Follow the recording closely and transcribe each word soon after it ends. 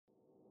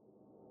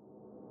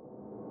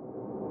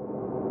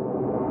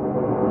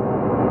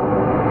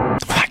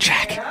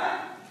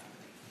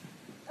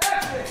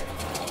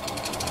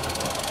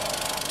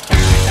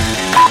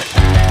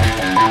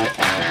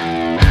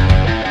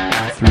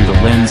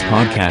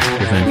podcast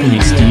with Anthony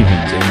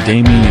Stevens and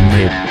Damian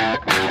Mabe.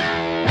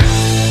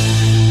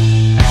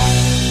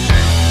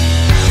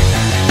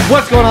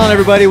 What's going on,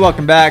 everybody?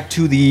 Welcome back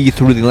to the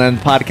Through the Land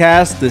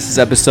podcast. This is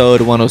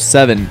episode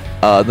 107.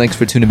 Thanks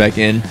for tuning back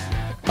in.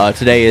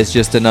 Today is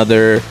just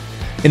another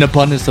An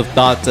Abundance of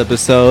Thoughts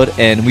episode,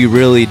 and we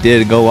really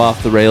did go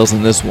off the rails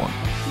in this one.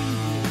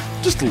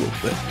 Just a little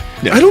bit.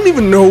 Yeah. I don't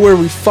even know where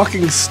we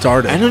fucking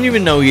started. I don't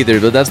even know either,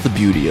 but that's the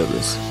beauty of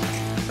this.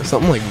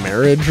 Something like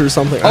marriage or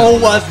something. Oh,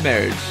 it was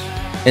marriage.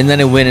 And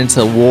then it went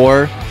into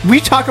war. We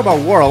talk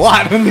about war a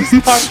lot in this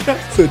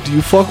podcast. So do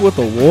you fuck with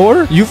the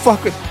war? You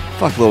fuck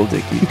Little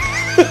Dicky.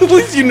 At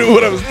least you knew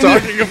what I was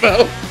talking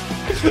about.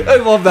 I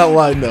love that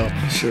line though.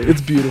 Sure.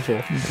 It's beautiful.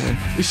 Okay.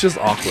 It's just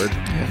awkward.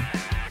 Yeah.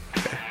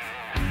 Okay.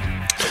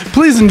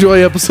 Please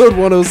enjoy episode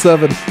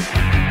 107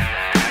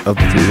 of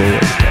the Through the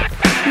Land podcast.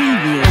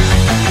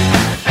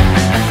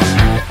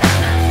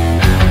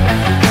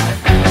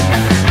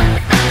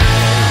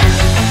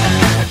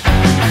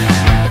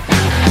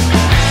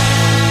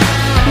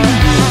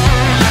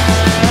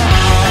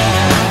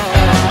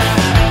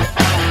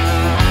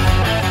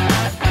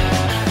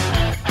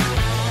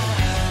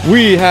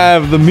 We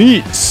have the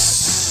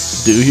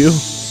meats. Do you?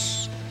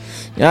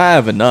 Yeah, I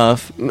have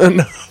enough.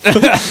 No.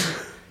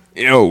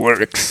 It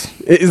works.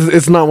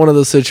 It's not one of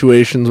those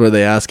situations where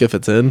they ask if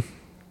it's in?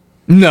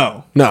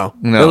 No. No.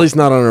 No. At least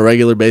not on a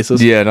regular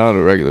basis? Yeah, not on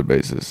a regular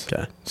basis.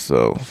 Okay.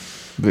 So,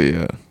 but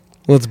yeah.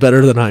 Well, it's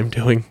better than I'm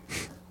doing.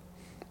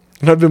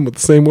 And I've been with the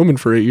same woman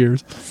for 8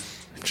 years.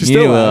 She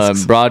You still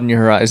asks. broaden your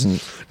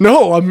horizons.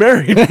 No, I'm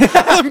married.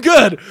 I'm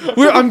good.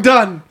 I'm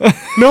done.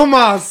 No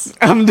mas.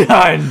 I'm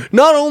done.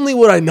 Not only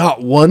would I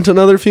not want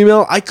another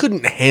female, I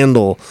couldn't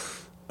handle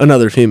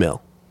another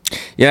female.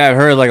 Yeah, I've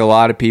heard like a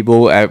lot of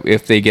people,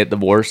 if they get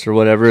divorced or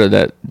whatever,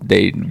 that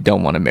they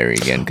don't want to marry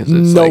again because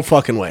it's No like,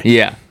 fucking way.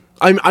 Yeah.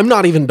 I'm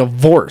not even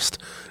divorced.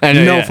 I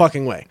know, No yeah.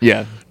 fucking way.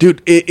 Yeah.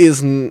 Dude, it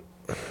is...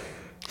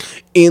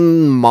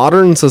 In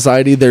modern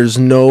society, there's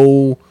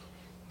no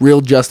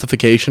real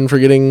justification for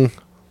getting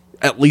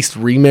at least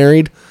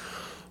remarried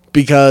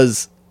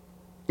because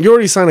you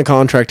already signed a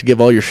contract to give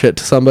all your shit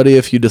to somebody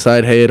if you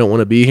decide, hey, I don't want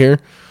to be here.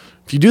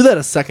 If you do that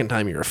a second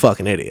time, you're a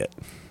fucking idiot.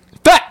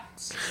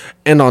 Facts.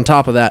 And on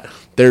top of that,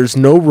 there's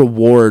no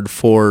reward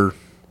for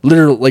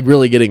literally, like,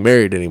 really getting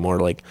married anymore.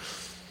 Like,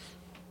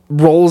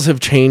 roles have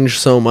changed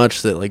so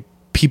much that, like,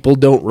 people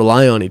don't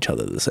rely on each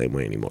other the same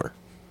way anymore.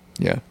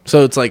 Yeah.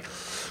 So it's like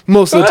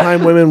most of the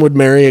time women would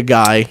marry a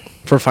guy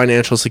for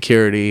financial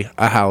security,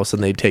 a house,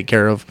 and they'd take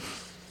care of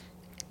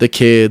the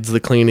kids, the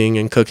cleaning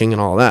and cooking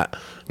and all that.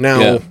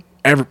 Now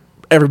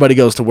everybody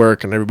goes to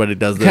work and everybody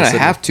does this. Kind of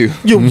and have to.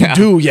 You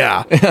do,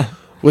 yeah.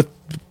 With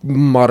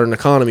modern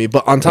economy.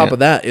 But on top of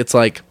that, it's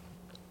like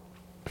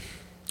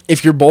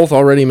if you're both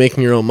already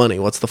making your own money,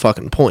 what's the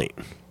fucking point?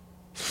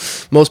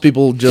 Most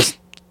people just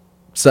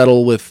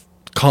settle with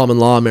common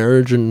law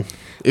marriage, and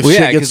if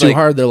shit gets too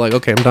hard, they're like,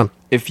 okay, I'm done.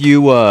 If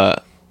you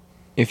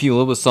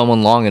live with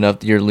someone long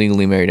enough, you're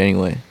legally married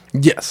anyway.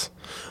 Yes.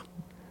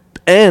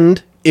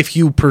 And if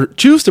you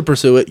choose to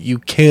pursue it, you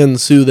can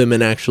sue them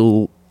and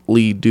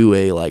actually do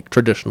a like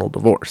traditional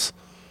divorce.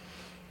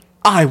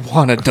 I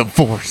want a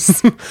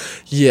divorce.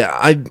 Yeah,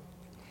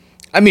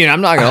 I mean,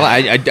 I'm not gonna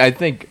lie. I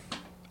think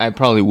I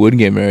probably would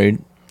get married.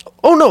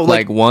 Oh no,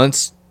 Like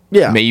once.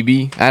 Yeah.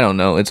 Maybe. I don't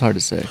know. It's hard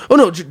to say. Oh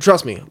no,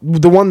 trust me.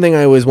 The one thing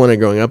I always wanted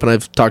growing up, and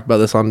I've talked about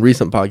this on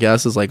recent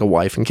podcasts, is like a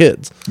wife and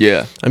kids.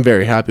 Yeah. I'm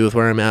very happy with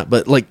where I'm at,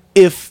 but like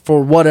if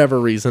for whatever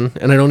reason,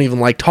 and I don't even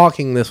like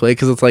talking this way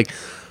because it's like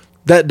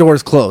that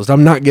door's closed.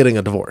 I'm not getting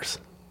a divorce.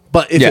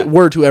 But if it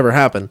were to ever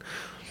happen,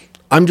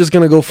 I'm just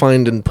going to go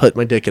find and put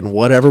my dick in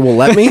whatever will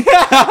let me.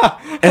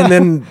 And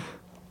then,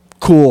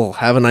 cool,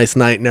 have a nice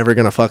night, never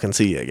going to fucking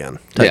see you again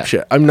type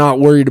shit. I'm not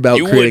worried about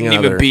creating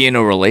wouldn't even be in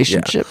a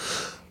relationship.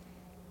 Yeah.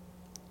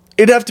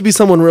 It'd have to be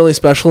someone really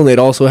special, and they'd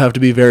also have to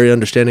be very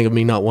understanding of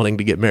me not wanting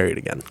to get married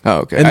again. Oh,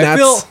 okay. And I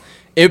feel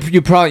if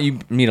you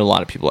meet a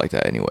lot of people like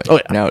that anyway. Oh,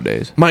 yeah.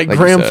 Nowadays. My like you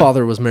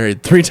grandfather was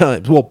married 3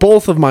 times. Well,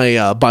 both of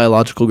my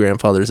biological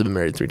grandfathers have been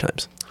married 3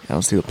 times. said. I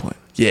don't see the point.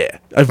 Yeah,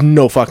 I have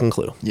no fucking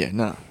clue. Yeah,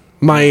 no.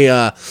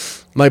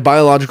 My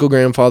biological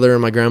grandfather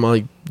and my grandma,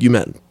 you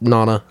met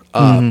Nana.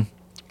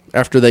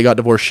 After they got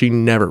divorced, she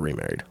never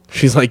remarried.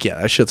 She's like, yeah,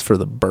 that shit's for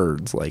the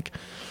birds. Like,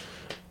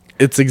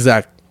 it's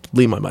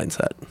exactly my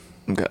mindset.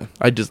 Okay.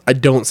 I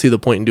don't see the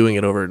point in doing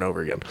it over and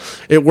over again.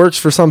 It works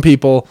for some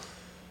people,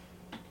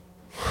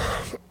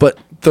 but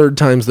third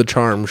time's the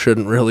charm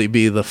shouldn't really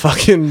be the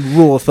fucking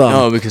rule of thumb.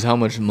 No, because how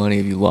much money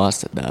have you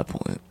lost at that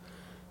point?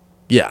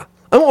 Yeah.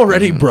 I'm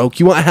already broke.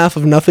 You want half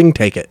of nothing?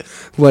 Take it.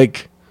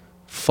 Like,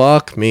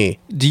 fuck me.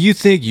 Do you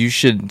think you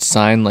should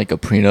sign like a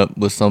prenup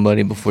with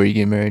somebody before you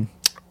get married?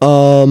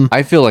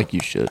 I feel like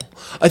you should.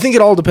 I think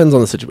it all depends on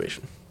the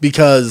situation.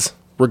 Because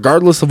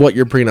regardless of what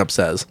your prenup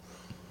says,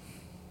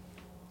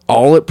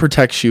 all it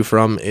protects you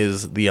from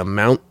is the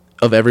amount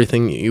of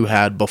everything you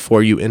had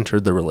before you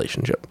entered the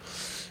relationship.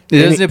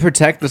 Does it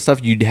protect the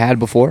stuff you had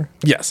before?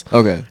 Yes.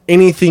 Okay.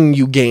 Anything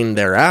you gain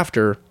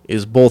thereafter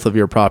is both of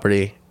your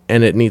property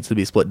and it needs to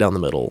be split down the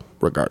middle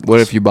regardless. What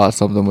if you bought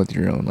something with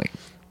your own, like...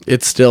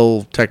 It's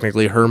still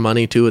technically her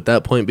money too at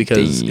that point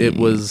because it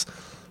was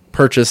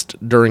purchased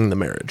during the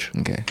marriage.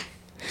 Okay.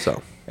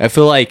 So I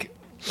feel like,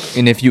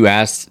 and if you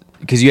ask,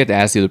 because you have to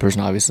ask the other person,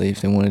 obviously,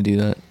 if they want to do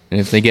that. And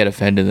if they get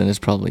offended, then it's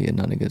probably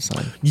not a good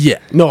sign. Yeah.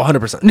 No,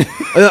 100%.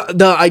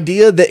 The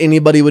idea that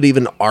anybody would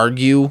even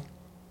argue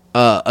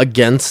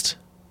against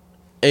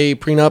a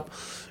prenup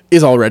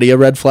is already a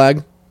red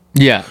flag.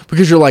 Yeah.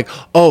 Because you're like,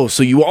 oh,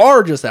 so you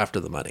are just after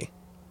the money.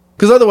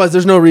 Because otherwise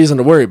there's no reason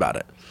to worry about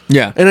it.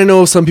 Yeah. And I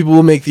know some people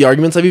will make the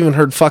arguments. I've even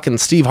heard fucking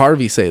Steve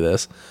Harvey say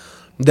this,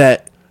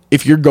 that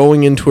if you're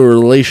going into a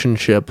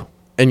relationship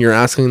and you're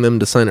asking them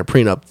to sign a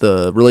prenup,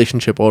 the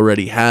relationship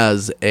already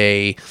has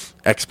a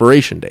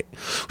expiration date,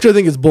 which I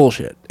think is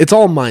bullshit. It's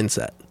all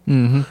mindset.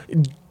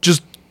 Mm-hmm.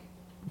 Just,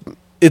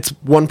 it's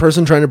one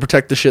person trying to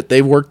protect the shit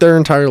they've worked their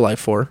entire life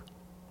for,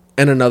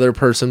 and another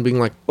person being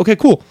like, okay,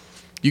 cool,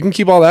 you can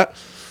keep all that.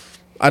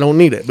 I don't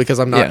need it because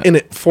I'm not in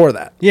it for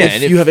that. Yeah,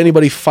 if you have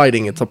anybody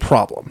fighting, it's a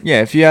problem.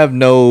 Yeah, if you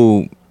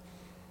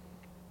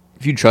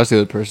trust the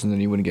other person, then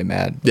you wouldn't get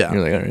mad. Yeah.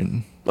 You're like, all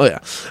right. Oh yeah,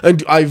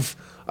 and I've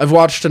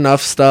watched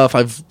enough stuff.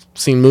 I've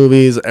seen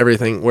movies,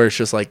 everything, where it's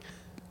just like,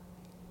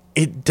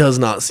 it does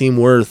not seem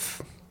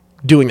worth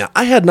doing that.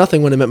 I had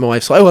nothing when I met my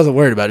wife, so I wasn't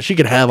worried about it. She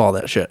could have all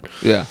that shit.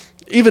 Yeah.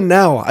 Even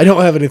now, I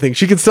don't have anything.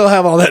 She could still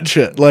have all that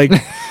shit. Like,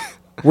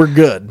 we're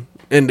good.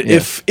 And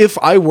if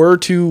I were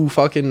to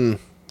fucking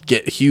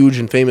get huge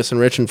and famous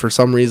and rich, and for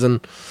some reason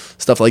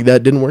stuff like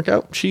that didn't work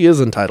out, she is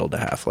entitled to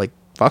half. Like,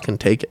 fucking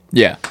take it.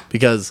 Yeah.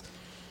 Because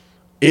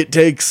it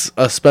takes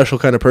a special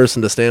kind of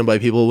person to stand by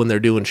people when they're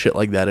doing shit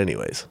like that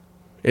anyways.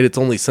 And it's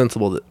only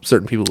sensible that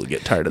certain people would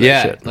get tired of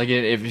that shit. Like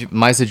if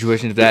my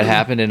situation, if that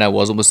happened and I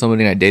wasn't with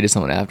somebody and I dated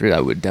someone after it,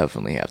 I would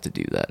definitely have to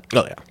do that.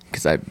 Oh yeah.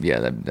 Because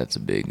that's a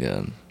big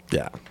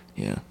Yeah.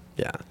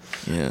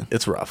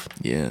 It's rough.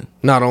 Yeah.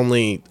 Not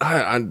only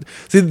I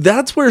see,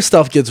 that's where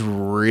stuff gets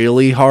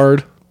really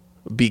hard,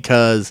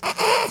 because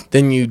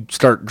then you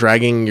start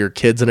dragging your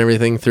kids and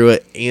everything through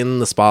it in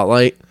the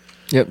spotlight.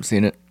 Yep,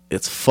 seen it.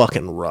 It's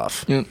fucking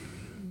rough. Yep,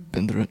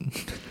 been through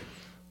it.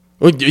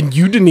 Well,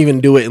 you didn't even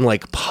do it in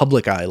like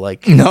public eye,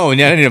 like no, I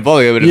didn't in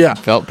public, but it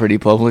felt pretty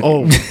public.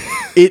 Oh,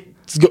 it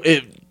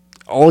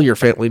all your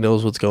family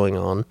knows what's going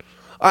on.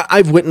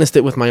 I've witnessed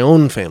it with my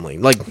own family.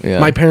 Like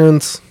my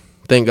parents,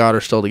 thank God,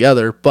 are still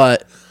together,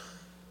 but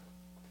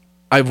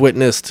I've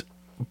witnessed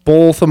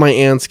both of my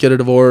aunts get a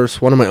divorce,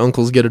 one of my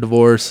uncles get a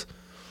divorce,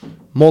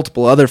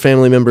 multiple other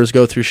family members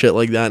go through shit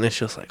like that, and it's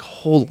just like,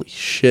 holy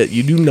shit,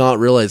 you do not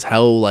realize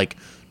how like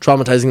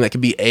traumatizing that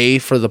could be,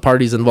 for the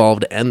parties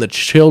involved and the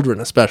children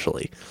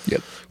especially.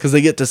 Yep. Because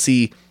they get to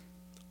see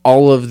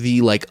all of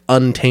the like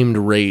untamed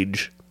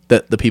rage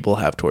that the people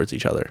have towards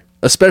each other,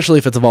 especially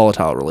if it's a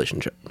volatile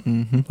relationship.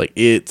 Mm-hmm. Like,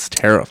 it's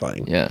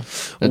terrifying. Yeah.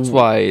 That's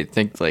why I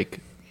think like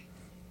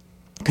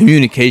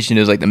communication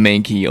is like the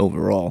main key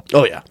overall.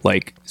 Oh yeah.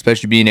 Like,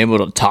 especially being able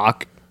to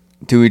talk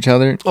to each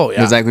other. Oh yeah.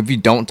 Because like if you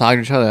don't talk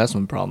to each other, that's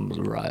when problems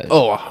arise.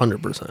 Oh,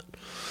 100%.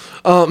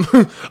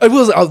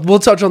 We'll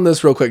touch on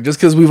this real quick, just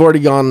because we've already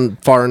gone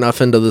far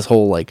enough into this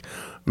whole like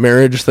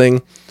marriage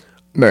thing.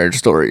 Marriage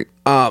story.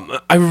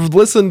 I've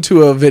listened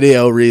to a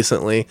video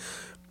recently,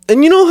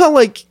 and you know how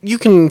like you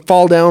can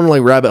fall down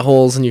like rabbit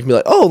holes, and you can be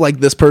like, oh, like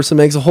this person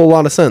makes a whole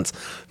lot of sense.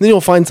 Then you'll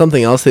find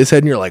something else they said,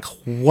 and you're like,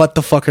 what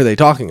the fuck are they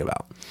talking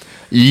about?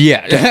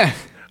 Yeah.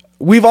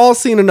 We've all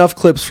seen enough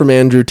clips from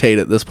Andrew Tate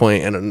at this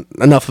point, and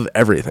enough of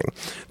everything.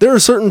 There are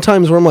certain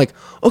times where I'm like,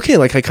 okay,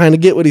 like I kind of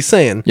get what he's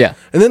saying. Yeah.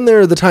 And then there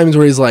are the times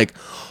where he's like,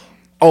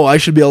 oh, I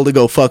should be able to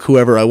go fuck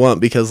whoever I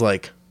want because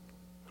like,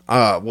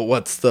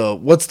 what's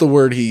the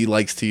word he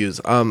likes to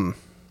use? I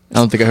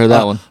don't think I heard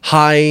that one.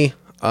 High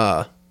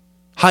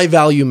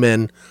value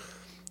men,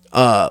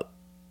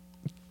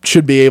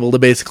 should be able to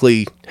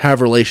basically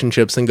have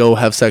relationships and go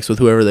have sex with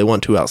whoever they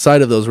want to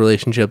outside of those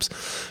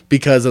relationships,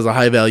 because as a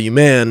high value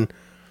man,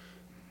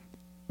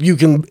 you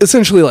can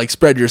essentially like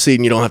spread your seed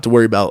and you don't have to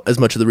worry about as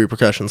much of the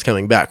repercussions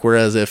coming back.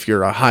 Whereas if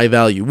you're a high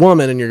value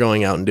woman and you're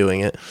going out and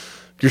doing it,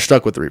 you're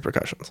stuck with the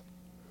repercussions.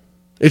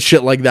 It's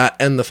shit like that.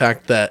 And the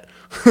fact that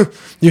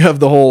you have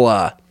the whole,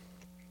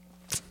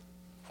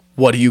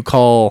 what do you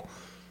call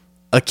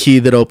a key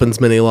that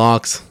opens many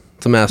locks?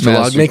 It's a master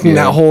lock. Making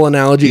that whole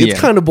analogy. It's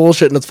kind of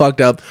bullshit and it's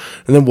fucked up.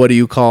 And then what do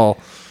you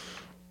call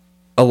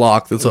a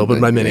lock that's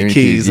opened by many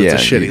keys? It's a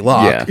shitty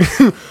lock.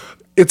 Yeah.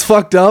 It's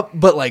fucked up,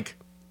 but like,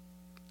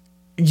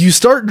 you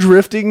start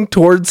drifting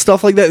towards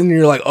stuff like that, and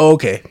you're like, oh,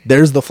 okay,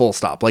 there's the full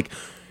stop. Like,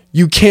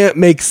 you can't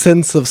make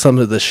sense of some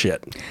of this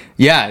shit.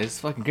 Yeah,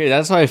 it's fucking crazy.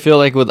 That's how I feel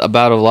like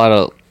about a lot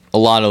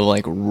of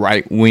like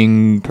right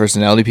wing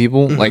personality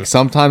people. Mm-hmm. Like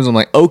sometimes I'm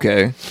like,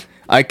 okay,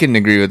 I can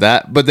agree with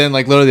that, but then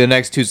like literally the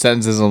next two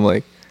sentences I'm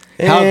like,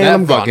 how'd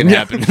that fucking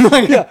happen?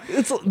 Yeah,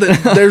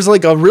 there's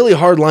like a really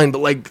hard line, but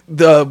like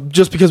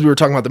just because we were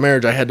talking about the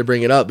marriage, I had to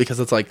bring it up because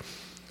it's like,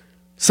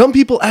 some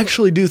people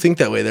actually do think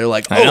that way. They're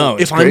like, oh,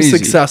 if I'm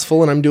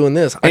successful and I'm doing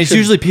this. And it's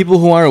usually people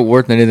who aren't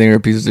worth anything or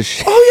pieces of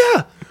shit. Oh,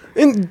 yeah.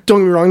 And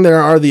don't get me wrong,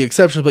 there are the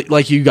exceptions, but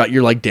like you got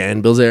your like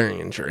Dan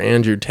Bilzerians, your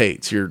Andrew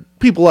Tates, your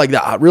people like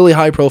that, really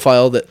high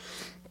profile that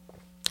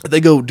they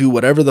go do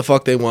whatever the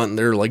fuck they want and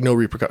there are like no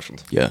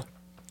repercussions. Yeah.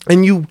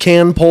 And you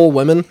can poll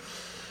women,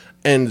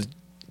 and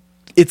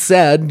it's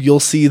sad. You'll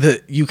see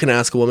that you can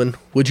ask a woman,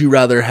 would you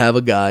rather have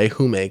a guy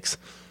who makes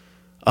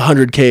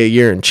 $100K a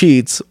year and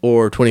cheats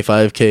or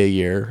 $25K a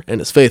year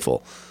and is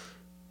faithful?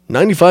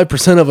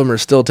 95% of them are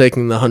still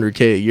taking the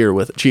 $100K a year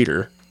with a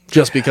cheater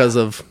just because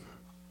of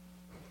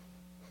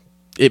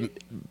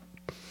it.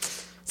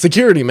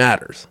 Security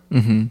matters.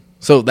 Mm-hmm.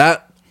 So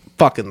that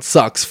fucking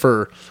sucks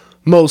for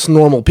most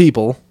normal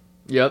people.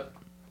 Yep.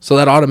 So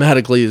that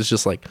automatically is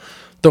just like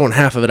throwing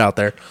half of it out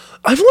there.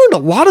 I've learned a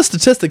lot of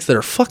statistics that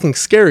are fucking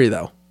scary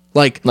though.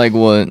 Like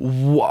what?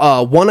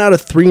 1 out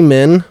of 3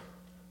 men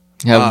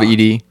Have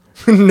ED?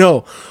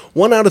 no,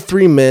 1 out of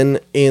 3 men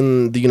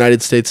in the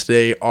United States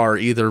today are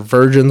either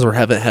virgins or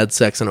haven't had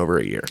sex in over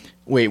a year.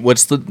 Wait,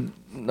 what's the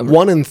number?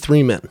 1 in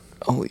 3 men.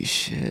 Holy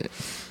shit.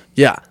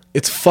 Yeah,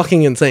 it's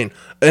fucking insane.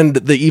 And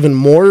the even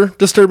more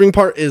disturbing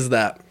part is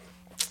that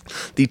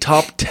the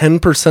top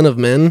 10% of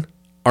men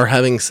are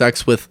having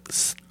sex with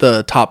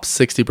the top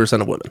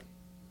 60% of women.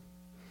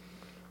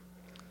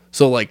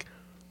 So, like,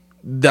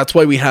 that's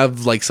why we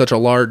have, like, such a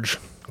large,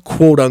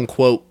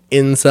 quote-unquote,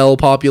 incel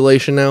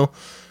population now.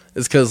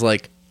 Is because,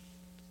 like,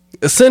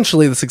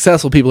 essentially the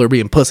successful people are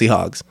being pussy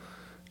hogs.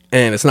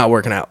 And it's not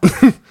working out.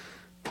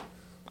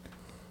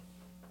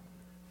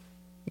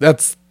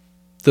 That's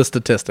the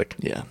statistic.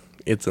 Yeah.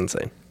 It's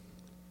insane.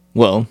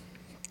 Well,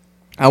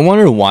 I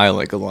wonder why,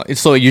 like, a lot.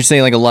 So you're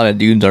saying, like, a lot of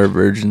dudes are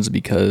virgins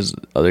because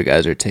other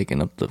guys are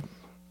taking up the.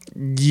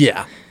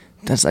 Yeah.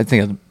 That's, I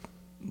think,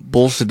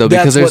 bullshit, though,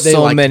 That's because there's what they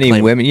so like to many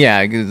claim. women.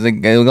 Yeah, 'cause,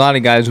 like, a lot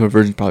of guys who are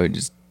virgins probably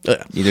just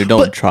either don't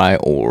But- try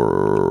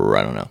or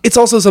I don't know. It's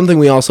also something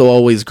we also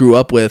always grew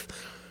up with.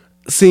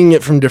 Seeing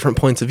it from different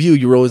points of view,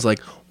 you were always like,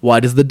 why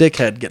does the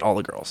dickhead get all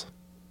the girls?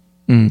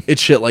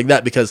 It's shit like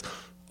that because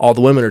all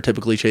the women are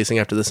typically chasing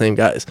after the same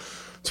guys.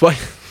 That's why,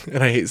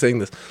 and I hate saying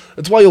this,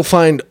 that's why you'll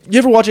find, you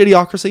ever watch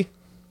Idiocracy?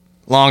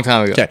 Long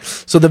time ago. Okay,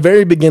 so the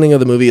very beginning of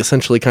the movie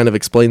essentially kind of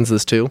explains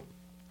this too.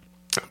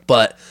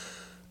 But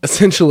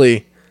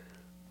essentially,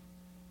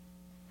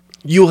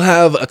 you'll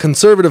have a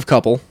conservative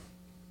couple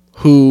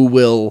who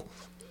will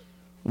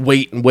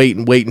wait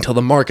until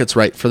the market's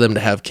right for them to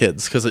have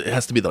kids because it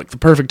has to be like the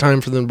perfect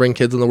time for them to bring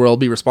kids in the world,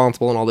 be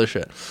responsible and all this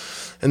shit.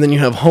 And then you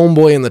have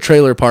homeboy in the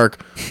trailer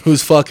park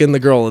who's fucking the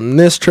girl in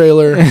this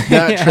trailer,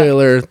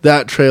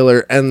 that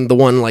trailer, and the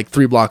one like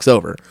 3 blocks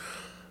over.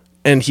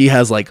 And he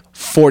has like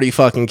 40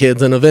 fucking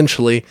kids, and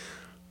eventually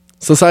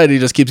society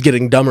just keeps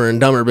getting dumber and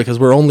dumber because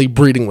we're only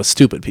breeding with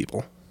stupid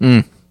people.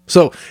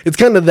 So it's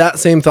kind of that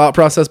same thought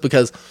process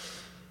because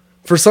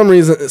for some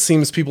reason it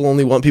seems people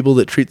only want people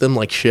that treat them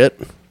like shit.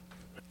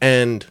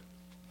 And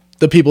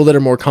the people that are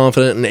more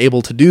confident and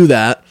able to do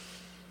that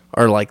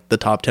are like the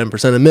top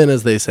 10% of men,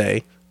 as they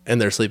say,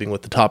 and they're sleeping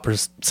with the top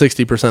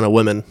 60% of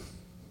women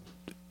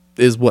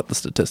is what the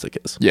statistic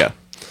is. Yeah.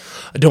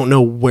 I don't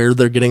know where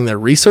they're getting their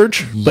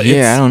research, but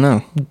Yeah, I don't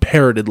know.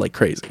 parroted like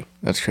crazy.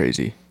 That's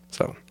crazy.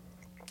 So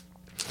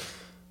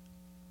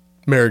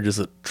marriage is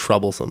a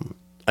troublesome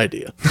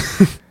idea.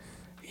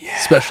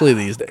 Especially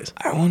these days.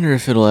 I wonder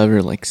if it'll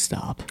ever, like,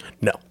 stop.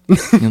 No. You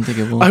don't think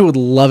it will? I would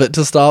love it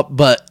to stop,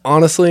 but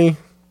honestly,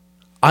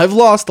 I've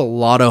lost a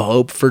lot of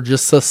hope for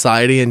just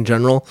society in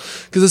general.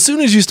 Because as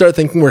soon as you start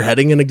thinking we're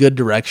heading in a good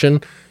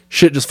direction,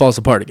 shit just falls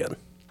apart again.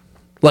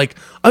 Like,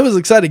 I was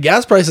excited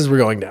gas prices were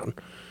going down.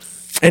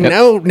 And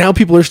now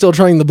people are still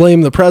trying to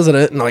blame the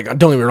president. And like,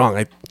 don't get me wrong,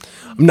 I'm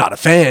not a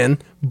fan,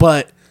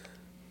 but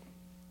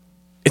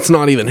it's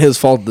not even his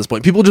fault at this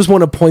point. People just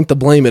want to point the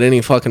blame at any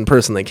fucking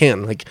person they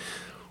can. Like,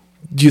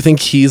 do you think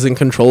he's in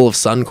control of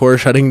Suncor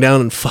shutting down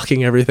and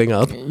fucking everything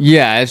up?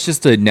 Yeah, it's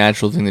just a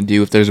natural thing to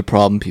do. If there's a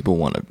problem, people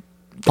want to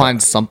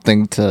find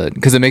something to...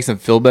 Because it makes them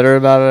feel better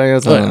about it, I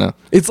guess. I don't know.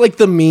 It's like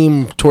the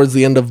meme towards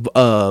the end of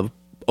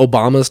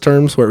Obama's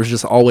terms where it was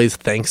just always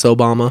thanks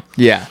Obama.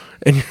 Yeah.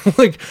 And you're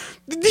like,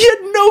 he had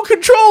no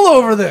control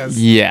over this.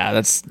 Yeah,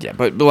 that's... Yeah,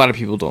 but a lot of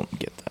people don't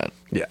get that.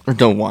 Yeah. Or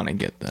don't want to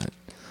get that.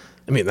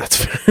 I mean,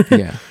 that's fair.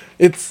 Yeah.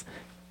 It's...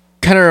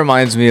 Kind of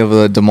reminds me of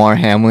the DeMar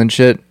Hamlin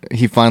shit.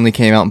 He finally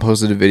came out and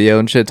posted a video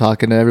and shit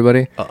talking to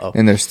everybody. Uh-oh.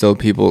 And there's still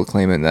people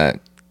claiming that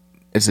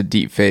it's a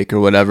deep fake or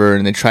whatever.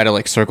 And they try to,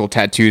 like, circle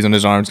tattoos on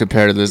his arms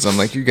compared to this. I'm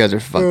like, you guys are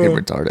fucking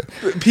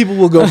retarded. People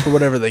will go for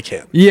whatever they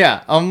can.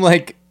 Yeah, I'm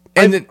like...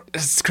 And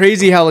it's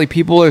crazy how, like,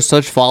 people are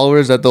such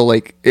followers that they'll,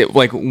 like...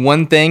 Like,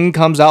 one thing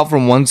comes out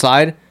from one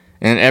side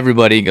and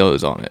everybody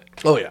goes on it.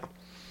 Oh, yeah.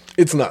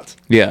 It's nuts.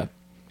 Yeah.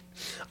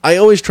 I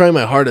always try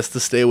my hardest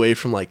to stay away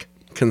from, like,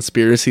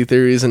 conspiracy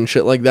theories and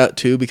shit like that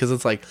too, because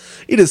it's like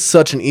it is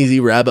such an easy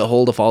rabbit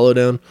hole to follow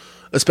down,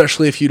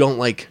 especially if you don't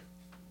like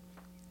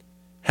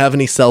have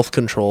any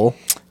self-control.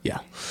 Yeah.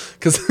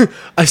 Because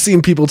I've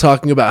seen people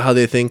talking about how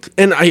they think,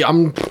 and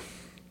I'm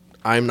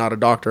not a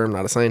doctor, I'm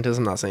not a scientist,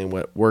 I'm not saying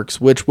what works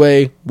which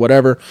way,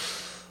 whatever,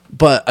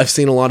 But I've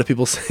seen a lot of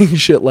people saying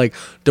shit like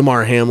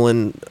Damar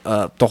Hamlin,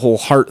 the whole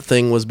heart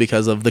thing was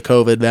because of the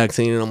COVID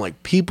vaccine. And I'm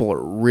like, people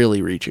are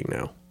really reaching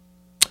now.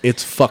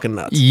 It's fucking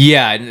nuts.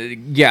 Yeah,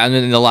 and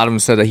then a lot of them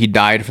said that he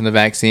died from the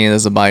vaccine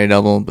as a body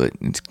double, but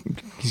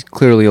he's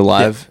clearly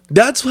alive. Yeah.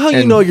 That's how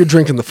you know you're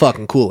drinking the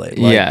fucking Kool-Aid.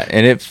 Like, yeah,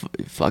 and it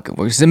fucking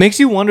works. It makes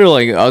you wonder,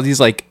 like, all these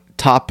like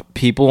top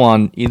people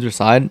on either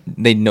side,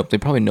 they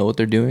probably know what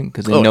they're doing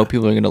because they know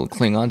people are gonna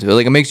cling on to it.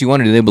 Like, it makes you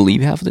wonder, do they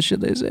believe half of the shit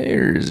they say,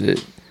 or is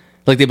it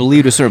like they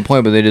believe to a certain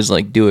point, but they just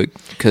like do it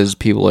because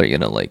people are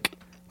gonna like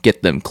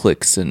get them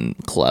clicks and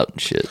clout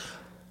and shit.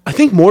 I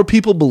think more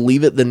people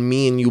believe it than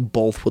me and you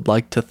both would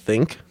like to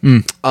think.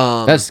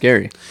 That's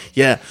scary.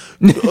 Yeah.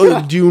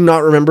 Do you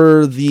not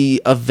remember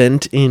the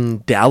event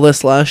in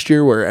Dallas last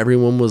year where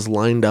everyone was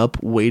lined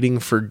up waiting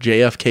for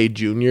JFK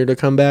Jr. to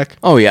come back?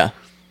 Oh, yeah.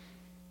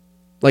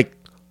 Like,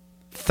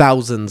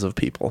 thousands of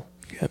people.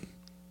 Yep.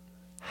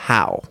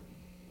 How?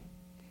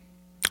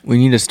 We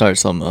need to start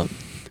something up.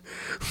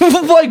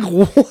 Like,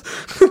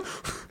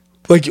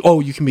 like, oh,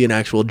 you can be an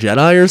actual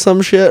Jedi or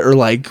some shit, or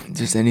like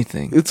just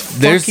anything. It's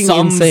fucking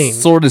insane.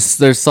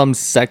 There's some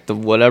sect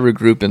of whatever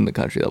group in the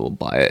country that will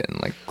buy it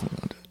and like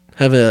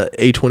have a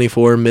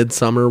A24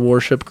 Midsummer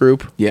worship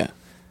group. Yeah,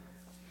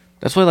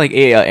 that's why like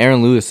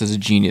Aaron Lewis is a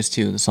genius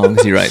too in the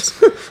songs he writes,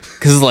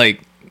 because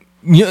like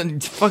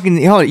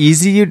fucking how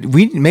easy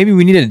we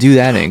need to do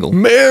that angle.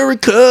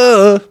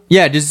 America.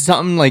 Yeah, just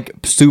something like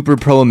super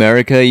pro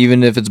America,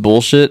 even if it's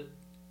bullshit.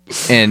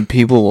 And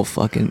people will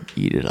fucking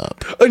eat it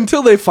up.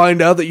 Until they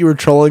find out that you were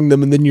trolling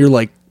them, and then you're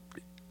like,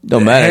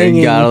 don't matter,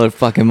 you got all their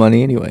fucking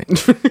money anyway.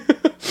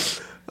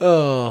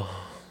 Oh.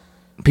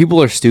 People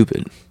are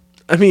stupid.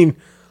 I mean,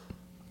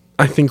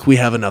 I think we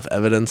have enough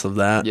evidence of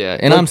that. Yeah,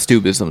 and I'm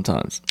stupid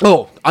sometimes.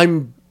 Oh,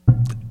 I'm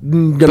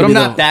gonna But I'm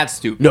not that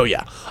stupid. No,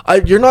 yeah.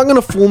 You're not going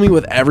to fool me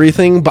with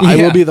everything, but I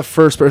will be the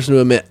first person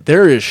to admit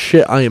there is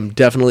shit I am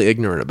definitely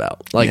ignorant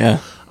about. Like,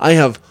 I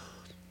have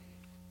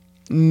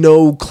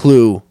no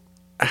clue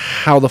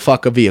how the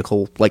fuck a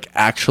vehicle like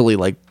actually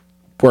like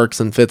works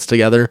and fits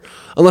together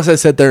unless I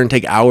sit there and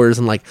take hours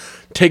and like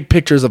take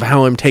pictures of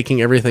how I'm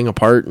taking everything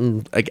apart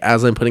and like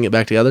as I'm putting it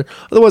back together.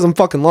 Otherwise I'm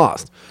fucking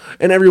lost.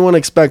 And everyone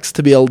expects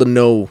to be able to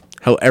know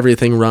how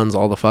everything runs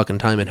all the fucking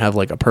time and have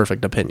like a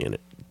perfect opinion.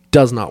 It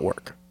does not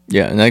work.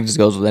 Yeah, and that just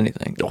goes with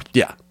anything. Oh,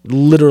 yeah,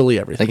 literally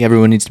everything. Like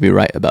everyone needs to be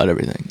right about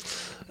everything.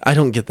 I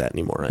don't get that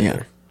anymore either.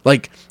 Yeah.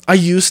 Like I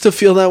used to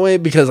feel that way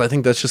because I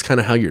think that's just kind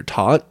of how you're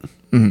taught.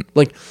 Mm-hmm.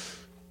 Like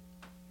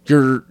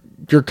you're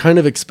kind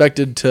of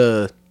expected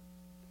to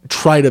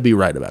try to be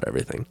right about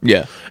everything.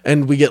 Yeah.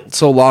 And we get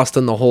so lost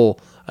in the whole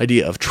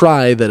idea of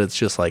try that it's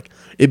just like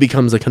it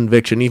becomes a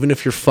conviction. Even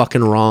if you're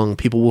fucking wrong,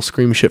 people will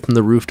scream shit from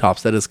the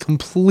rooftops that is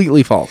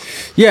completely false.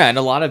 Yeah, and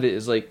a lot of it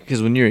is like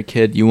because when you're a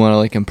kid, you want to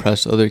like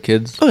impress other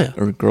kids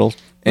or girls.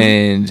 Mm-hmm.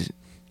 And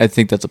I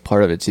think that's a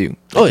part of it too.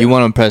 Like, you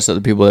want to impress other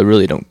people that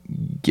really don't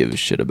give a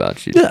shit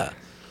about you. Yeah.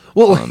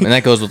 Well, and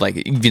that goes with like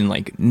even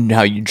like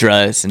how you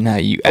dress and how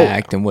you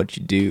act and what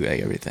you do, like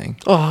everything.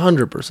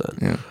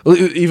 100%. Yeah.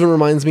 It even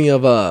reminds me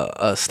of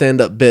a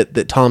stand-up bit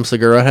that Tom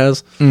Segura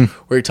has,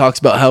 where he talks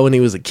about how when he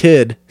was a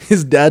kid,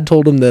 his dad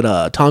told him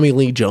that Tommy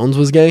Lee Jones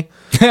was gay,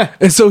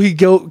 and so he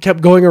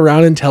kept going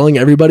around and telling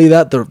everybody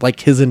that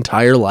like his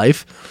entire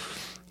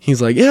life.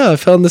 He's like, "Yeah, I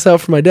found this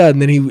out from my dad,"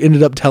 and then he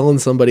ended up telling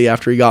somebody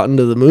after he got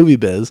into the movie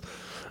biz,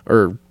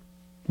 or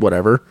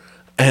whatever.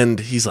 And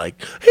he's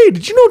like, "Hey,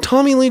 did you know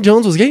Tommy Lee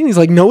Jones was gay?" And he's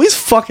like, "No, he's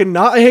fucking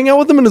not. I hang out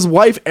with him and his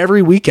wife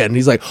every weekend." And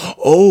he's like,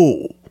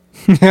 "Oh,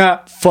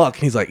 fuck."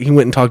 And he's like, he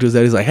went and talked to his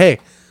dad. He's like, "Hey,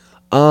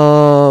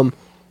 I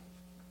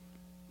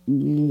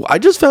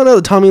just found out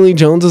that Tommy Lee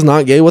Jones is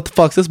not gay. What the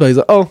fuck's this about?" He's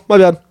like, "Oh, my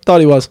bad. Thought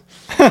he was."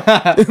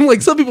 And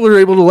like some people are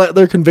able to let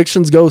their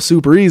convictions go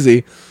super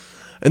easy,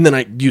 and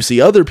then you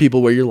see other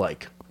people where you're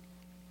like,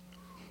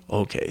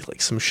 "Okay,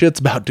 like some shit's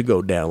about to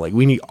go down. Like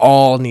we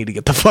all need to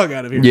get the fuck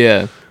out of here."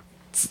 Yeah.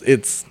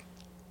 It's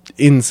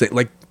insane.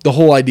 Like the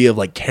whole idea of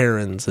like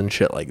Karens and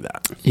shit like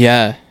that.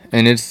 Yeah,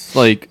 and it's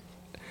like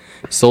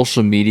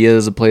social media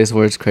is a place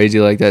where it's crazy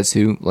like that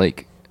too.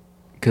 Like,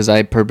 because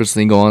I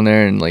purposely go on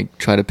there and like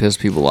try to piss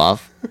people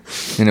off,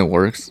 and it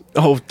works.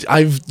 Oh,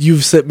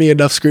 you've sent me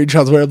enough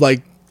screenshots where I'm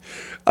like,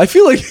 I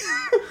feel like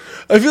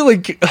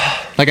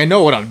like I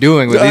know what I'm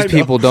doing, but these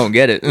people don't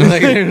get it.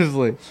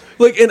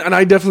 Like, and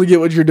I definitely get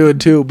what you're doing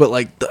too. But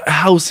like,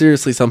 how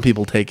seriously some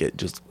people take it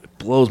just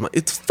blows my.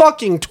 It's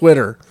fucking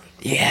Twitter.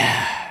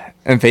 Yeah,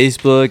 and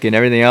Facebook and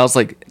everything else.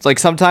 Like, it's like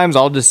sometimes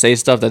I'll just say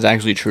stuff that's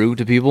actually true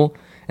to people,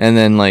 and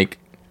then like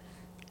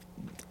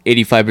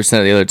 85%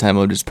 of the other time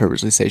I'll just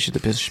purposely say shit to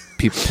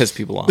piss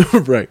people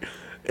off. Right.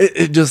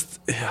 It just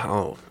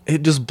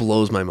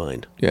blows my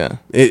mind. Yeah.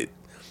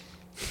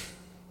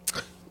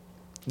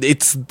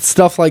 It's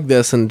stuff like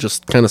this, and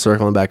just kind of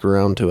circling back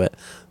around to it,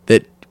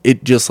 that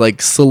it just like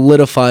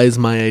solidifies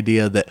my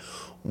idea that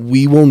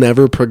we will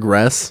never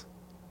progress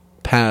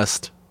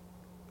past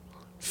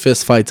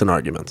fist fights and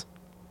arguments.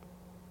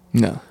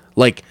 No.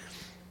 Like,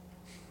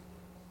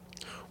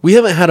 we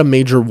haven't had a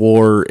major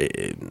war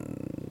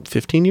in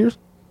 15 years.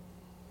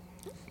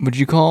 Would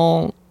you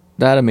call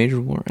that a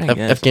major war? I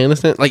guess.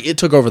 Afghanistan, like it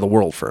took over the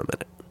world for a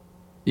minute.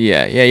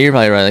 Yeah, you're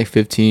probably right. Like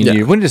 15 Yeah.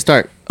 years. When did it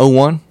start?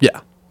 01? Yeah,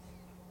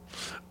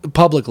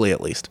 publicly at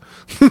least.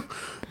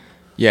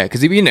 Yeah,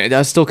 because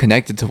that's still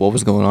connected to what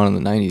was going on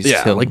in the 90s.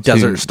 Yeah, still, like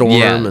Desert too. Storm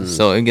Yeah, and-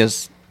 so I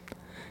guess,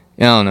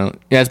 I don't know.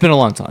 Yeah, it's been a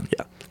long time.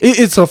 Yeah,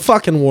 it's a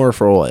fucking war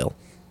for oil,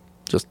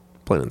 just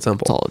plain and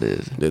simple. That's all it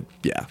is.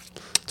 Yeah,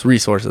 it's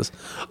resources.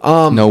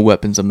 No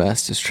weapons of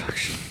mass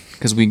destruction.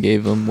 Because we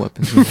gave them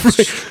weapons of mass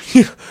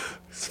destruction.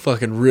 It's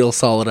fucking real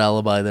solid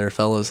alibi there,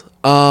 fellas.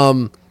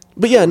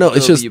 But yeah, no,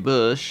 it's just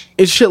Bush.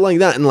 it's shit like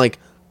that, and like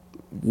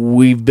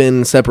we've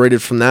been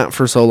separated from that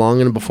for so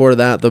long, and before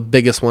that, the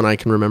biggest one I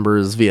can remember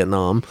is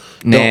Vietnam.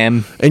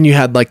 Nam. And you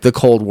had like the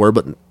Cold War,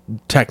 but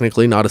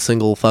technically not a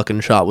single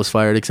fucking shot was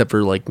fired except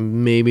for like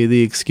maybe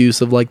the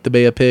excuse of like the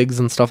Bay of Pigs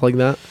and stuff like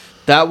that.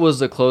 That was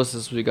the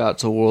closest we got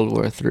to World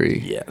War III.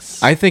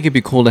 Yes. I think it'd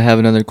be cool to have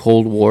another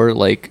Cold War,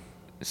 like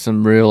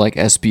some real like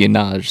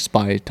espionage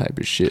spy type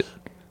of shit.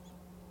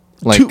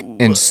 Like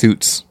in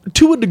suits.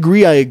 To a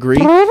degree, I agree.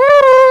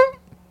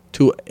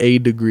 To a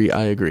degree,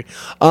 I agree.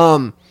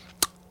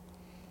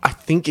 I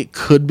think it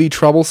could be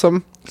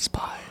troublesome.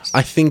 Spies.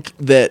 I think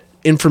that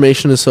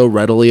information is so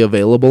readily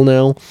available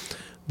now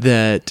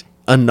that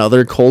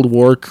another Cold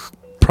War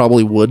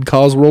probably would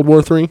cause World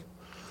War III.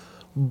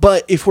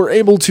 But if we're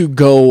able to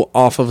go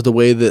off of the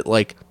way that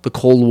like the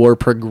Cold War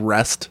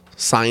progressed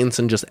science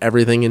and just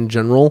everything in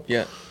general,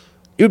 Yeah.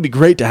 it would be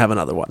great to have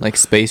another one. Like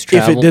space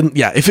travel.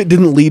 If it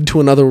didn't lead to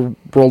another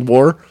World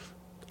War,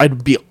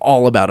 I'd be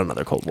all about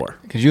another Cold War.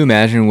 Could you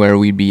imagine where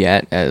we'd be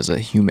at as a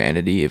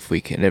humanity if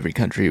every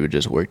country would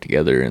just work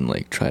together and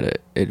like try to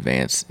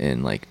advance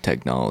in like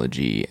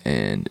technology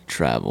and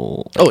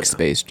travel, like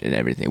space and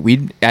everything?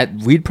 We'd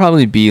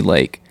probably be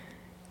like,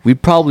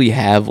 we'd probably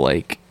have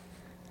like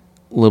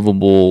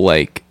livable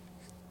like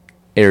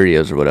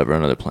areas or whatever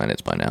on other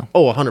planets by now.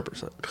 Oh,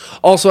 100%.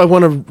 Also, I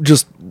want to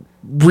just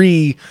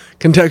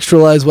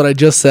recontextualize what I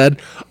just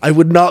said. I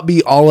would not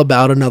be all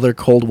about another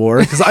Cold War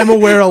because I'm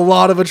aware a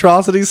lot of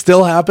atrocities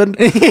still happened.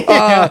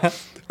 I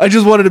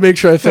just wanted to make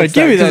sure I fixed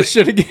give me that 'cause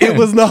shit again. It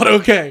was not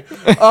okay.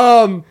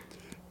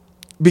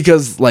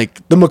 Because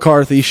like the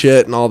McCarthy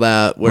shit and all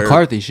that.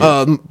 McCarthy shit?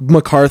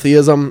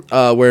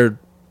 McCarthyism, where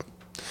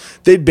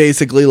they'd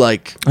basically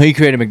like... Oh, he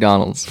created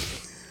McDonald's.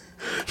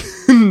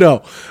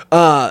 No.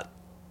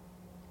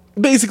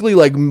 Basically,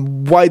 like,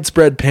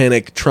 widespread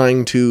panic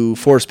trying to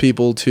force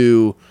people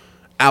to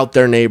out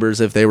their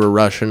neighbors if they were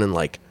Russian. And,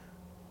 like,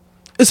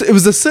 it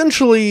was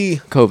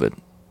essentially COVID.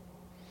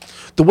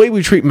 the way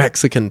we treat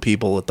Mexican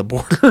people at the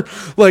border.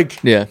 Like,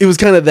 Yeah. it was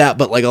kind of that,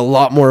 but, like, a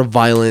lot more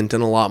violent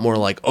and a lot more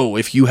like, oh,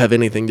 if you have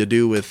anything to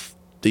do with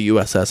the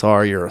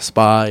USSR, you're a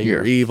spy,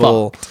 you're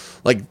evil.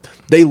 Like,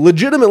 they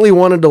legitimately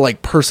wanted to,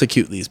 like,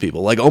 persecute these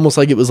people. Like, almost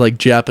like it was, like,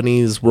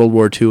 Japanese World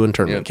War II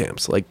internment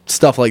camps. Like,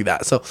 stuff like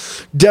that. So,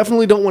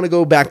 definitely don't want to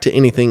go back to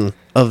anything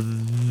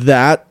of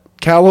that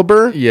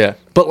caliber. Yeah.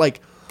 But, like,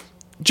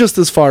 just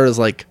as far as,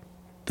 like,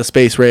 the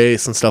space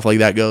race and stuff like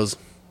that goes,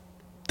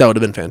 that would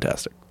have been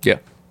fantastic. Yeah.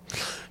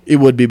 It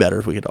would be better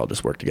if we could all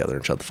just work together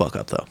and shut the fuck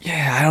up, though.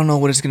 Yeah, I don't know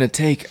what it's gonna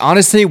take.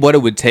 Honestly, what it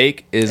would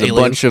take is Aliens.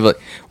 a bunch of like,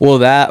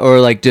 that or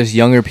like just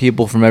younger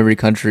people from every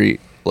country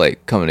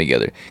like coming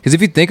together. Because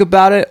if you think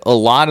about it, a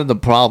lot of the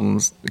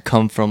problems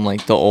come from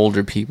like the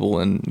older people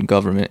and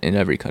government in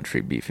every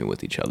country beefing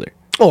with each other.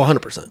 Oh,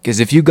 100%. Because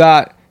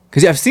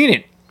because I've seen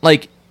it,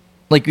 like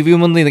if you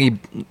when like,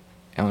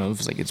 I don't know if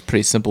it's like it's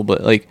pretty simple,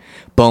 but like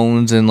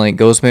Bones and like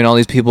Ghostman, all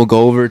these people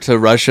go over to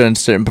Russia and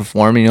start and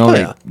perform. You know,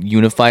 like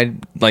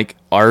unified like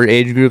our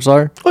age groups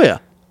are. Oh, yeah.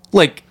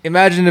 Like,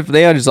 imagine if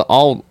they had just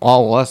all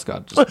of us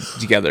got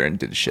just together and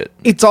did shit.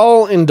 It's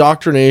all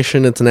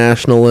indoctrination. It's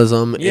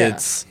nationalism. Yeah.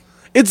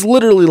 It's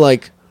literally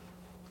like,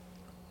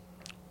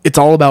 it's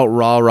all about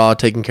rah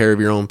taking care of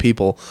your own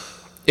people.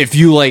 If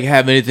you like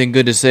have anything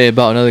good to say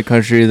about another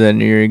country, then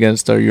you're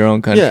against your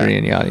own country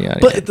and yada yada.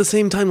 But at the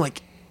same time,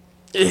 like,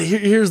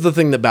 here's the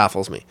thing that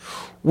baffles me.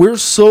 We're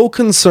so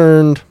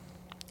concerned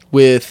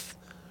with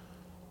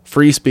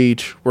free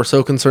speech. We're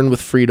so concerned with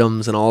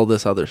freedoms and all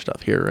this other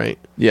stuff here, right?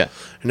 Yeah.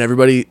 And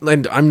everybody,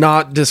 and I'm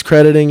not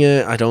discrediting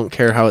it. I don't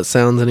care how it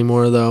sounds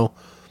anymore, though.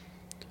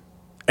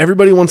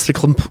 Everybody wants to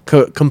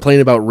complain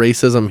about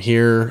racism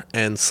here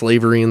and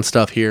slavery and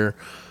stuff here.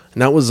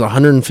 And that was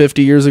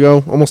 150 years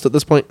ago, almost at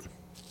this point.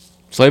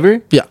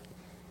 Slavery? Yeah.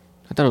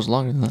 I thought it was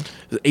longer than that.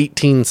 It was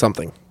 18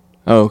 something.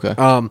 Oh,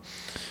 okay.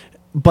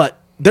 But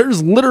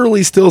there's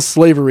literally still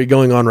slavery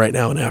going on right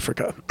now in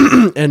Africa.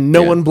 And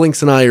no one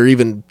blinks an eye or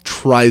even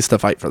tries to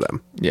fight for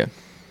them. Yeah.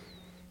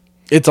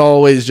 It's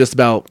always just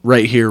about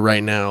right here,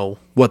 right now,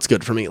 what's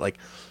good for me. Like,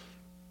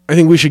 I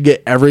think we should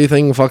get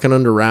everything fucking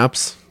under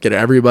wraps, get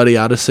everybody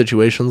out of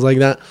situations like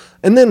that,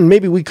 and then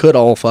maybe we could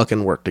all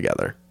fucking work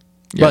together.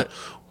 Yeah. But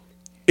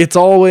it's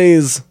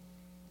always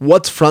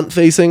what's front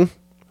facing,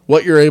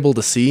 what you're able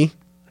to see,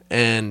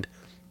 and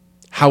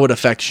how it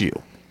affects you.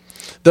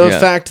 The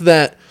fact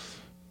that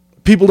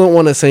people don't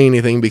want to say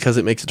anything because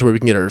it makes it to where we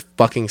can get our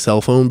fucking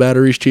cell phone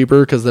batteries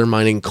cheaper because they're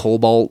mining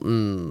cobalt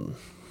and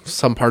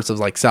some parts of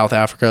like South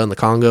Africa and the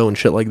Congo and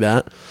shit like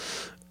that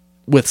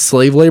with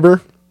slave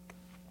labor,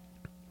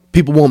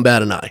 people won't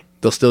bat an eye.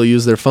 They'll still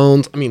use their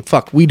phones. I mean,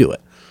 fuck, we do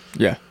it.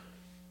 Yeah.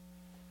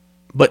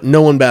 But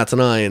no one bats an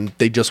eye, and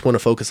they just want to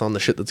focus on the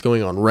shit that's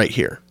going on right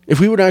here. If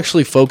we would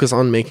actually focus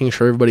on making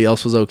sure everybody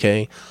else was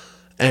okay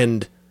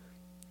and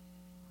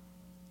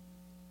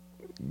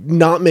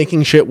not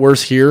making shit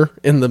worse here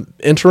in the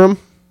interim,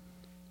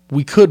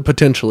 we could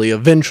potentially,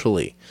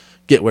 eventually,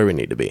 get where we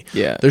need to be.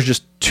 Yeah. There's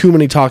just too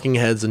many talking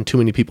heads and too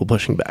many people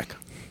pushing back.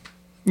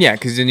 Yeah,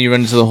 because then you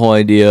run into the whole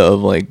idea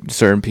of like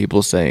certain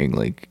people saying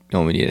like,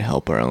 "No, we need to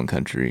help our own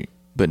country,"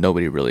 but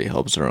nobody really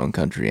helps our own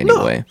country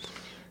anyway. No.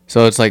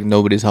 So it's like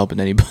nobody's helping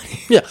anybody.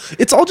 Yeah,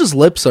 it's all just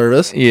lip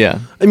service. Yeah.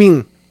 I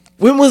mean,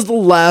 when was the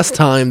last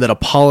time that a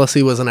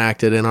policy was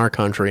enacted in our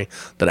country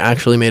that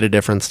actually made a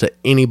difference to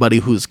anybody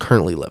who's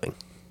currently living?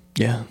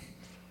 Yeah.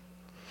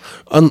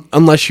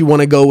 Unless you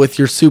want to go with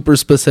your super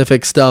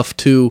specific stuff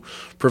to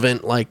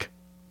prevent like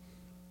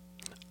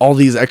all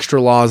these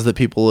extra laws that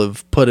people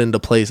have put into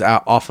place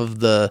off of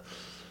the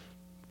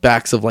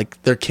backs of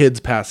like their kids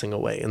passing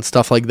away and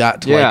stuff like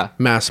that to like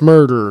mass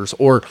murders,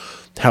 or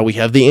how we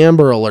have the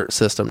Amber Alert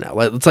system now.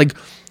 It's like,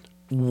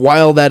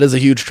 while that is a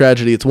huge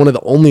tragedy, it's one of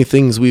the only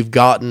things we've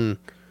gotten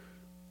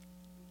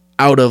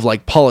out of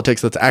like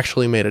politics that's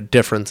actually made a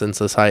difference in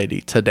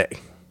society today.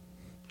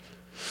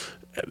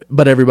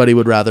 But everybody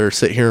would rather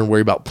sit here and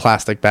worry about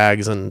plastic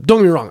bags. And don't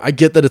get me wrong, I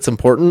get that it's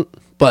important,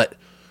 but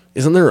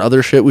isn't there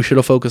other shit we should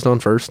have focused on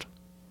first?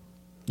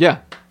 Yeah.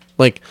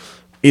 Like,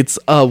 it's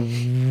a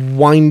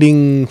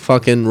winding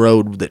fucking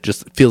road that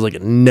just feels like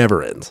it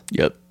never ends.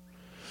 Yep.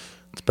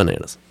 It's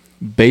bananas.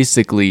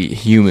 Basically,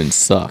 humans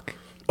suck.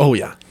 Oh,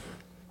 yeah.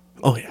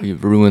 Oh, yeah.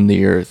 We've ruined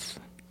the earth.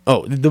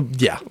 Oh,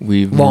 yeah.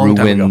 We've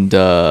ruined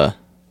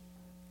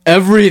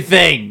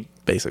everything.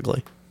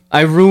 Basically.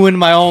 I ruined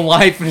my own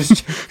life.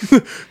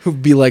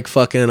 It'd be like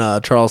fucking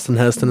Charleston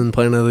Heston in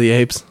Planet of the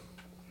Apes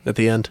at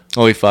the end.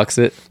 Oh, he fucks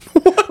it?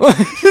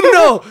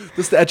 No!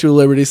 The Statue of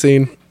Liberty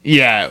scene.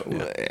 Yeah.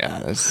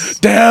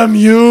 Damn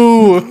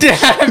you!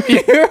 Damn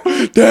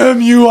you!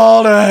 Damn you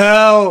all to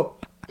hell!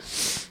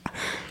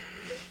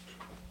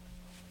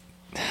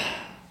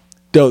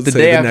 Don't the say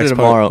day the after next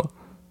tomorrow. Part.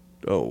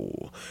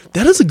 Oh,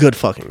 that is a good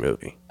fucking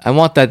movie. I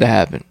want that to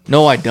happen.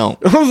 No, I don't.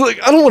 I was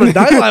like, I don't want to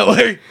die that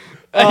way.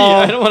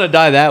 I don't want to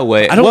die that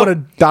way. I don't want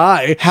to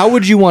die. How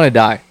would you want to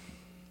die?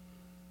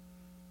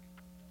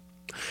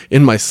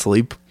 In my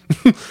sleep.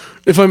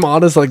 If I'm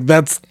honest, like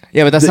that's...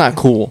 Yeah, but that's not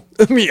cool.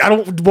 I mean, I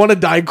don't want to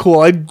die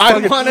cool. I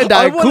want to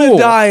die cool. I want to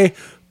die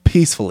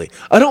peacefully.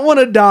 I don't want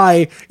to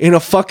die in a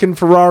fucking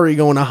Ferrari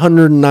going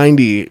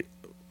 190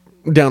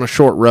 down a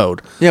short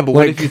road. Yeah, but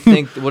what if you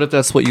think... What if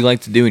that's what you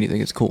like to do and you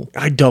think it's cool?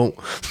 I don't.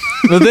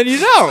 Well, then you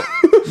don't.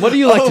 What do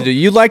you like to do?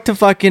 You like to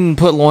fucking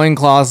put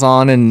loincloths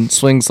on and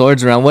swing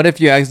swords around. What if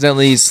you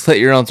accidentally slit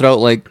your own throat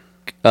like...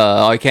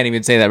 I can't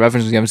even say that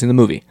reference because you haven't seen the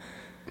movie.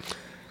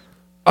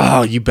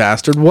 Oh, you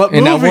bastard. What and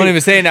movie? And I won't even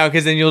say it now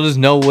because then you'll just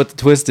know what the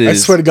twist is. I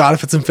swear to God,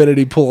 if it's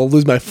Infinity Pool, I'll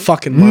lose my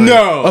fucking mind.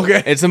 No.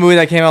 Okay. It's a movie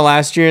that came out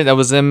last year. That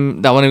was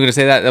him. That one I'm going to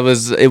say that. It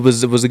was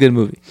a good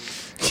movie.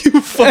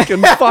 You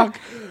fucking fuck.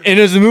 And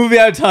it was a movie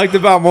I talked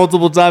about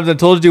multiple times. I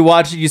told you to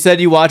watch it. You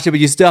said you watched it, but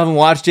you still haven't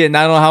watched it. And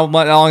I don't know how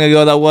long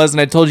ago that was. And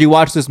I told you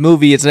watch this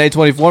movie. It's an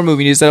A24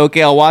 movie. And you said,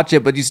 okay, I'll watch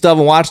it. But you still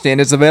haven't watched it. And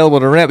it's available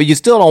to rent. But you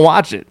still don't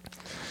watch it.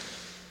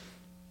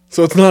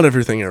 So it's not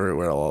Everything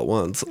Everywhere All at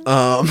Once.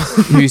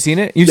 Have you seen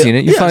it? You've seen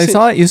it. You finally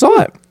saw it? You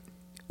saw it.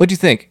 What do you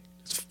think?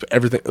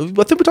 Everything.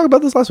 I think we talked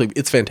about this last week.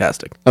 It's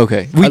fantastic.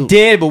 Okay. We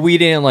did, but we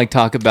didn't like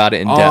talk about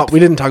it in depth. We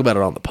didn't talk about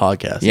it on the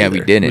podcast. Yeah, either.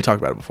 we didn't. We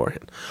talked about it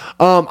beforehand.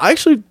 I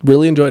actually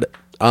really enjoyed it.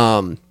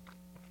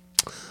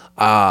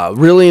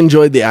 Really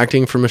enjoyed the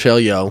acting for Michelle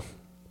Yeoh.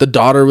 The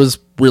daughter was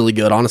really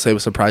good. Honestly, I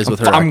was surprised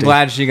with her acting. I'm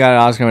glad she got an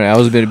Oscar. I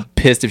was a bit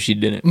pissed if she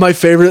didn't. My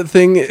favorite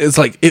thing is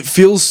like it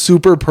feels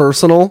super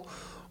personal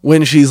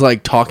when she's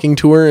like talking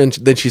to her and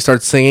then she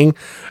starts singing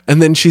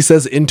and then she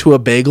says into a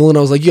bagel and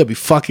I was like, you gotta be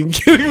fucking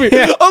kidding me.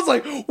 Yeah. I was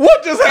like,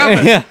 what just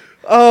happened? Yeah.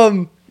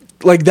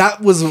 Like that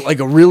was like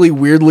a really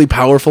weirdly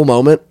powerful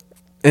moment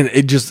and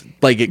it just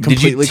like it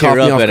completely caught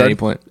me off guard at any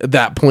point? At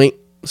that point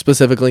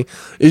specifically.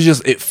 It's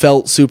just it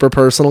felt super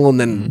personal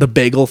and then the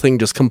bagel thing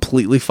just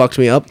completely fucked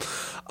me up.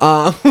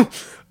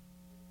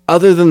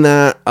 Other than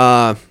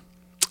that,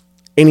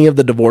 any of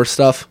the divorce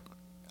stuff,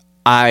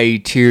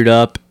 I teared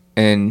up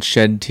and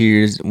shed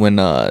tears when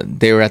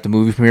they were at the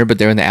movie premiere, but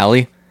they were in the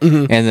alley,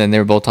 and then they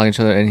were both talking to each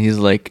other, and he's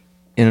like,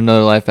 in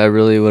another life, I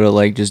really would have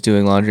liked just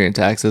doing laundry and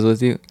taxes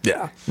with you.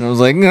 Yeah. And I was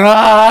like,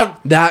 ah!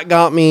 That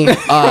got me.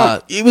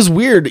 It was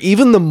weird.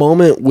 Even the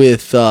moment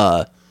with,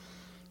 why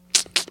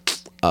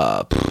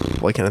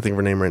can't I think of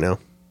her name right now?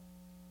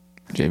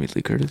 Jamie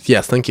Lee Curtis.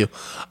 Yes, thank you.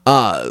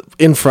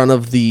 In front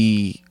of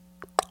the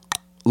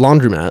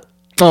laundromat.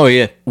 Oh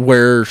yeah,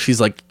 where she's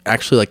like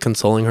actually like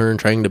consoling her and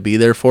trying to be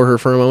there for her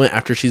for a moment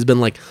after she's been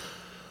like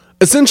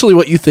essentially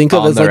what you think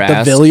of as like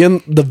the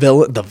villain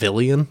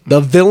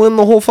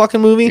the whole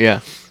fucking movie. Yeah,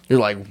 you're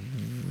like,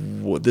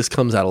 this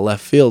comes out of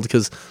left field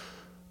because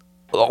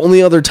The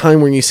only other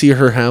time when you see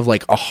her have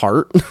like a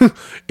heart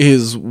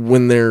is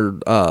when they're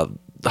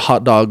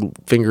hot dog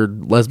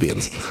fingered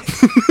lesbians.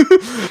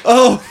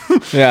 Oh,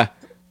 Yeah.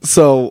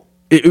 so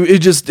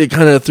it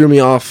kind of threw me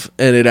off,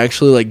 and it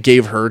actually like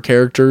gave her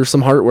character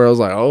some heart where I was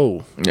like,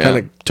 oh, Yeah. kind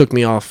of took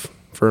me off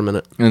for a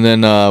minute. And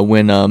then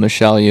when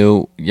Michelle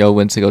Yeoh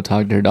went to go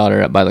talk to her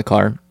daughter by the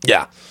car,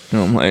 Yeah,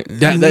 and I'm like,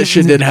 that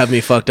shit did have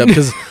me fucked up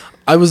because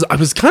I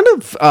was kind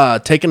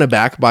of taken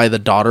aback by the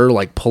daughter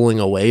like pulling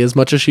away as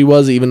much as she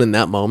was even in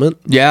that moment.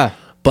 yeah,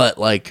 But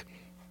like,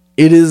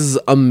 it is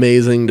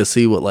amazing to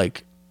see what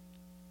like,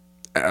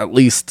 at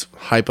least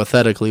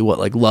hypothetically, what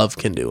like love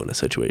can do in a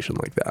situation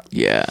like that.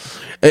 yeah.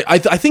 I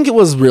think it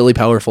was really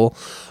powerful.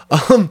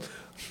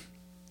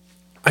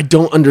 I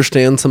don't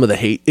understand some of the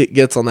hate it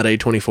gets on that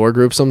A24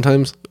 group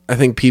sometimes. I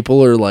think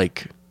people are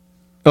like,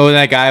 Oh, and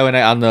that guy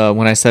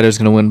when I said it was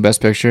gonna win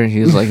Best Picture, he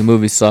was like, the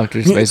movie sucked.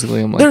 Or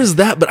basically, I'm like, there's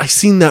that, but I've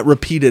seen that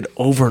repeated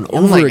over and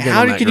over like, again.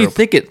 how in that can you group.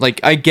 think it?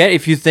 Like, I get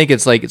if you think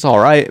it's like it's all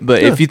right,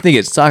 but if you think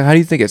it sucks, how do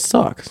you think it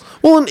sucks?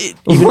 Well, and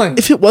even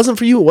if it wasn't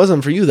for you, it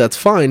wasn't for you. That's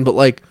fine. But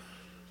like,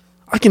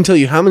 I can tell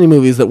you how many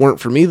movies that weren't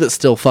for me that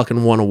still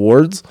fucking won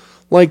awards.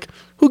 Like,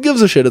 who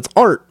gives a shit? It's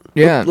art.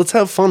 Yeah. Let's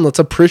have fun. Let's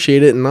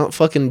appreciate it and not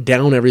fucking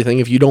down everything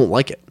if you don't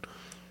like it.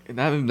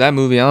 That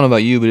movie, I don't know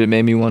about you, but it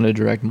made me want to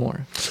direct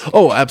more.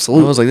 Oh, I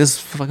absolutely. was like, this is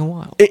fucking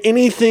wild.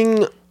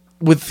 Anything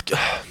with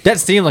That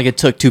seemed like it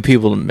took two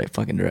people to make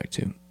fucking direct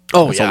too.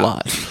 Oh, That's yeah. a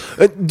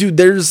lot. Dude,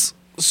 there's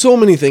so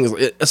many things,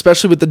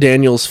 especially with the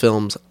Daniels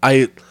films.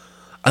 I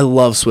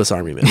love Swiss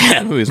Army Man.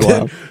 That movie's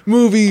wild.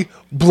 Movie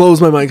blows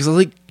my mind because I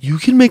was like, you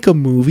can make a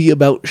movie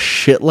about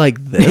shit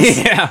like this?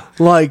 Yeah.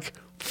 Like,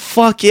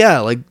 fuck yeah.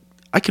 Like,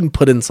 I can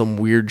put in some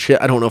weird shit.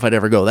 I don't know if I'd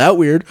ever go that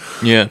weird.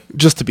 Yeah.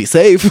 Just to be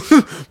safe.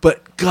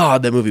 But,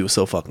 God, that movie was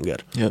so fucking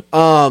good. Yep.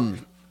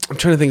 I'm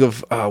trying to think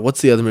of, what's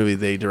the other movie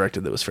they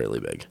directed that was fairly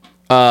big?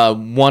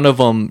 One of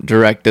them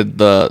directed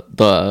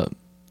the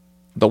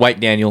white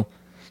Daniel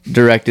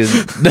directed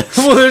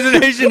well, there's a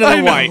nation of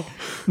the white.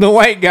 The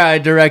white guy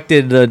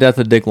directed the Death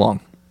of Dick Long.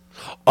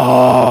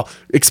 Oh,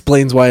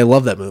 explains why I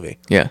love that movie.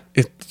 Yeah.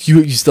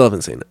 You still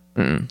haven't seen it.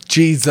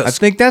 Jesus. I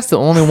think that's the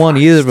only one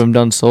either of them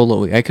done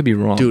solo. I could be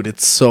wrong. Dude,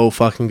 it's so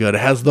fucking good.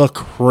 It has the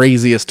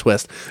craziest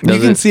twist. Does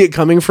you can it? see it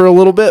coming for a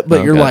little bit,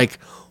 but you're Okay. like,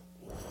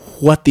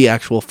 what the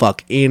actual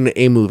fuck in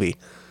a movie?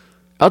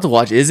 I'll have to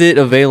watch. Is it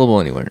available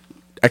anywhere?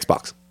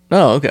 Xbox.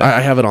 Oh, okay. I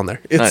have it on there.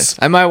 It's Nice.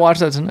 I might watch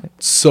that tonight.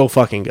 so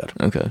fucking good.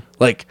 Okay.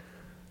 Like,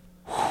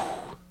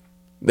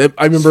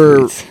 I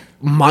remember Sweet.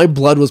 my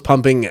blood was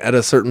pumping at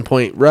a certain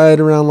point right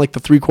around like the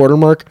 3/4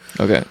 mark.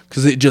 Okay.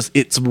 Because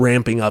it's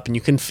ramping up and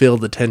you can feel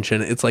the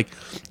tension. It's like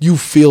you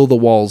feel the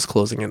walls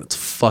closing and it's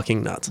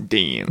fucking nuts.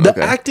 Damn. The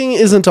Okay. acting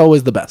isn't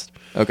always the best.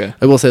 Okay.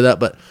 I will say that,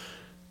 but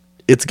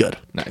it's good.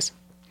 Nice.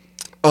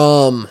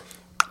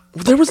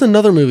 There was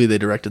another movie they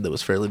directed that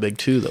was fairly big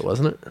too, though,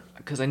 wasn't it?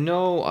 Because I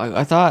know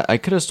I thought I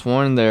could have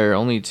sworn there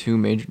only two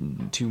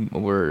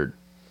were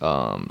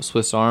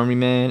Swiss Army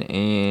Man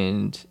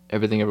and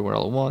Everything Everywhere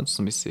All at Once.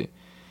 Let me see.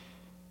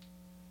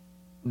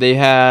 They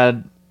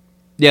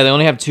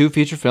only have 2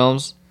 feature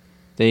films.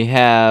 They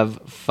have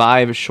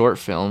 5 short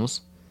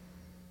films,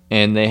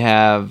 and they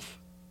have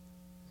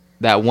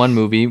that one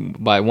movie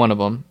by one of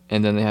them,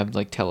 and then they have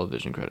like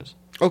television credits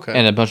Okay.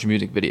 and a bunch of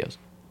music videos.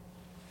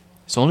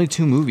 So only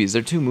 2 movies.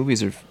 Their 2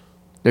 movies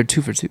they're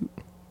 2 for 2.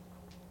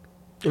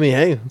 I mean,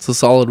 hey, it's a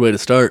solid way to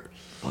start.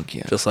 Fuck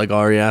yeah. Just like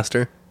Ari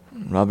Aster.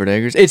 Robert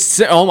Eggers.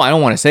 I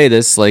don't want to say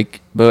this,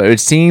 but it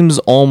seems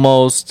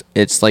almost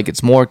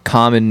it's more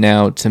common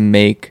now to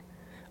make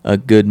a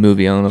good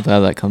movie. I don't know how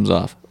that comes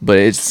off, but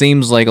it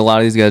seems like a lot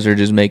of these guys are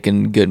just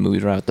making good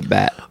movies right off the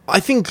bat. I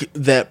think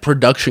that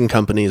production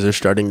companies are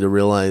starting to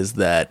realize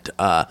that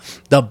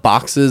the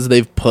boxes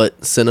they've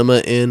put cinema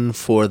in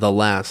for the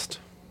last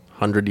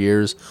 100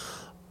 years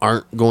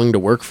aren't going to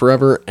work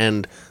forever,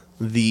 and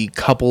the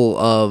couple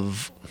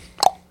of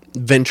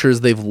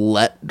ventures they've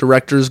let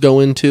directors go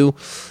into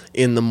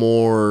in the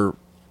more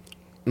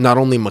not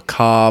only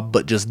macabre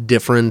but just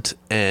different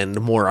and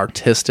more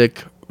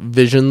artistic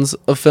visions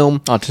of film.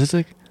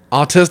 Autistic?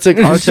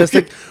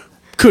 Artistic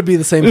could be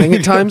the same thing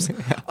at times.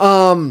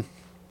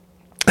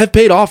 Have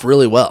paid off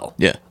really well.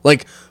 Yeah.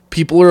 Like,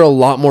 people are a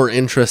lot more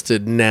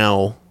interested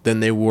now than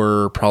they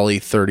were probably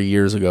 30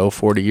 years ago,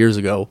 40 years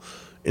ago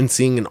in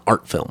seeing an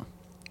art film.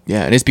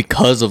 Yeah, and it's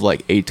because of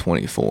like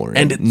A24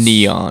 and it's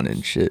Neon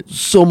and shit.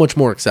 So much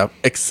more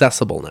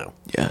accessible now.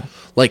 Yeah.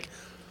 Like,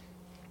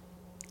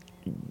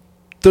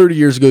 30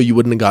 years ago, you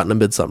wouldn't have gotten a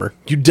Midsummer.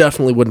 You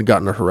definitely wouldn't have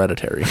gotten a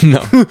Hereditary.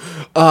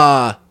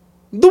 No.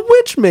 The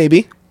Witch,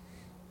 maybe.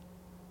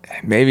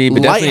 Maybe,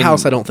 but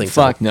Lighthouse, definitely- I don't think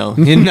so. Fuck no.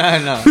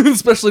 No.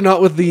 Especially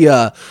not with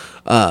the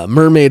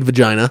mermaid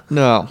vagina.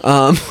 No.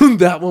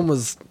 That one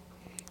was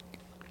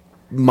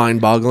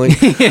mind-boggling.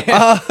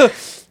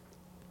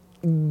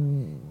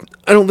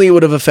 I don't think it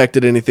would have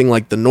affected anything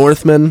like The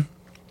Northman,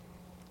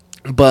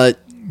 but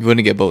You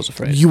wouldn't get Bo's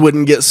Afraid. you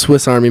wouldn't get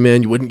Swiss Army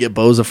Man. You wouldn't get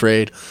Beau's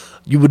Afraid.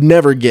 You would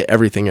never get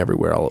Everything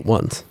Everywhere All at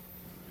Once.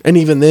 And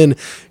even then,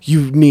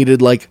 you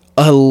needed like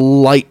a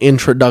light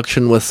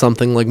introduction with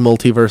something like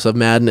Multiverse of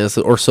Madness,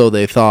 or so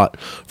they thought,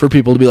 for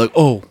people to be like,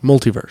 oh,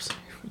 multiverse.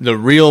 The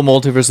real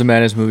Multiverse of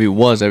Madness movie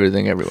was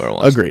Everything Everywhere at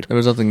Once. Agreed. There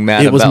was nothing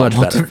mad It was about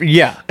much better.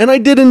 Yeah. And I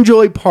did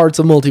enjoy parts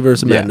of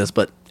Multiverse of Yeah. Madness,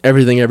 but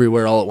Everything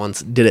Everywhere All at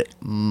Once did it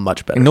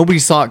much better. And nobody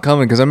saw it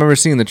coming because I remember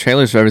seeing the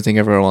trailers for Everything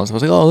Everywhere at Once. I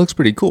was like, oh, it looks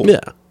pretty cool. Yeah.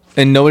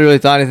 And nobody really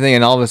thought anything,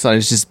 and all of a sudden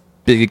it's just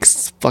big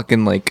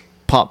fucking like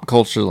pop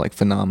culture like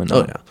phenomenon.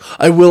 Oh yeah.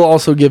 I will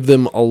also give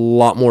them a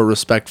lot more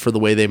respect for the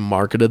way they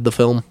marketed the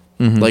film.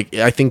 Like,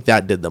 I think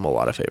that did them a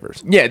lot of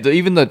favors. Yeah,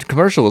 even the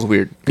commercial was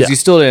weird because Yeah. you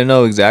still didn't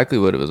know exactly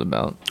what it was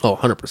about. Oh,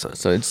 100%.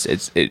 So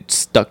it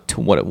stuck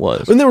to what it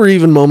was. And there were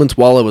even moments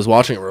while I was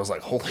watching it where I was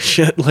like, holy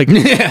shit, like,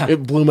 Yeah.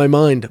 it blew my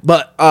mind.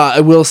 But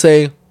I will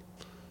say,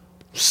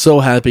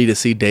 so happy to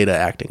see Data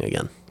acting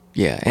again.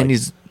 Yeah, and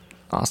he's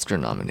Oscar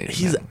nominated.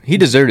 He's- He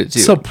deserved it too.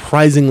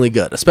 Surprisingly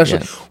good.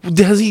 Especially,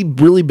 has he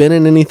really been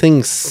in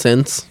anything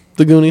since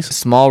The Goonies?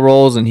 Small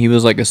roles, and he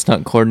was like a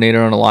stunt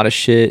coordinator on a lot of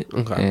shit.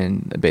 Okay.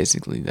 And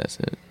basically that's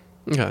it.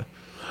 Okay.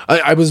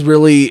 I was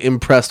really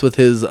impressed with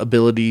his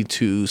ability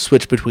to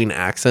switch between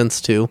accents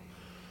too.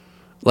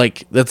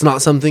 Like, that's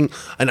not something,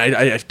 and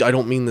I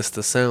don't mean this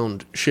to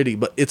sound shitty,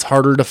 but it's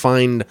harder to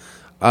find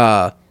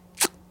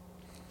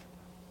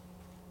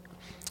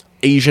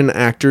Asian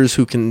actors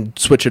who can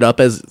switch it up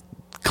as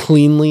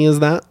cleanly as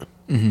that.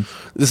 Mm-hmm.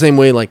 The same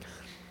way, like,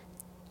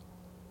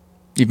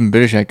 Even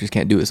British actors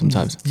can't do it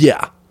sometimes.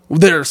 yeah,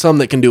 there are some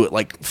that can do it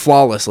like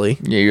flawlessly.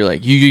 Yeah,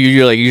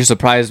 you're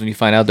surprised when you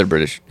find out they're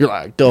British. You're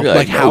like, "Duh," You're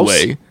like no House.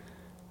 way.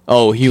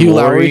 Oh, Hugh Hugh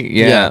Laurie? Laurie?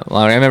 Yeah. Yeah.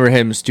 Laurie. I remember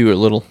him, Stuart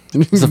Little.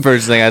 It's the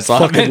first thing I saw.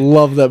 Fucking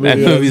love that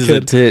movie. That when I was movie's a the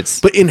kid. tits.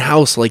 But in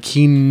House, like,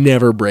 he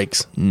never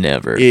breaks.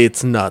 Never.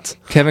 It's nuts.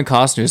 Kevin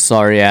Costner's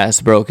sorry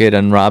ass broke it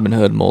on Robin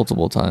Hood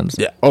multiple times.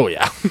 Yeah. Oh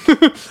yeah.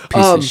 Piece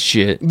of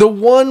shit. The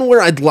one where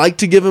I'd like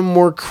to give him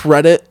more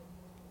credit,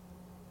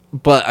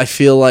 but I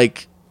feel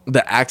like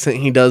the accent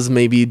he does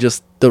may be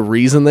just the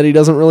reason that he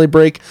doesn't really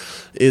break,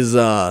 is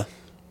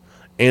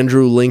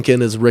Andrew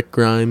Lincoln as Rick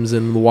Grimes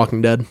in The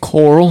Walking Dead.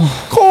 Coral.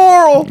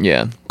 Coral!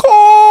 Yeah.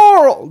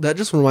 Coral! That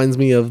just reminds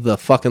me of the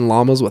fucking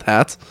llamas with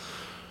hats.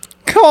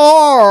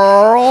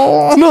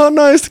 Carl. It's not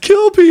nice to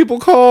kill people,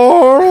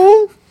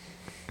 Carl.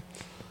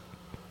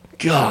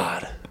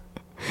 God.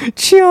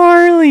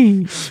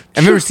 Charlie. I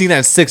remember seeing that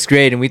in 6th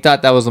grade, and we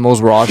thought that was the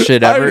most raw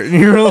shit ever. And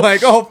you were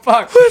like, oh,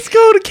 fuck. Let's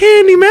go to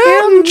Candy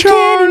Mountain,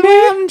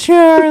 Charlie.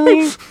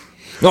 Charlie.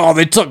 Oh,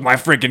 they took my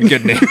freaking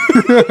kidney.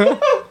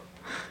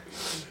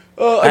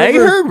 I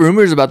heard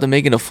rumors about them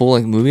making a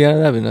full-length movie out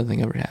of that, but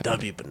nothing ever happened. That'd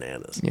be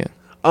bananas. Yeah.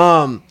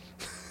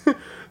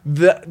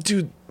 That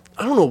dude,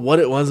 I don't know what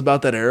it was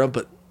about that era,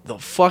 but the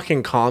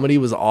fucking comedy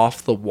was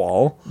off the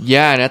wall.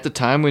 Yeah, and at the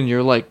time when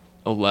you're like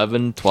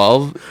 11,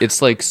 12,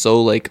 it's like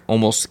so like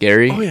almost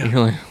scary. Oh, yeah.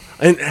 You're like,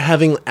 And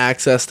having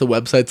access to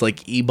websites like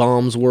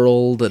eBombs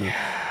World and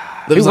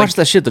we watched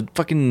that shit at the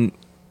fucking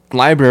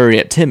library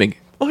at Timig.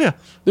 oh yeah,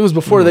 it was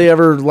before they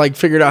ever like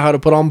figured out how to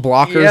put on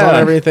blockers Yeah. on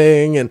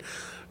everything. And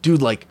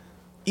dude, like,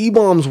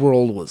 eBombs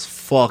World was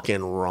fucking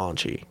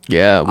raunchy.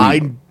 Yeah,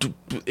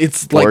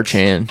 It's like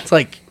 4chan. It's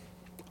like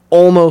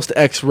almost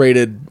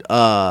X-rated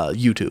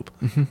YouTube.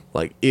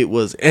 Like, it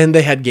was, and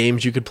they had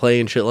games you could play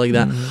and shit like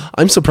that.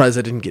 I'm surprised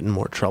I didn't get in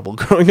more trouble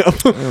growing up.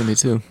 Oh, me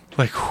too.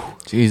 Like, whew,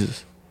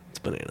 Jesus. it's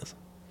bananas.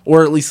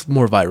 Or at least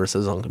more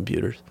viruses on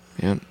computers.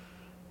 Yeah.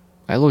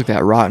 I looked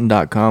at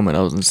rotten.com when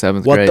I was in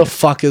 7th What grade. the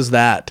fuck is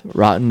that?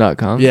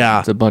 Rotten.com? Yeah.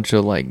 It's a bunch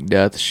of like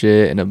death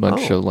shit and a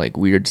bunch Oh. of like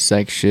weird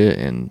sex shit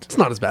and It's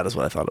not as bad as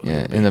what I thought it was.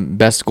 yeah, and the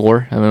best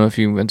gore. I don't know if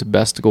you went to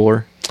best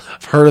gore.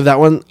 I've heard of that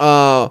one.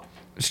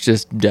 It's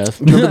just death.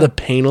 Remember the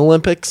Pain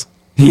Olympics?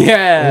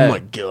 Yeah. Oh my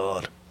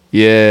god.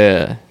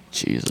 Yeah.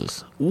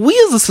 Jesus. We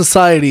as a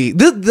society,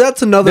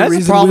 that's another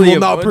reason we will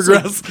not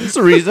progress. That's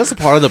a reason. That's a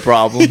part of the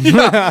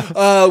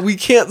problem. We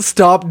can't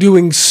stop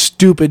doing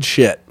stupid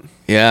shit.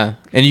 Yeah,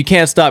 and you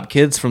can't stop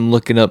kids from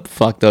looking up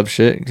fucked up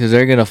shit because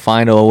they're gonna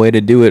find a way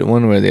to do it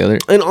one way or the other.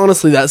 And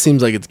honestly, that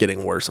seems like it's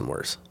getting worse and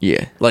worse.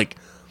 Yeah. Like,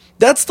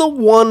 that's the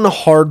one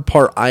hard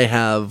part I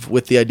have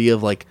with the idea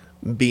of, like,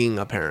 being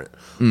a parent.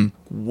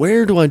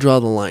 Where do I draw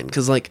the line?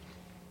 Because, like,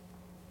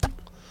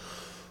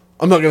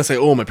 I'm not going to say,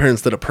 oh, my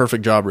parents did a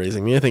perfect job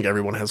raising me. I think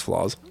everyone has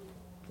flaws.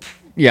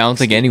 Yeah, I don't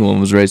think anyone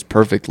was raised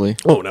perfectly.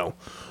 Oh, no.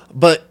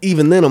 But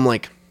even then, I'm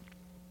like,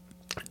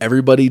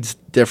 everybody's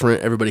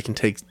different. Everybody can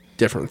take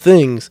different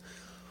things.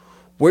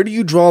 Where do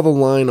you draw the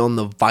line on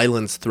the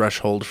violence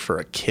threshold for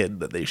a kid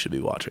that they should be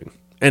watching?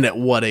 And at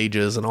what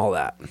ages and all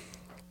that?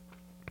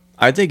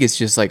 I think it's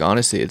just like,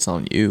 honestly, it's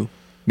on you.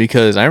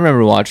 Because I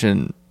remember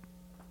watching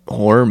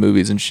horror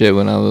movies and shit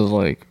when I was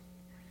like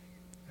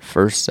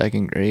 1st,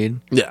 2nd grade.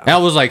 Yeah. And I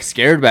was like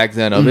scared back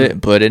then of it,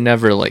 but it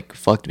never like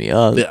fucked me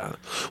up. Yeah.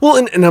 Well,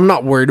 and I'm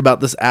not worried about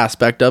this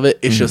aspect of it.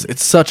 It's just,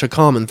 it's such a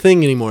common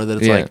thing anymore that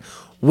it's Yeah. like,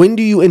 when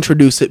do you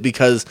introduce it?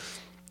 Because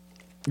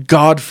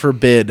God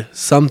forbid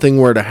something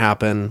were to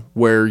happen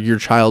where your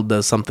child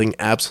does something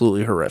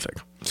absolutely horrific.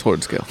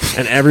 Sword scale.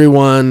 And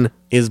everyone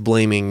is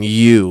blaming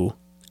you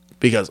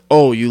because,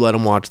 oh, you let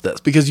them watch this.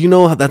 Because you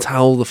know that's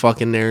how the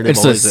fucking narrative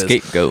It's a always is.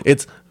 scapegoat.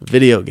 It's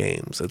video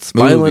games. It's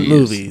violent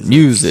movies.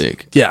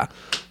 Music. Yeah.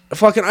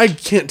 Fucking, I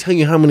can't tell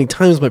you how many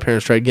times my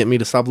parents tried to get me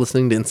to stop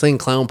listening to Insane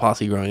Clown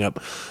Posse growing up.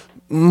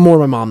 More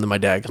my mom than my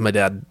dad, because my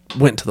dad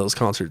went to those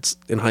concerts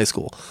in high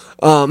school.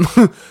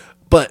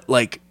 But,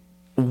 like,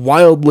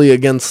 wildly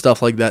against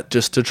stuff like that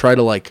just to try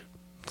to, like,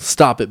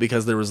 stop it,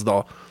 because there was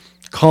the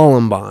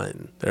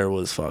Columbine. There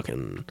was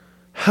fucking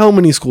how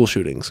many school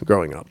shootings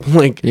growing up?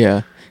 Like,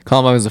 Yeah.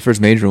 Columbine was the first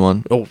major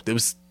one. oh, it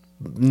was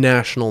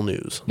national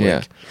news. Like,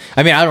 Yeah.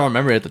 I mean, I don't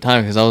remember it at the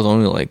time because I was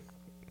only like,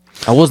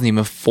 I wasn't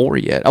even 4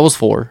 yet. I was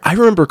 4. I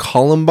remember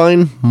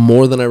Columbine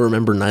more than I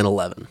remember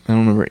 9/11. I don't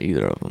remember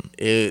either of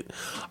them.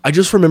 I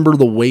just remember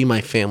the way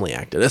my family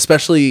acted,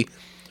 especially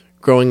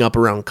growing up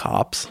around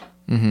cops.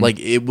 Like,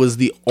 it was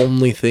the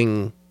only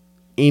thing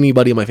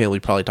anybody in my family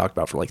probably talked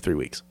about for like 3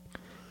 weeks.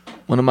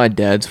 One of my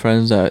dad's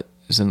friends that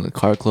is in the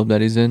car club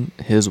that he's in,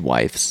 his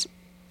wife's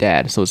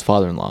dad, so his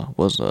father-in-law,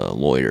 was a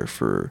lawyer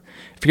for,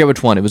 I forget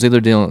which one. It was either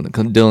Dylan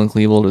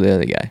Klebold or the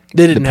other guy.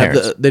 They didn't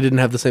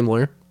have the same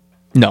lawyer?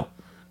 No.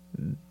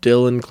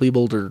 Dylan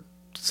Klebold or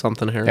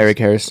something Harris? Eric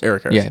Harris.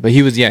 Yeah, but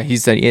he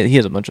said he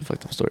has a bunch of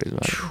fucked up stories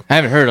about it. I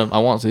haven't heard them. I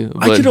want to.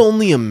 But I could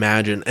only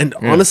imagine. And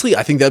honestly,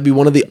 I think that'd be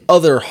one of the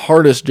other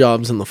hardest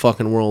jobs in the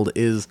fucking world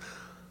is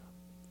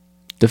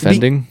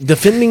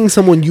defending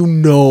someone you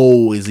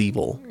know is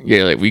evil.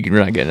 Yeah, like we're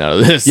not getting out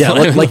of this. Yeah,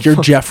 like your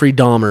Jeffrey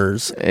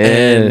Dahmers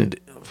and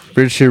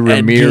Richard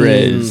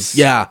Ramirez.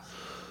 Yeah.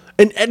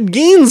 And Ed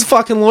Gein's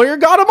fucking lawyer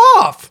got him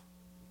off.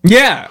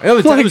 Yeah, it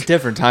was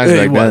different times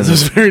back then. It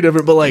was very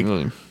different, but like,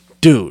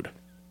 dude.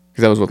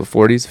 Because that was what, the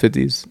 40s,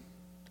 50s?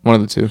 One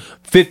of the two.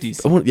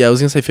 50s. Yeah, I was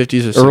going to say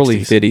 50s or 60s. Early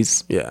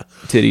 50s. Yeah.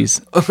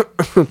 Titties.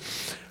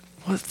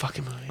 What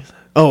fucking movie is that?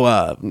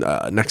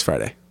 Oh, next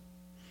Friday.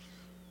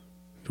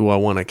 Do I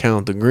want to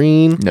count the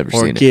green Never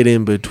or seen get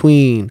in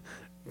between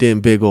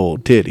them big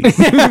old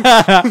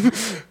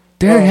titties?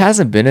 There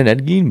hasn't been an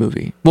Ed Gein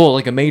movie. Well,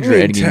 like a major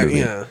Ed Gein movie.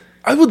 Yeah.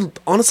 I would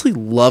honestly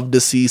love to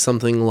see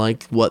something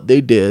like what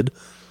they did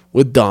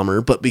with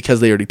Dahmer, but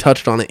because they already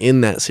touched on it in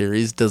that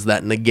series, does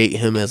that negate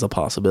him as a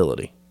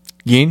possibility?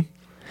 Gein?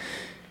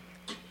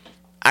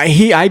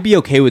 I'd be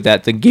okay with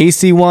that. The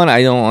Gacy one,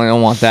 I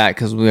don't want that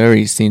because we've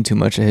already seen too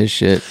much of his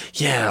shit.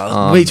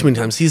 Yeah, way too many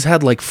times. He's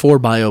had like 4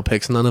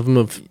 biopics. None of them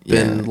have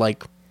been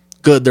like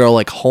good. They're all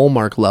like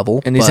Hallmark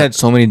level. And he's had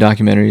so many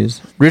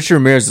documentaries. Richard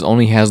Ramirez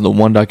only has the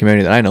one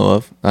documentary that I know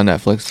of on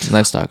Netflix. And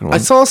that's talking about. I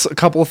saw a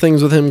couple of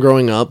things with him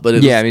growing up, but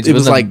it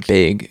was like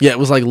big. Yeah, it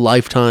was like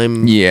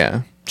Lifetime.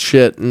 Yeah.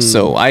 Shit. And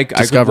so I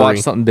could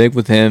watch something big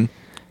with him.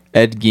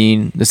 Ed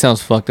Gein. This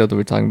sounds fucked up that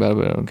we're talking about it,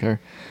 but I don't care.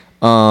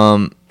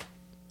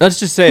 Let's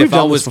just say if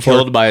I was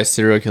killed by a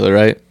serial killer,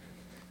 right?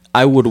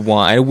 I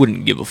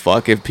wouldn't give a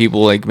fuck if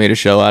people like made a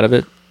show out of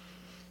it.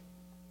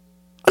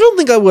 I don't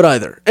think I would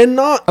either.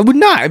 I would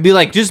not. I'd be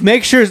like, just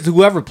make sure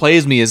whoever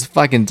plays me is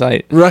fucking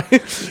tight.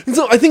 Right.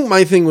 So I think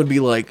my thing would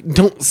be like,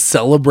 don't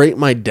celebrate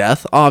my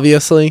death,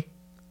 obviously.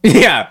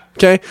 Yeah.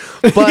 Okay.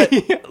 But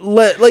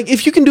like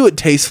if you can do it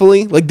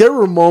tastefully, like there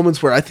were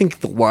moments where I think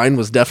the line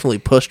was definitely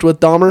pushed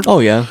with Dahmer. Oh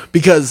yeah.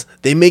 Because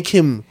they make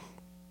him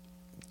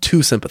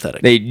too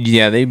sympathetic.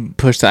 They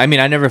pushed. I mean,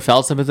 I never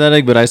felt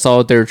sympathetic, but I saw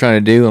what they were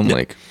trying to do. I'm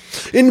like,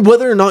 and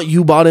whether or not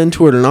you bought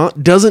into it or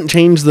not doesn't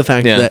change the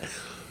fact that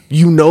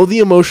you know the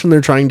emotion they're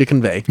trying to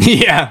convey.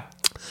 Yeah.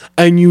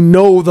 And you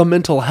know the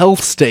mental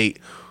health state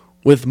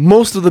with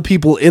most of the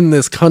people in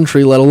this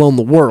country, let alone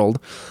the world,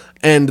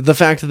 and the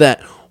fact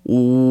that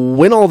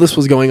when all this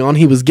was going on,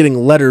 he was getting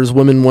letters,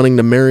 women wanting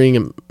to marry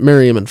him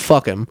and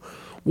fuck him.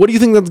 What do you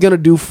think that's going to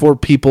do for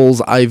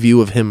people's eye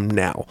view of him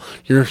now?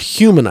 You're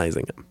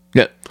humanizing him.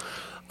 Yeah.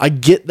 I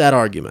get that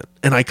argument,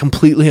 and I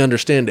completely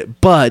understand it,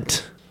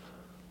 but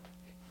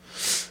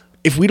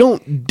if we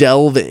don't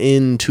delve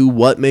into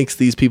what makes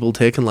these people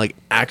tick and like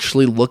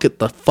actually look at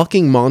the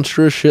fucking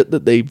monstrous shit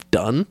that they've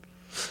done,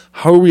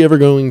 how are we ever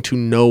going to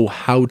know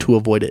how to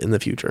avoid it in the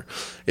future?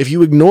 If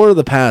you ignore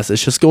the past,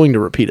 it's just going to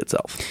repeat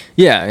itself.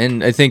 Yeah,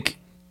 and I think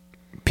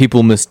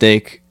people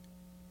mistake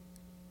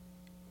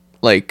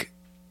like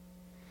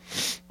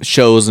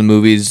shows and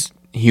movies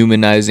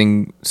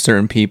humanizing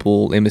certain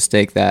people. They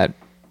mistake that.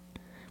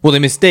 Well, they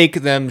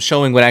mistake them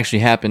showing what actually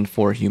happened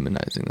for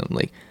humanizing them.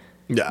 Like,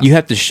 you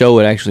have to show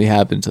what actually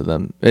happened to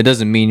them. It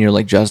doesn't mean you're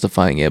like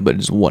justifying it, but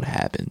it's what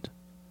happened.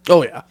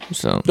 Oh yeah.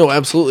 So no,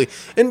 absolutely.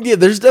 And yeah,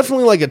 there's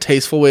definitely like a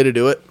tasteful way to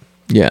do it.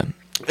 Yeah.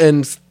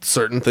 And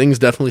certain things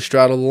definitely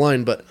straddle the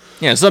line, but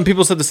yeah, some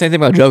people said the same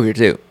thing about Joker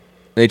too.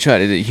 They tried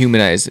to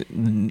humanize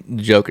the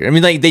Joker. I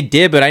mean, like they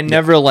did, but I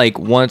never like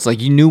once like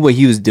you knew what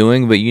he was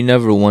doing, but you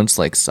never once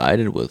like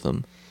sided with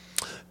him.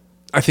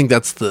 I think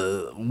that's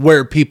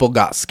where people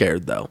got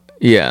scared though.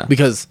 Yeah.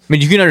 Because I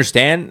mean, you can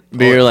understand,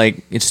 but you're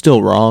like, it's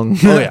still wrong.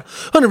 Oh yeah.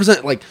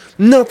 100%. Like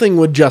nothing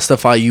would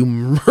justify you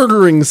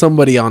murdering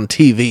somebody on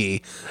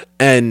TV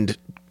and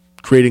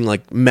creating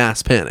like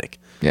mass panic.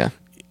 Yeah.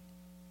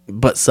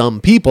 But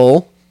some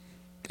people,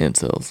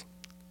 incels.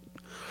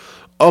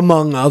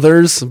 among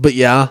others. But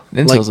yeah,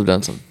 Incels have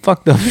done some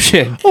fucked up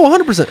shit. Oh,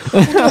 100%.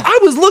 I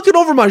was looking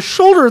over my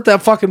shoulder at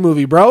that fucking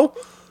movie, bro.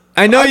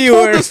 I know you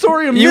told were. the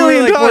story a you were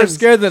million like more times.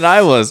 scared than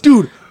I was,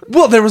 Dude,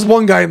 well, there was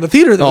one guy in the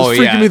theater that was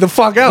freaking me the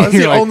fuck out. That's the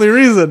You're like- only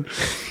reason.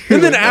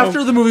 And then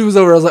after the movie was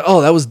over, I was like,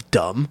 oh, that was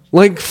dumb.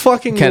 Like,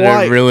 fucking Kind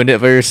why? of ruined it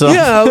for yourself.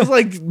 Yeah, I was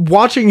like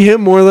watching him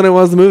more than I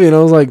was the movie. And I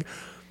was like,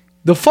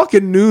 the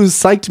fucking news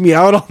psyched me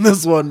out on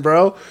this one,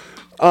 bro.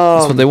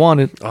 That's what they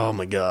wanted. Oh,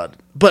 my God.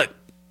 But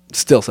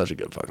still such a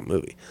good fucking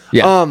movie.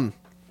 Yeah.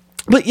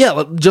 But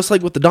yeah, just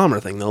like with the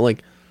Dahmer thing, though,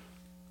 like,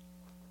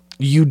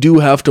 you do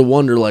have to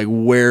wonder, like,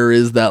 where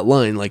is that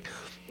line? Like,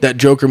 that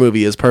Joker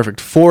movie is perfect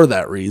for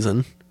that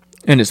reason.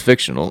 And it's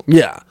fictional.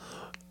 Yeah.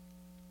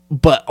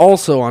 But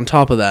also, on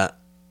top of that,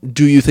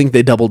 do you think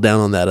they double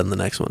down on that in the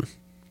next one?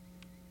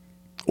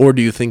 Or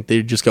do you think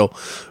they just go,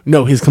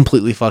 no, he's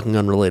completely fucking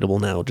unrelatable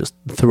now, just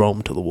throw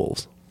him to the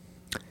wolves?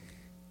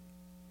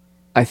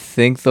 I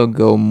think they'll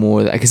go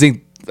more. I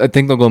think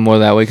they'll go more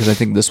that way because I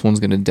think this one's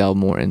gonna delve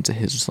more into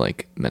his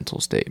like mental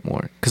state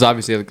more. Because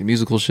obviously, like the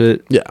musical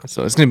shit. Yeah.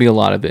 So it's gonna be a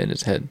lot of it in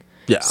his head.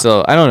 Yeah.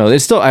 So I don't know.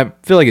 It's still. I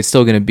feel like it's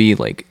still gonna be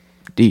like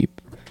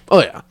deep. Oh,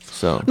 yeah.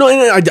 So No,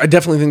 and I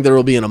definitely think there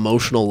will be an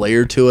emotional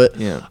layer to it.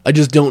 Yeah. I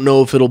just don't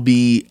know if it'll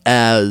be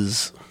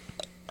as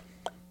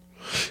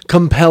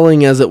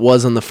compelling as it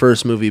was in the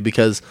first movie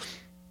because,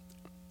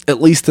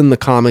 at least in the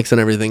comics and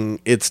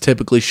everything, it's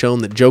typically shown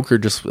that Joker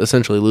just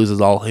essentially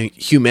loses all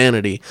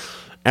humanity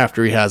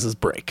after he has his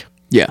break.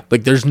 yeah.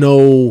 Like, there's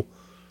no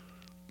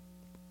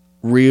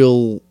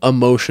real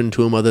emotion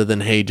to him other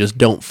than, hey, just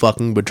don't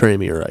fucking betray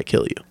me or I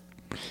kill you.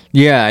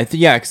 Yeah.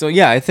 So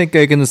I think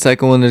like in the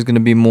second one, there's gonna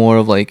be more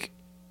of like.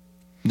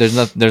 There's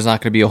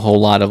not gonna be a whole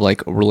lot of like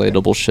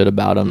relatable shit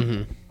about him.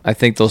 Mm-hmm. I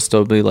think there'll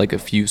still be like a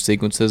few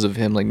sequences of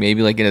him like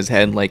maybe like in his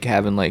head like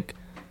having like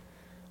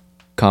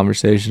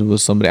conversations with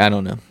somebody. I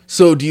don't know.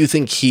 So do you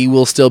think he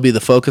will still be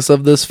the focus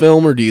of this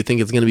film, or do you think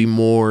it's going to be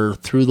more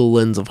through the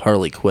lens of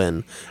Harley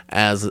Quinn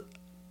as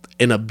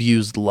an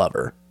abused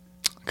lover?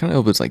 I kind of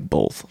hope it's like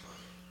both.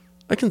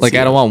 I can Like see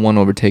I don't that. want one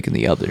overtaking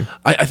the other.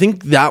 I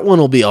think that one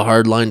will be a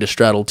hard line to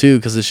straddle too,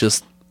 because it's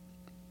just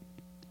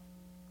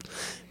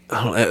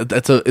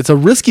it's a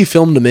risky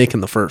film to make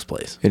in the first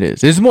place. It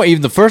is. It's more.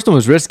 Even the first one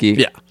was risky.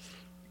 Yeah.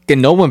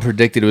 And no one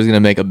predicted it was gonna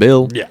make a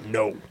bill. Yeah.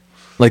 No.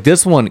 Like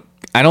this one,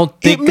 I don't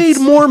It think made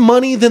more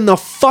money than the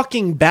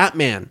fucking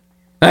Batman.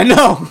 I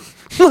know.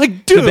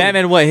 Like, dude. The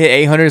Batman what hit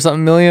 800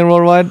 something million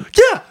worldwide?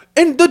 Yeah.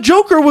 And the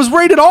Joker was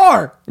rated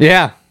R.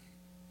 Yeah.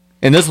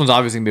 And this one's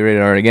obviously gonna be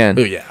rated R again.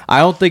 Oh, yeah. I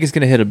don't think it's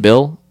gonna hit a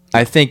bill.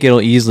 I think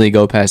it'll easily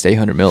go past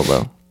 800 mil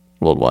though,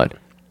 worldwide.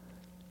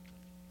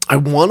 I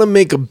want to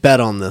make a bet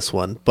on this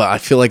one, but I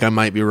feel like I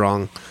might be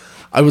wrong.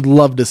 I would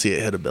love to see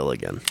it hit a bill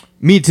again.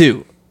 Me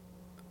too.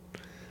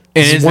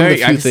 And This is it's one of the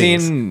very. few I've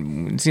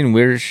things. seen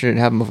weird shit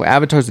happen before.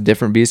 Avatar's a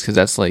different beast because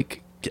that's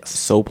like Yes.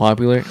 so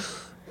popular.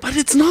 But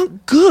it's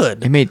not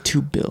good. It made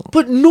 $2 billion.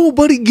 But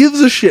nobody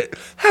gives a shit.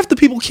 Half the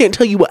people can't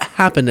tell you what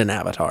happened in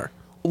Avatar,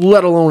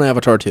 let alone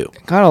Avatar 2.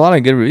 Got a lot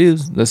of good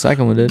reviews. The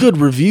second one did. Good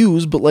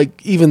reviews, but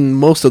like even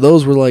most of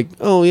those were like,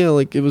 oh yeah,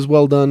 like it was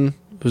well done.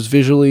 It was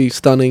visually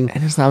stunning.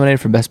 And it's nominated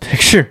for Best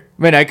Picture.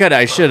 Man,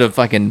 I should have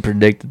fucking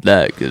predicted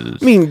that. Cause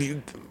I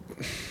mean,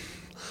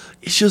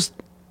 it's just,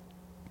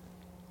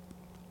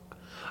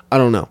 I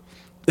don't know.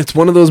 It's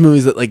one of those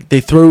movies that like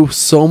they throw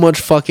so much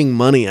fucking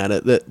money at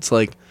it that it's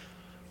like,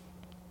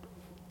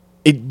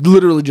 it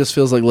literally just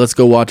feels like let's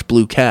go watch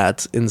Blue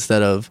Cats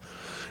instead of.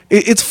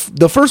 It's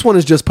the first one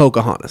is just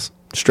Pocahontas,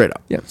 straight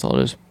up. yeah, that's all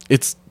it is.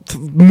 It's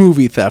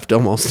movie theft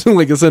almost,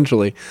 like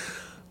essentially.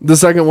 The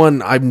second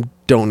one, I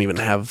don't even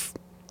have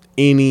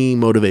any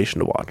motivation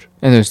to watch.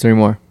 And there's 3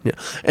 more. Yeah,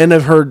 and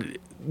I've heard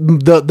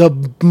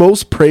the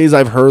most praise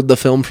I've heard the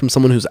film from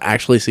someone who's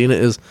actually seen it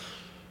is,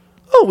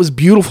 oh, it was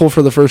beautiful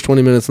for the first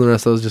 20 minutes, and the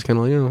rest I was just kind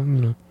of like, oh,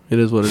 you know, it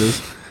is what it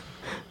is.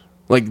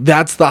 Like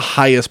that's the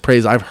highest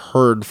praise I've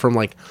heard from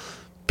like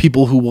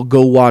people who will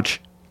go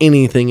watch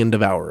anything and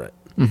devour it.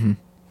 Mm-hmm.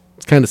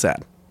 It's kind of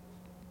sad,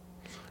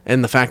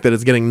 and the fact that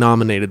it's getting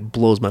nominated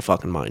blows my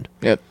fucking mind.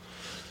 Yep.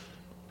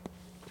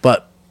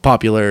 But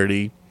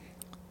popularity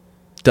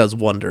does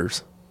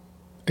wonders.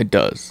 It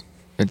does.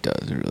 It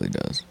does. It really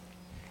does.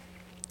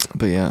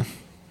 But yeah,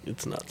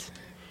 It's nuts.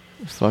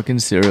 fucking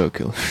serial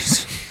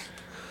killers.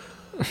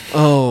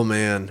 Oh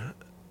man,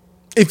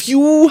 if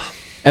you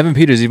Evan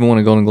Peters even won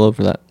a Golden Globe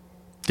for that.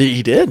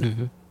 he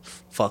did,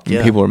 fuck And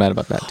yeah. people were mad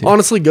about that too.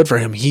 Honestly, good for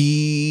him.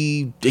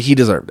 He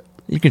deserved it.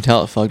 You can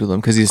tell it fucked with him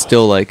because he's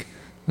still like,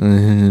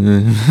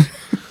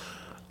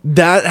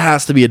 That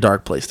has to be a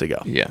dark place to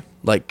go. yeah.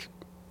 Like,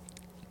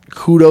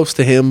 kudos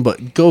to him,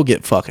 but go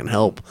get fucking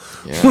help.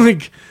 Yeah.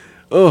 Like,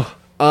 oh.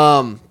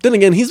 Then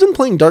again, he's been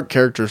playing dark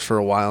characters for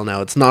a while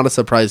now. It's not a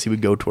surprise he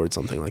would go towards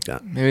something like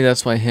that. Maybe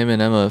that's why him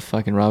and Emma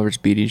fucking Roberts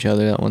beat each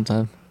other that one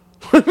time.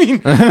 I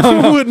mean,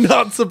 it would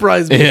not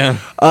surprise me. Yeah.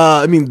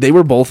 I mean, they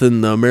were both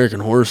in the American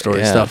Horror Story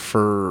Yeah. stuff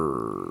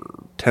for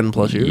 10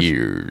 plus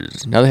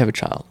years. Now they have a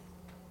child.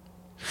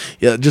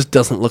 Yeah, it just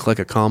doesn't look like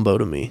a combo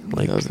to me.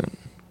 Like, Like, doesn't.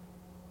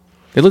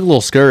 They look a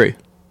little scary.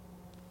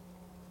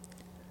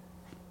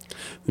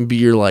 It'd be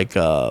your like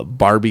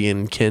Barbie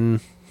and Ken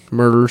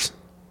murders.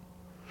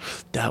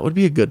 That would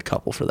be a good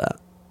couple for that.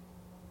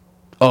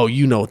 Oh,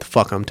 you know what the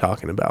fuck I'm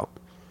talking about.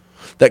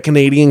 That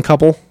Canadian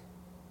couple,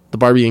 the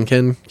Barbie and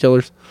Ken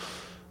killers.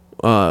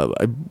 I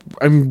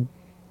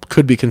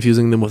could be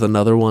confusing them with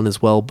another one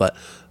as well, but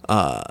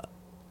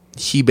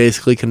he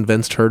basically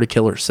convinced her to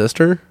kill her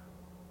sister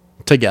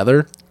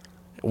together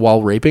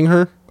while raping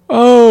her.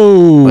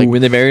 Oh, Like- were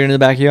they buried in the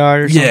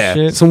backyard or some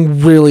shit?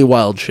 Some really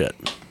wild shit.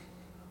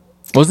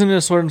 Wasn't it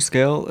a Sword and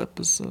Scale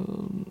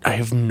episode? I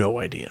have no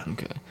idea.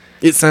 Okay.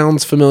 It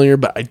sounds familiar,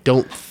 but I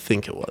don't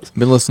think it was. I've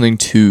been listening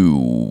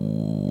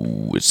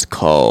to, it's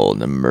called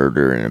The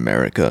Murder in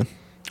America.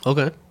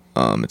 Okay.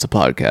 It's a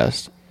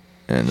podcast,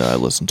 and I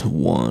listened to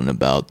one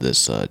about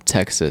this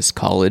Texas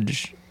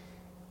college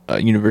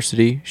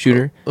university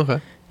shooter. Okay.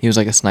 He was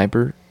like a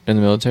sniper in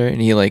the military,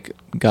 and he like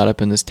got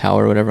up in this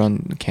tower or whatever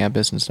on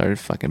campus and started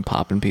fucking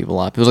popping people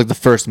up. It was like the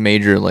first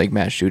major like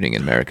mass shooting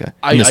in America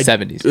in the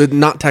 70s.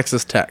 Not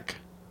Texas Tech.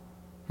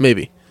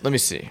 Maybe. Let me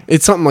see.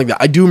 It's something like that.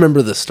 I do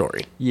remember this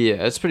story.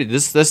 Yeah, it's pretty.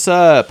 This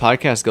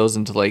podcast goes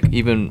into like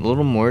even a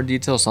little more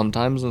detail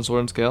sometimes than Sword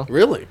and Scale.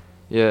 Really?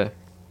 Yeah.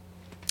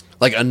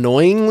 Like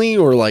annoyingly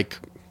or like...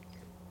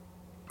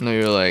 No,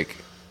 you're like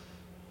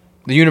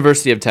the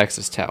University of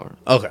Texas Tower.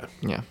 Okay.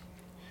 Yeah.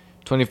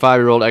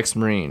 25-year-old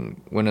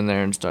ex-Marine went in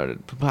there and started.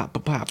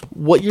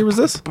 What year was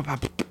this?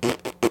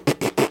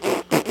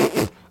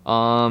 80s,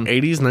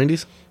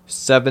 90s?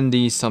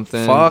 70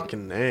 something.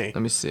 Fucking A.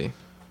 Let me see.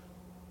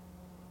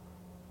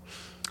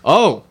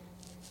 Oh.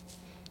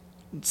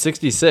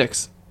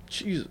 66.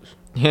 Jesus.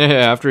 Yeah,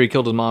 after he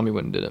killed his mom, he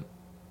went and did it.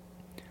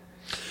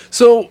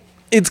 So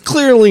it's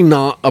clearly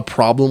not a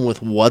problem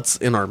with what's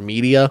in our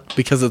media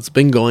because it's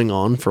been going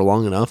on for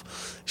long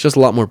enough. It's just a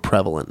lot more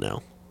prevalent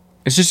now.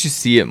 It's just you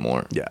see it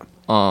more. Yeah.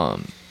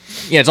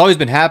 Yeah, it's always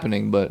been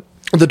happening, but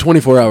The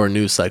 24-hour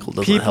news cycle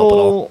doesn't help at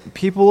all.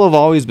 people have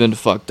always been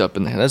fucked up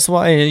in the head. That's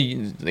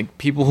why like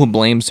people who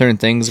blame certain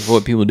things for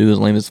what people do is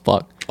lame as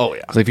fuck. Oh,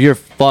 yeah. 'Cause if you're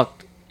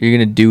fucked, you're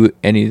gonna do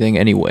anything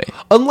anyway.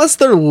 Unless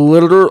they're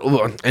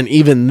literally, and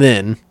even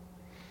then,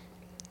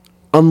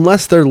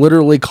 unless they're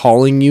literally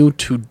calling you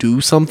to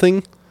do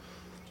something,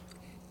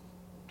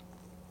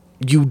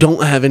 you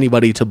don't have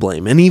anybody to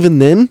blame. And even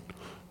then,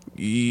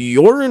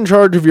 you're in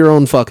charge of your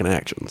own fucking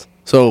actions.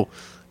 So,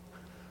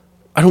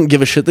 I don't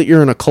give a shit that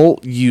you're in a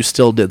cult, you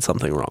still did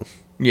something wrong.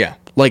 Yeah.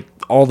 Like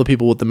all the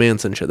people with the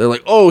Manson shit. They're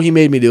like, oh, he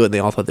made me do it. And they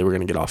all thought they were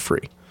going to get off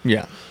free.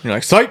 Yeah. You're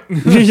like, psych!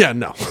 Yeah,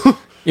 no.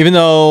 Even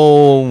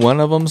though one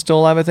of them's still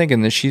alive, I think,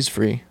 and then she's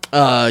free.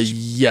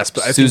 Yes,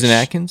 but I Susan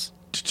think Atkins?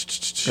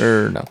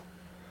 Or no?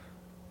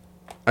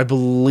 I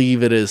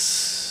believe it is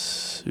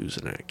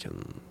Susan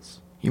Atkins.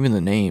 Even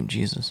the name,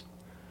 Jesus.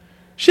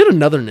 She had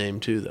another name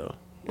too, though.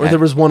 Or there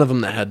was one of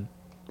them that had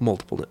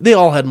multiple names. They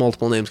all had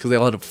multiple names because they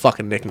all had a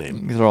fucking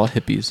nickname. These are all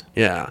hippies.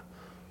 Yeah.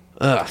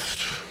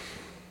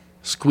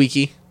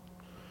 Squeaky.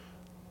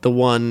 The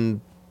one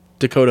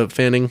Dakota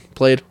Fanning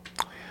played.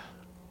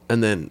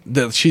 And then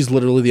she's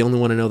literally the only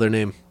one I know their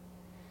name.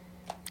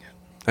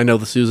 I know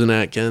the Susan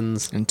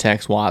Atkins. And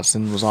Tex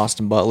Watson was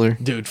Austin Butler.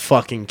 Dude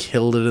fucking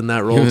killed it in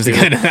that role. He was too.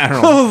 good in that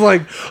role.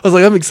 I was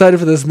like, I'm excited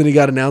for this, and then he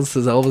got announced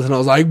as Elvis, and I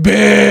was like,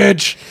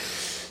 bitch.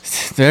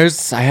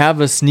 I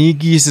have a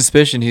sneaky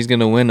suspicion he's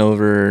gonna win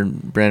over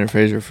Brandon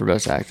Fraser for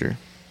Best Actor,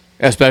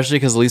 especially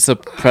because Lisa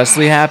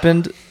Presley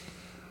happened.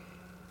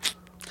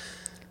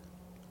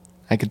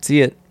 I could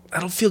see it.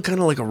 That'll feel kind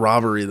of like a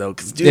robbery though,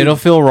 because dude, It'll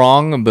feel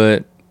wrong,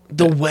 but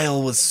The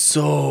Whale was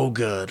so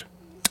good.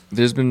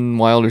 there's been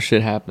wilder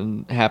shit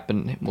happen.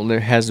 Well, there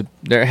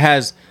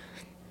has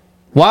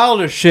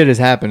wilder shit has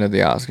happened at the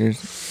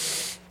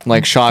Oscars,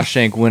 like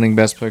Shawshank winning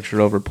Best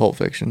Picture over Pulp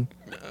Fiction.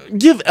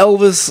 Give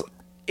Elvis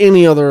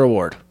any other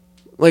award.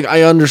 Like,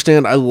 I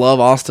understand I love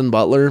Austin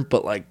Butler,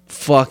 but like,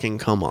 fucking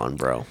come on,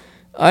 bro.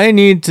 I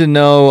need to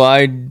know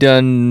I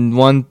done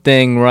one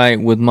thing right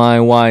with my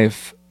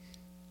wife,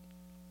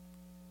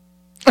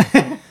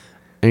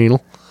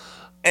 Anal.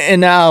 and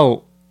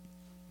now,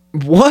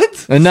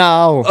 What? and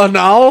now,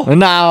 Anal? and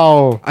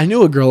now. I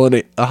knew a girl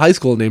in a high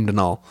school named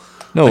Anal.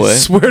 No I way.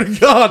 swear to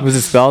God. Was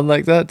it spelled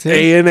like that too?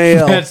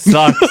 A-N-A-L. That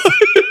sucks.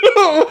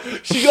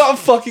 She got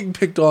fucking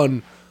picked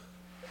on.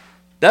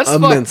 That's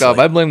fucked Immensely. up.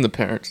 I blame the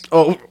parents.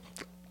 Oh,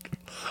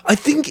 I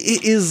think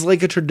it is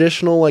like a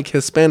traditional like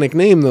Hispanic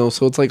name though,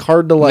 so it's like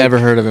hard to like. Never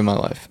heard of it in my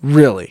life.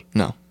 Really?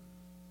 No.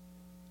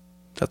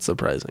 That's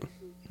surprising.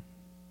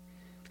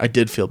 I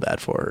did feel bad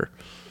for her.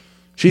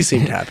 She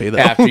seemed happy though.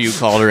 After you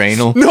called her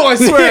anal. No, I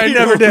swear I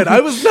never did.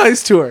 I was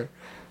nice to her.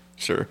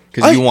 Sure.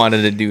 Because you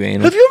wanted to do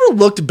anal. Have you ever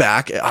looked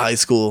back at high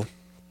school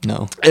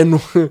No.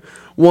 and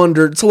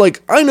wondered? So,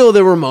 like, I know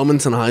there were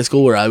moments in high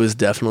school where I was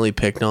definitely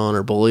picked on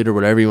or bullied or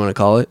whatever you want to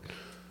call it.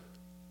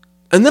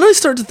 And then I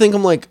start to think,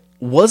 I'm like,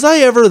 was I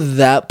ever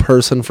that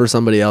person for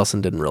somebody else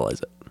and didn't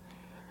realize it?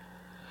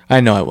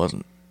 I know I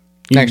wasn't.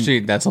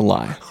 Actually, that's a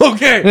lie.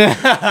 Okay.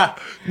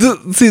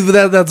 See,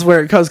 that's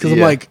where it comes because I'm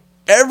Yeah. like,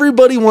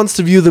 everybody wants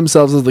to view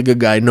themselves as the good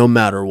guy no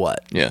matter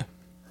what. Yeah.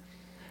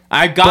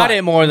 I got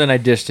it more than I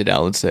dished it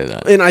out. Let's say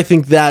that. And I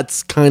think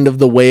that's kind of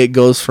the way it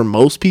goes for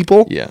most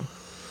people. Yeah.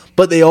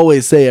 But they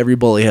always say every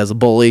bully has a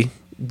bully,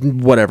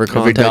 whatever Every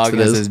context dog it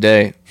has is. his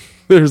day.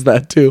 There's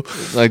that too.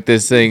 Like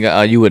this thing,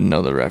 you wouldn't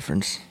know the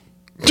reference.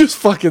 Just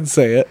fucking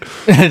say it.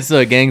 It's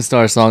a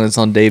Gangstar song that's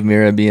on Dave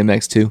Mirra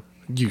BMX 2.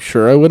 You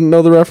sure I wouldn't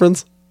know the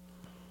reference?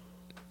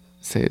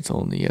 Say it's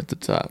only at the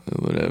top, and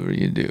whatever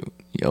you do,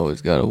 you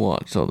always gotta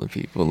watch all the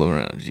people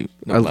around you.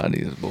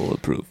 Nobody's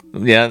bulletproof.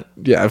 Yeah,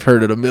 Yeah, I've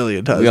heard it a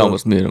million times. we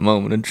almost made a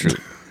moment of truth.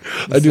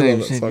 I do Same love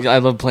that shit. song. I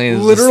love playing as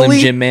the Literally, Slim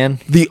Jim Man.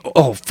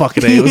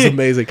 Fucking A, it was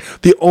amazing.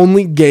 The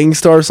only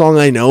Gangstar song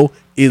I know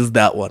is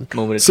that one.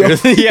 Moment of So-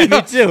 truth. Yeah,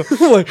 me too.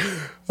 Like,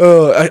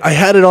 I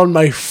had it on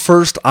my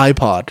first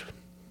iPod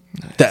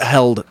that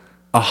held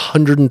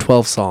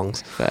 112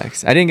 songs.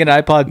 Facts. I didn't get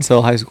an iPod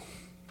until high school.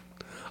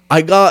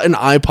 I got an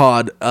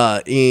iPod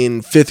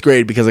in 5th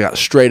grade because I got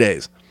straight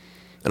A's.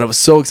 And I was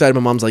so excited.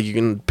 My mom's like, you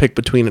can pick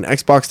between an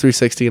Xbox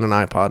 360 and an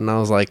iPod. And I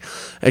was like,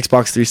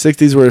 Xbox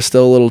 360s were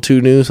still a little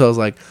too new. So I was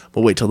like,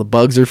 but wait till the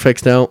bugs are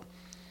fixed out.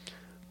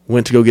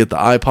 Went to go get the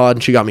iPod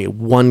and she got me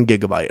 1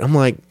 gigabyte. I'm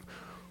like,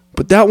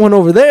 but that one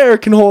over there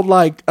can hold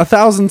like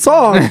 1,000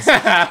 songs.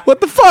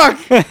 What the fuck?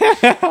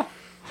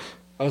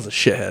 I was a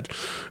shithead.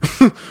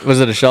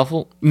 Was it a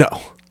shuffle? No.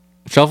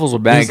 Shuffles were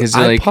bad because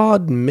like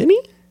iPod Mini?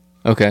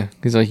 okay,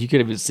 because like you could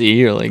even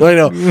see or like I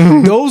know.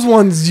 Those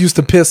ones used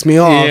to piss me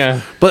off.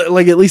 Yeah. But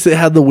like at least it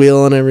had the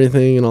wheel and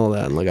everything and all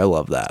that. And like I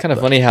love that. kind of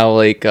funny how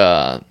like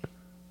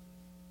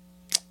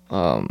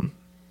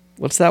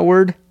what's that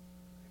word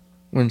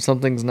when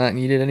something's not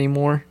needed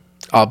anymore?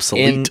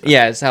 Obsolete.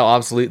 Yeah, it's how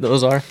obsolete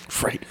those are.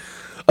 Right.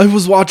 I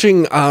was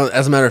watching,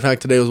 as a matter of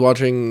fact, today I was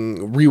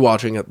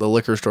rewatching at the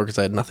liquor store because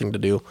I had nothing to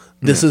do.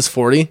 This is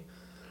 40.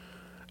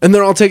 And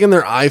they're all taking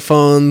their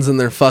iPhones and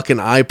their fucking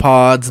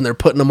iPods and they're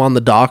putting them on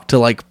the dock to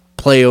like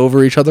play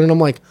over each other. And I'm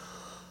like,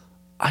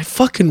 I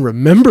fucking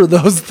remember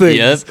those things.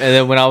 Yep. And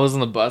then when I was on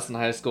the bus in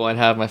high school, I'd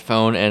have my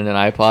phone and an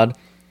iPod.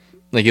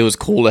 Like it was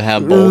cool to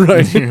have both.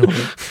 Right. You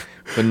know?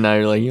 But now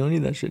you're like, you don't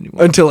need that shit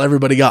anymore. Until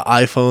everybody got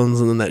iPhones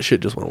and then that shit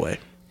just went away.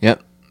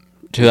 Yep.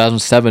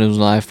 2007 is when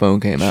the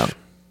iPhone came out.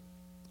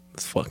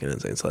 It's fucking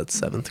insane. So that's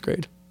 7th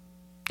grade.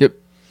 Yep.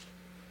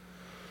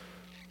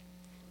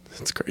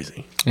 It's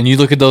crazy. And you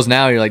look at those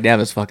now, you're like, damn,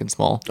 it's fucking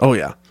small. Oh,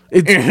 yeah.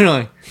 It's, You're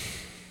like,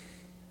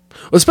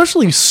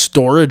 especially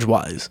storage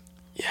wise.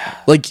 Yeah.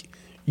 Like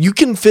you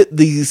can fit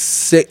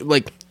these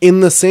like in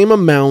the same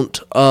amount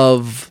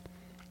of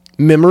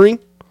memory,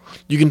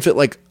 you can fit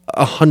like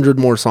 100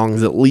 more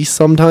songs at least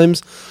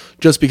sometimes,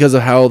 just because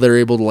of how they're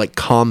able to like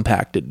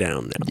compact it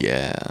down now.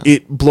 yeah.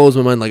 It blows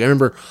my mind. Like I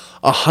remember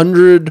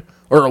 100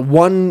 or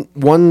one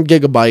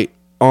gigabyte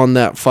on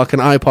that fucking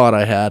iPod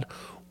I had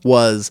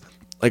was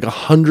like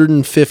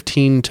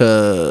 115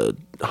 to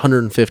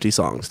 150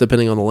 songs,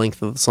 depending on the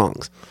length of the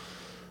songs,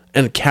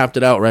 and it capped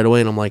it out right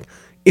away. And I'm like,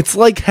 it's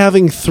like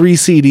having 3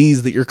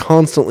 CDs that you're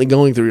constantly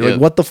going through. You're Yeah.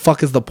 like, what the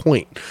fuck is the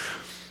point?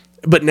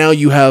 But now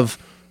you have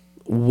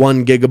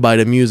 1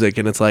 gigabyte of music,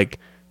 and it's like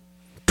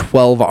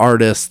 12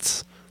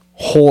 artists,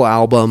 whole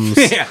albums.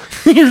 Yeah.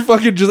 You're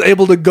fucking just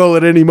able to go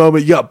at any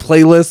moment. You got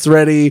playlists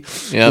ready.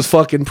 Yep. Just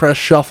fucking press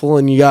shuffle,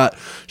 and you got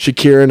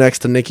Shakira next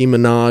to Nicki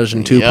Minaj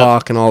and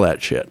Tupac and all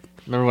that shit.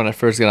 Remember when I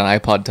first got an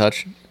iPod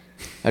Touch?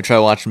 I tried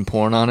watching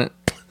porn on it,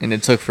 and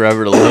it took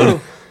forever to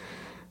load.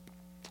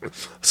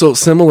 So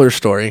similar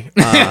story.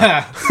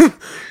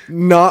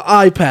 Not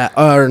iPad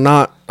or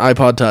not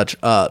iPod Touch.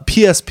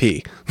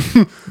 PSP.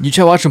 You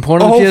tried watching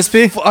porn on the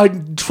PSP? I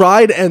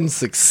tried and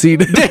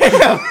succeeded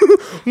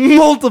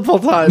multiple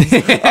times.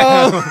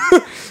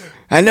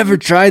 I never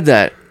tried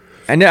that.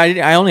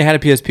 I only had a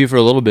PSP for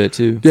a little bit,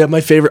 too. Yeah,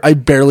 my favorite. I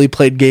barely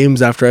played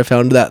games after I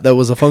found that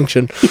was a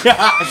function. Unless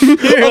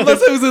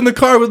I was in the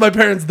car with my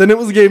parents, then it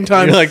was game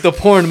time. You're like the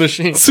porn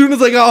machine. As soon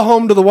as I got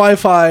home to the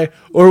Wi-Fi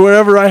or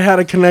wherever I had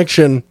a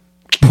connection,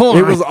 Porn.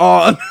 it was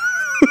on.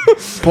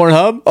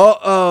 Pornhub?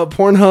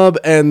 Pornhub,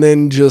 and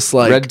then just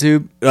like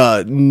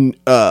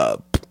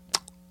RedTube?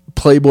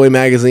 Playboy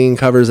magazine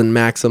covers and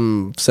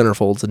Maxim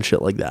centerfolds and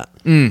shit like that.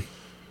 Remember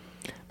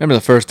the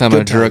first time I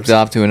Good jerked times.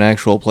 off to an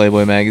actual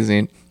Playboy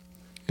magazine?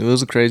 It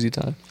was a crazy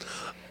time.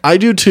 I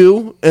do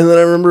too. And then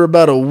I remember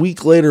about a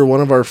week later, one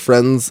of our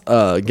friends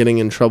getting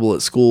in trouble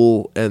at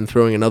school and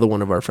throwing another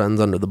one of our friends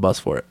under the bus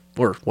for it.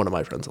 Or one of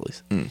my friends, at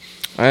least.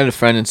 I had a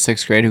friend in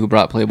 6th grade who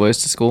brought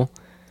Playboys to school,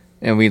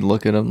 and we'd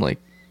look at them like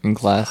in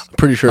class.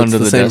 Pretty sure it's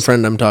under the same desk.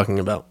 friend I'm talking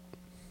about.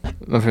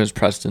 My friend was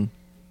Preston.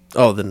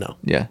 Oh, then no.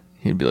 Yeah.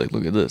 He'd be like,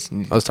 look at this.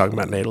 And I was talking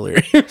about Nate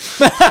O'Leary.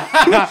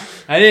 I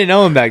didn't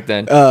know him back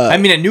then. I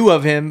mean, I knew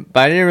of him, but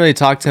I didn't really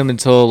talk to him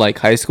until like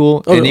high school.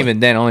 And really? even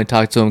then, I only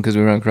talked to him because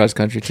we were on cross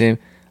country team.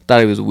 I thought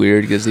he was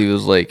weird because he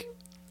was like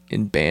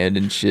in band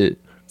and shit.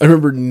 I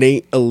remember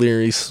Nate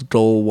O'Leary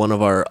stole one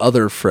of our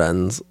other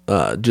friends,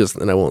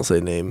 and I won't say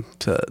name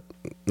to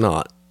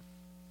not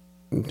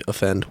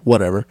offend,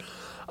 whatever.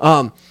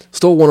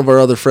 Stole one of our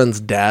other friends'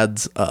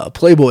 dad's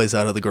Playboys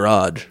out of the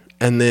garage.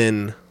 And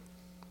then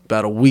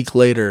about a week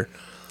later,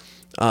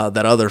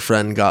 that other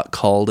friend got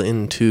called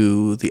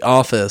into the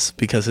office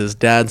because his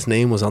dad's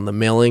name was on the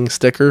mailing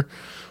sticker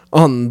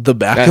on the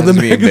back of the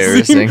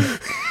magazine.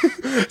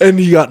 Embarrassing. And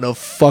he got in a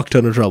fuck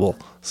ton of trouble.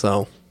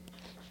 So,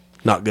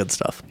 not good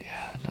stuff.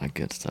 Yeah, not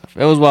good stuff.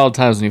 It was wild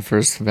times when you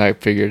first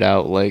figured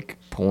out, like,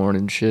 porn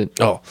and shit.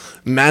 Oh,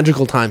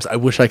 magical times. I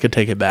wish I could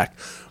take it back.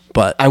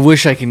 But I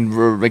wish I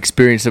can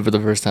experience it for the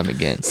first time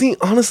again. See,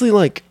 honestly,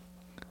 like,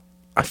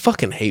 I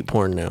fucking hate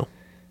porn now.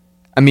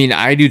 I mean,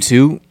 I do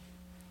too.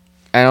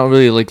 I don't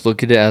really like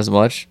look at it as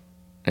much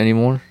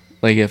anymore.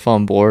 Like if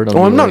I'm bored,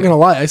 I'm not gonna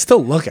lie, I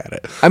still look at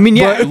it. I mean,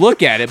 yeah, I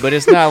look at it, but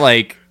it's not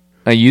like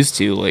I used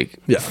to, like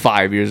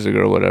 5 years ago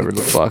or whatever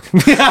the fuck. No,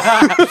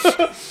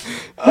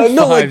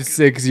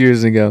 5-6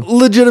 years ago.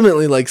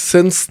 Legitimately, like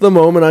since the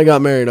moment I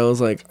got married, I was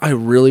like, I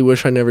really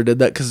wish I never did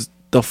that because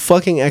the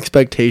fucking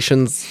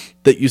expectations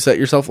that you set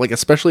yourself, like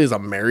especially as a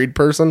married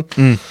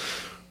person.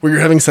 Where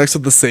you're having sex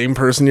with the same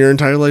person your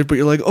entire life, but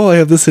you're like, oh, I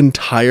have this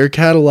entire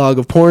catalog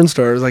of porn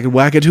stars. I can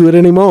whack it to at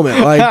any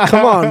moment. Like,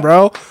 come on,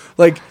 bro.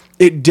 Like,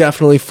 it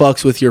definitely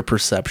fucks with your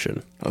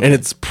perception. Okay. And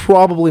it's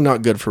probably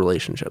not good for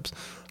relationships.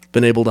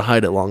 Been able to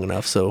hide it long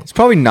enough, so. It's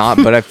probably not,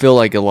 but I feel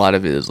like a lot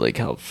of it is like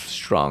how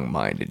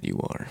strong-minded you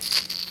are.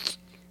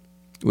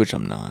 Which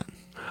I'm not.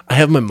 I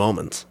have my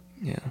moments.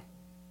 Yeah.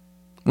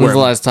 When's the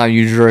last time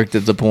you jerked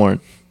at the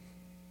porn?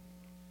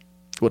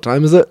 What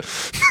time is it?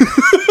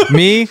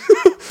 Me?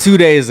 2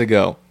 days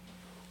ago.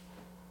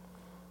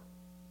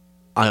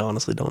 I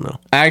honestly don't know.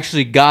 I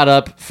actually got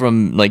up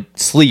from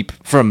sleep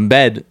from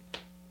bed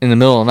in the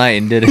middle of the night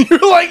and did it. You're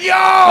like, yo!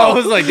 I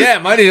was like,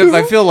 damn,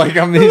 I feel like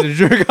I'm needing to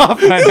jerk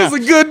off right now. It was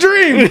a good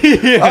dream.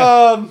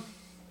 Yeah.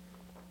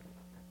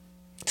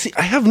 See,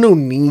 I have no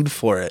need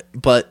for it,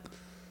 but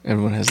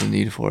everyone has a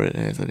need for it,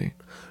 Anthony.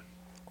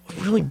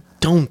 I really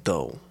don't,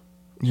 though.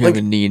 You have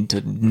a need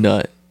to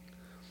nut.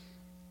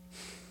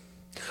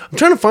 I'm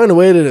trying to find a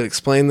way to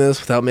explain this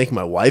without making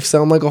my wife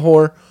sound like a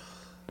whore.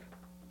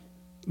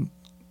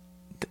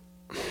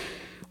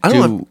 I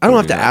don't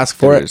have to ask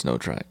for it. There's no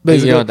try.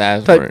 Basically, you don't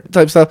have to ask for it.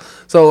 Type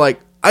stuff. So,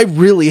 like, I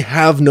really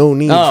have no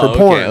need for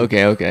porn.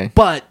 Okay.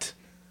 But,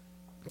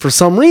 for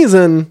some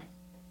reason,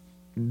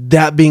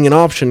 that being an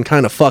option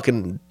kind of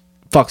fucking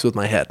fucks with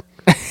my head.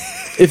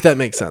 If that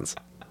makes sense.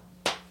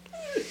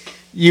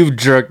 You've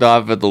jerked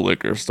off at the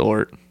liquor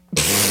store.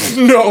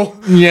 No.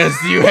 Yes,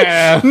 you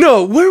have.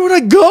 No, where would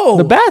I go?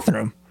 The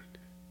bathroom.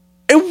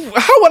 And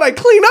how would I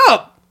clean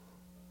up?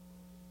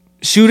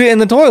 Shoot it in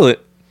the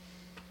toilet.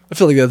 I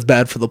feel like that's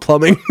bad for the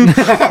plumbing.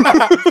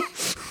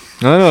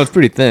 No, it's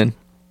pretty thin.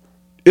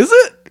 Is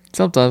it?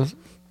 Sometimes.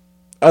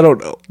 I don't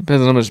know.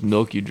 Depends on how much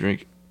milk you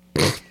drink.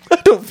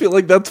 I don't feel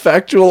like that's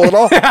factual at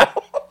all.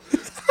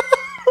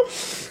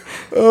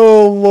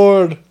 Oh,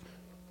 Lord.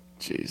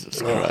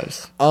 Jesus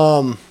Christ.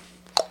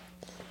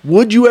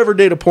 Would you ever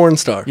date a porn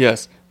star?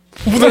 Yes.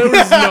 There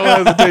was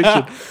no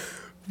hesitation.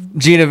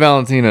 Gina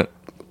Valentina.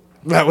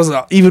 That was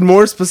even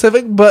more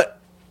specific, but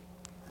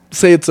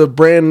say it's a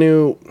brand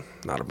new,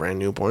 not a brand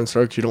new porn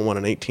star, because you don't want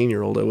an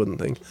 18-year-old, I wouldn't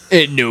think.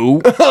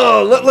 No.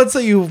 Let's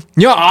say you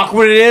know how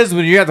awkward it is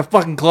when you're at the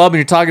fucking club and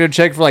you're talking to a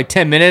chick for like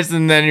 10 minutes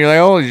and then you're like,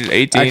 oh, she's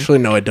 18. Actually,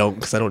 no, I don't,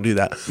 because I don't do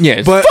that. Yeah,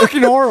 it's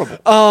fucking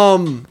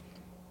horrible.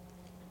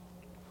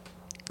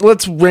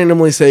 Let's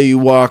randomly say you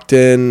walked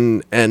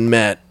in and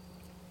met,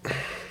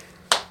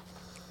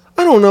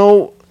 I don't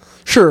know,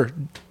 sure,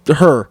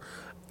 her.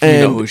 And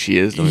you know who she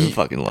is, don't even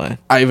fucking lie.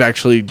 I've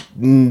actually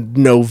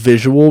no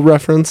visual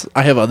reference.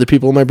 I have other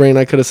people in my brain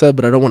I could have said,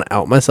 but I don't want to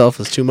out myself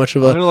as too much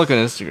of a... I'm going to look on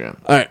Instagram.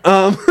 All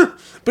right.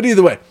 But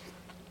either way,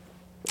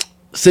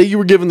 say you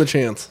were given the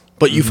chance,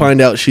 but you find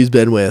out she's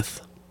been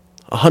with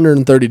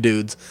 130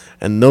 dudes,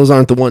 and those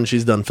aren't the ones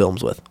she's done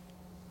films with.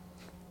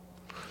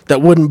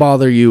 That wouldn't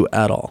bother you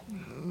at all.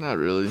 Not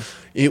really.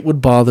 It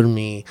would bother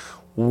me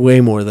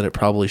way more than it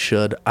probably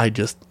should. I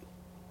don't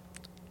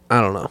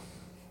know.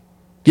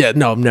 Yeah,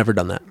 no, I've never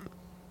done that.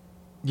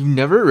 You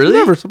never? Really?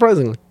 Never,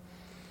 surprisingly.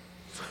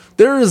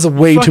 There is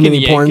way too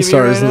many porn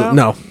stars. Right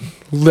no,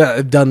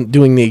 I've done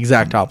doing the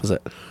exact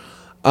opposite.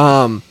 There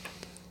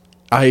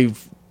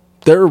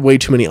are way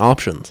too many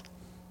options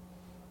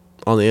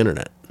on the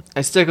internet.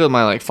 I stick with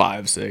my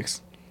 5,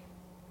 6.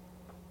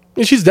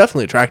 And she's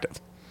definitely attractive.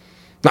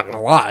 Not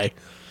gonna lie.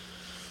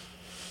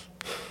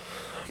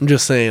 I'm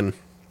just saying,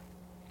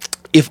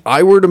 if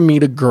I were to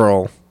meet a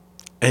girl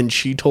and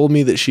she told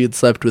me that she had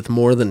slept with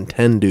more than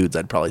 10 dudes,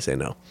 I'd probably say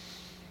no.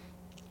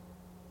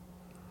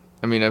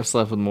 I mean, I've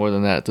slept with more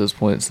than that at this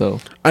point, so...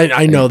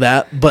 I know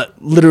that,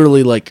 but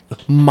literally,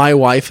 my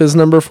wife is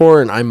number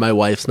 4, and I'm my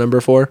wife's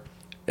number 4.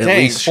 At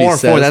least 4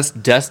 and 4, that's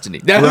destiny.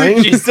 That's right?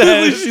 what she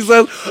says. She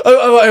says,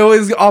 I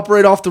always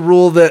operate off the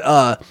rule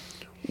that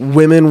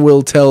women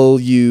will tell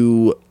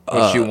you...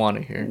 what you want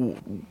to hear.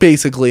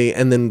 Basically,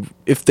 and then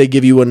if they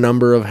give you a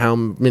number of how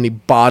many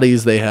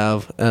bodies they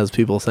have, as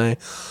people say...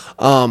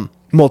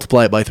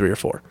 multiply it by 3 or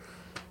 4.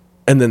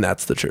 And then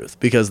that's the truth,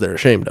 because they're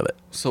ashamed of it.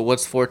 So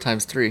what's 4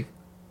 times 3?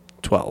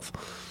 12.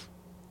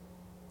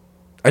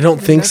 I don't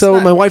think so.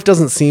 My wife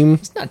doesn't seem...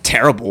 It's not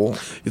terrible.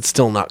 It's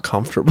still not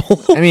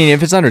comfortable. I mean,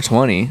 if it's under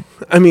 20.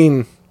 I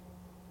mean,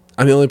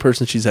 I'm the only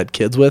person she's had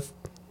kids with,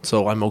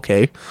 so I'm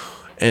okay.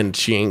 And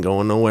she ain't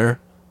going nowhere.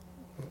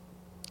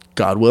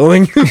 God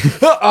willing.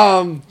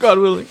 God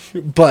willing.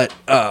 But,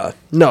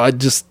 no, I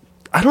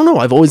don't know.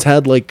 I've always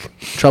had, like,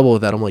 trouble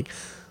with that. I'm like...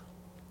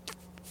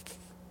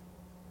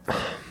 I'm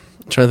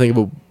trying to think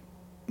of a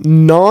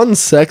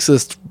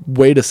non-sexist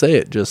way to say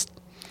it. Just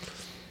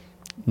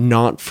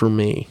not for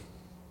me.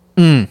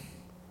 And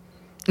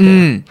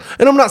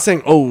I'm not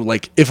saying, oh,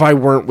 like, if I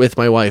weren't with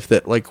my wife,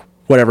 that, like,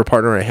 whatever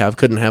partner I have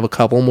couldn't have a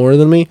couple more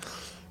than me.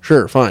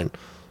 Sure, fine.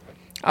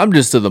 I'm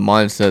just of the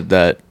mindset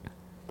that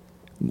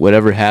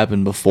whatever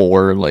happened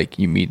before, like,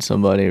 you meet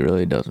somebody, it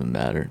really doesn't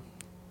matter.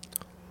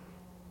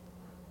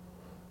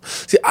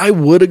 See, I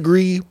would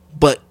agree,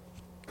 but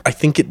I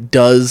think it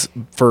does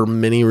for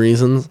many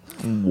reasons.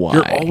 Why?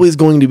 You're always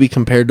going to be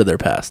compared to their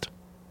past.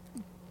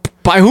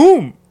 By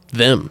whom?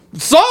 Them.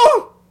 So?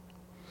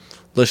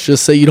 Let's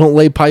just say you don't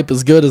lay pipe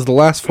as good as the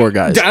last four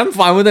guys. I'm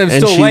fine with them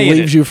And still she laying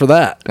leaves it. you for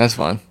that. That's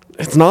fine.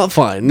 It's not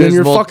fine. There's Then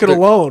you're mul- fucking there-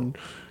 alone.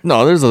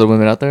 No, there's other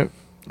women out there.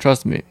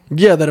 Trust me.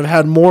 Yeah, that have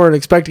had more and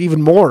expect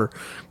even more.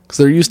 Because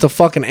they're used to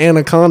fucking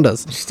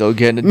anacondas. Still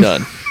getting it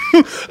done.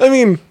 I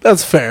mean,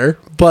 that's fair,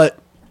 but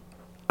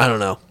I don't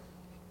know.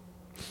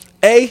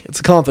 A, it's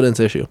a confidence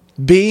issue.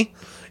 B,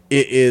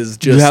 it is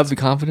Do just... you have the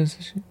confidence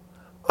issue?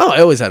 Oh, I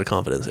always had a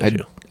confidence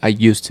issue. I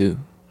used to.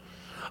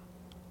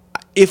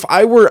 If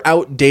I were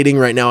out dating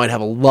right now, I'd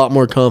have a lot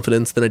more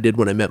confidence than I did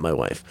when I met my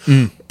wife.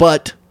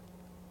 But,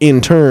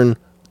 in turn,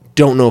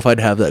 don't know if I'd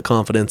have that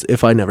confidence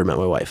if I never met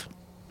my wife.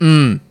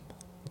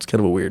 It's kind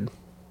of a weird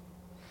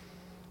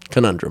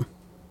conundrum.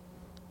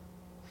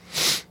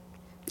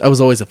 I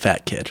was always a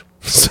fat kid.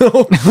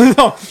 So,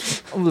 I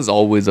was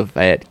always a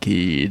fat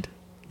kid.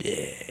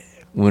 yeah.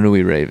 When are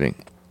we raving?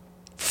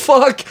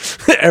 Fuck.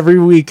 Every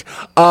week.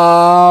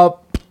 Not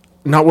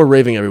we're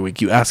raving every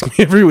week. You ask me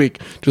every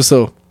week. Just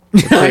so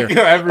we're clear.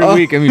 Every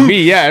week. I mean,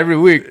 me, yeah, every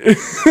week.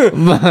 I'm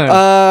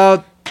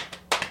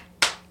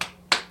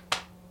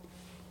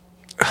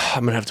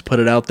going to have to put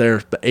it out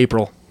there. But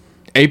April.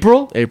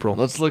 April? April.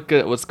 Let's look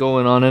at what's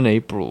going on in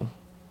April.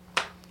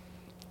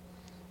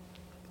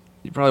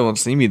 You probably won't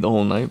see me the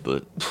whole night,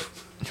 but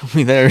you'll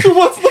be there.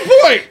 What's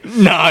the point?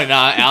 No.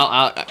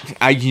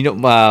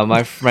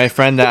 My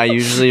friend that I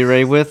usually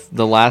rave with,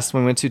 the last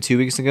one we went to 2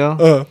 weeks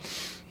ago,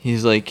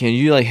 he's like, "Can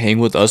you like hang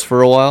with us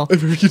for a while?" And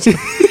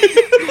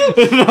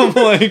I'm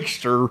like,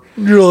 "Sure."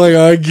 You're like,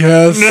 I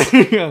guess.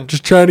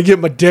 Just trying to get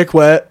my dick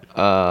wet.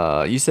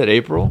 You said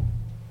April,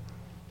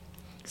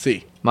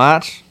 See.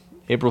 March,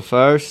 April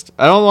 1st.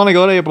 I don't want to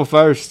go to April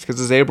 1st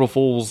because it's April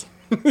Fool's.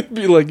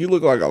 Be like, you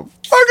look like a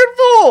fucking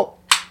fool.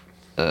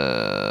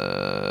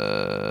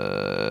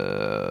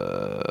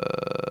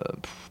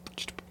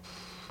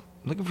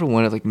 I'm looking for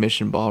one at like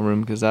Mission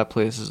Ballroom because that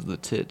place is the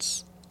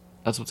tits.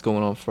 That's what's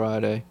going on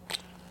Friday.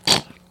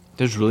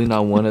 There's really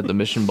not one at the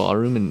Mission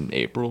Ballroom in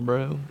April,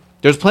 bro.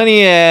 There's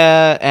plenty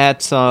at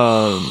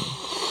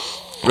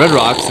Red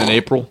Rocks in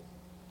April.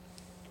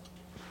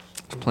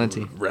 There's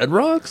plenty. Red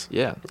Rocks?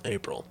 Yeah,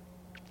 April.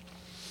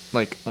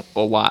 like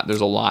a lot.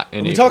 There's a lot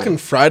in Are we April. talking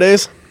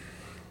Fridays?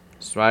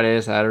 It's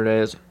Fridays,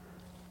 Saturdays.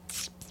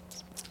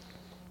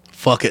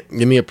 Fuck it.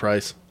 Give me a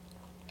price.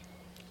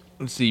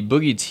 Let's see.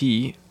 Boogie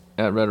T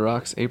at Red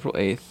Rocks, April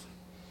 8th.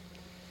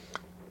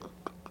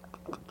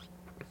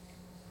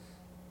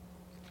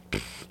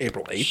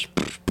 April 8th?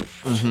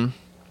 Mm-hmm.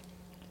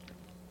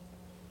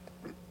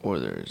 Or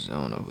there's, I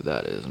don't know who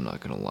that is. I'm not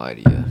going to lie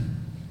to you.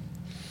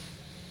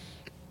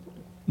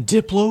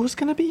 Diplo is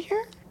going to be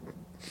here?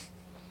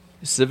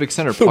 Civic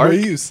Center The Park?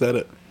 way you said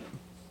it.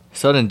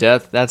 Sudden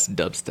Death, that's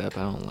dubstep.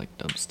 I don't like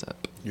dubstep.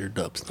 You're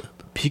dubstep.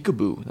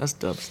 Peekaboo, that's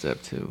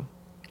dubstep too.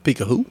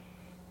 Pika who?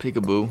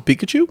 Peekaboo.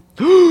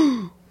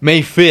 Pikachu?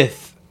 May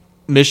 5th,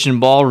 Mission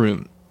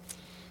Ballroom.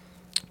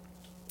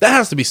 That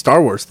has to be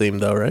Star Wars themed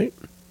though, right?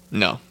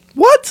 No.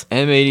 What?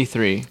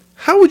 M83.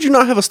 How would you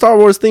not have a Star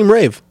Wars theme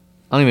rave?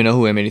 I don't even know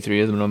who M83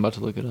 is, but I'm about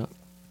to look it up.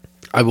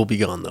 I will be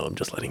gone though, I'm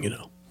just letting you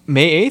know.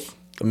 May 8th?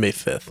 May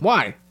 5th.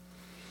 Why?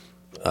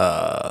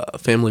 A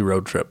family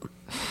road trip.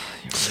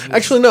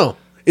 Actually, no.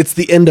 It's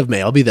the end of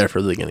May. I'll be there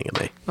for the beginning of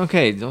May.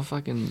 Okay, don't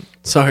fucking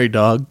Sorry,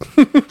 dog.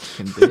 fucking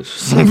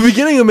bitch. The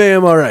beginning of May,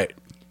 I'm all right.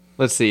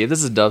 Let's see. If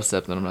this is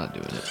dubstep, then I'm not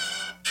doing it.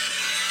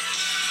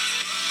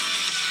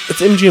 It's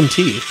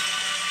MGMT.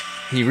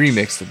 He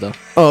remixed it though.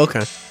 Oh,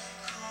 okay.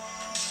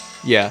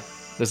 Yeah,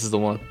 this is the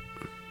one.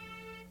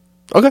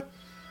 Okay.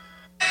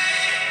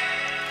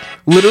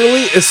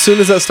 Literally, as soon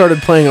as that started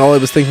playing, all I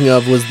was thinking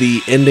of was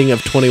the ending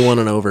of 21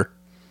 and Over.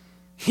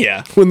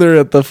 Yeah. When they're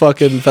at the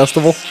fucking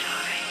festival.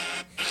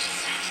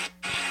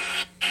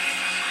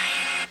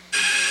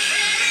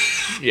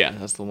 Yeah,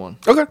 that's the one.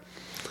 Okay.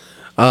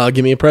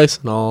 Give me a price,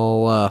 and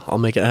I'll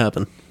make it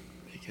happen.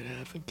 Make it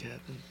happen,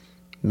 Captain.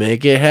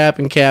 Make it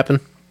happen, Captain.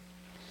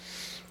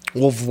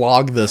 We'll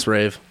vlog this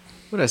rave.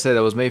 What did I say?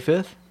 That was May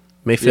 5th?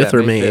 May 5th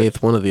or May May 5th.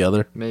 8th, one or the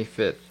other. May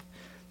 5th.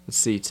 Let's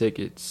see,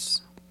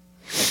 tickets.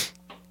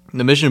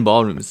 The Mission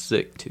Ballroom is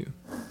sick too.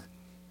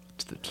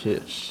 It's the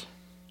tits.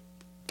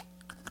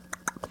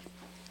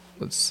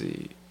 Let's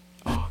see.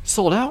 Oh,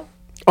 sold out?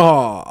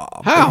 Oh,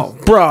 How?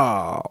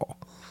 bro?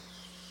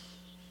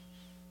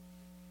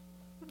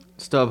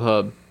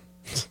 StubHub.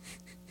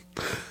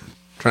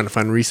 Trying to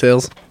find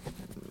resales.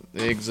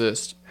 They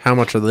exist. How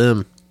much are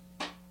them?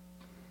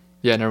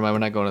 Yeah, never mind. We're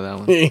not going to that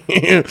one.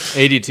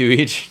 82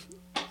 each.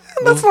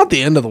 That's not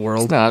the end of the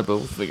world. It's not, but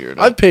we'll figure it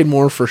out. I've paid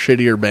more for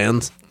shittier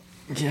bands.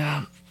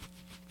 Yeah.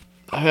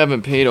 I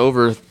haven't paid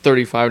over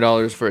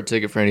 $35 for a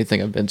ticket for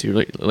anything I've been to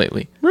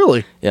lately.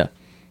 Really? Yeah.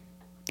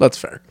 That's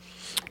fair.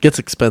 Gets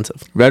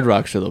expensive. Red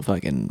Rocks are the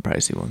fucking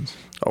pricey ones.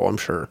 Oh, I'm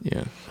sure.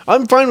 Yeah.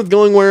 I'm fine with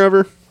going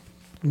wherever,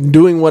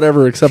 doing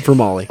whatever except for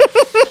Molly.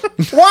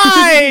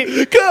 Why?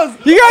 Because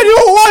You gotta do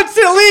it once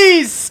at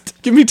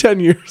least! give me 10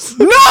 years.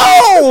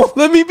 No!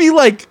 Let me be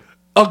like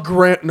a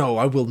grand. No,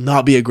 I will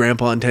not be a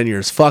grandpa in 10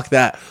 years. Fuck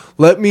that.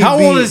 Let me How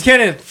be. old is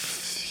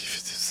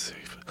Kenneth?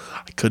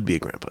 I could be a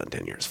grandpa in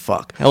 10 years.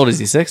 Fuck. How old is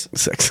he? 6?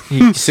 6.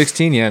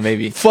 16? Yeah,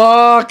 maybe.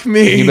 Fuck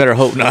me. You better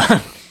hope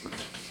not.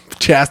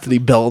 Chastity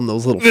belt and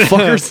those little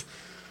fuckers.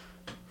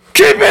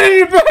 Keep it in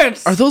your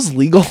pants! Are those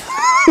legal?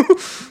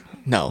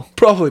 No.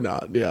 Probably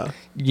not. Yeah.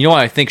 You know what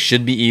I think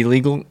should be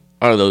illegal?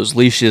 Are those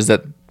leashes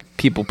that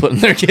people put in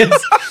their kids?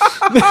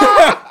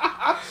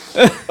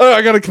 Oh,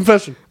 I got a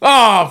confession.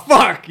 Oh,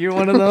 fuck. You're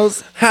one of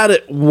those? Had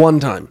it one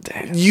time.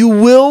 You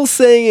will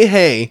say,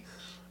 hey,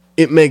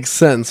 it makes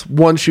sense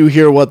once you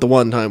hear what the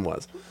one time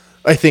was.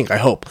 I think, I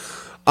hope.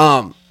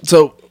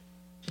 So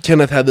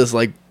Kenneth had this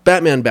like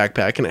Batman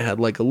backpack and it had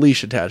like a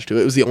leash attached to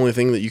it. It was the only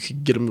thing that you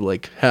could get him to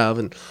like have.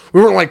 And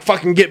we weren't like,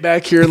 fucking get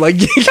back here and like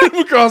get him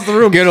across the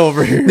room. Get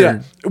over here.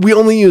 Yeah. We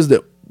only used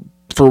it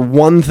for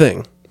one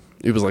thing.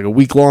 It was like a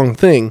week-long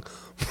thing,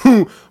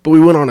 but we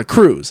went on a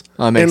cruise.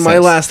 That makes and my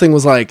sense. last thing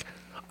was like,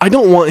 I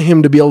don't want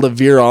him to be able to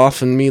veer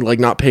off and me like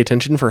not pay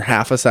attention for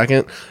half a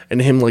second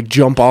and him like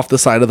jump off the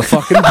side of the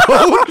fucking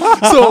boat.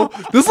 So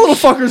this little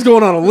fucker's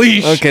going on a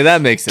leash. Okay,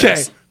 that makes Okay.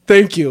 sense.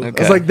 Thank you.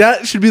 Okay. It's like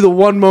that should be the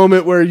one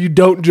moment where you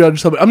don't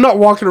judge somebody. I'm not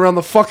walking around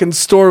the fucking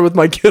store with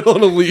my kid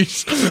on a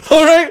leash.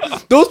 All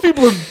right? Those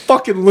people are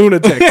fucking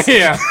lunatics.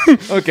 Yeah.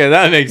 Okay,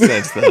 that makes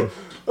sense then.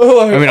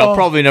 I mean, I'll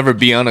probably never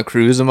be on a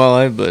cruise in my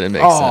life, but it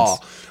makes sense.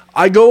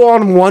 I go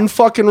on one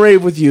fucking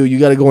rave with you. You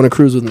got to go on a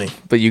cruise with me.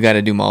 But you got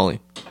to do Molly.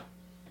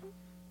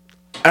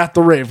 At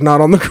the rave,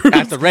 not on the cruise.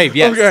 At the rave,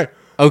 yes. Okay.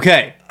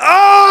 Okay.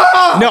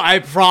 No,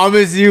 I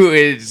promise you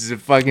it's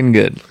fucking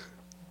good.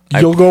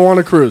 You'll go on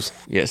a cruise.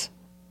 Yes.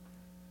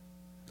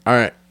 All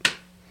right.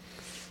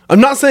 I'm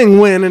not saying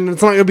when, and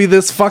it's not going to be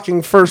this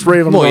fucking first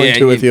rave I'm going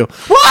to with you.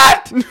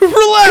 What?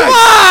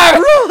 Relax.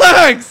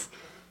 Relax.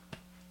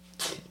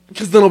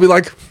 Because then I'll be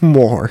like,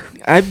 more.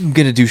 I'm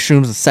going to do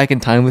shrooms the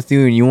second time with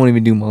you, and you won't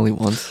even do Molly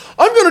once.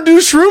 I'm going to do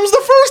shrooms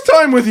the first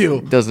time with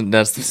you.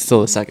 That's still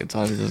the second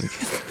time. It doesn't.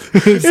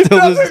 It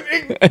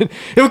doesn't.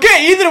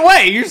 Okay, either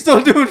way, you're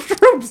still doing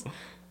shrooms.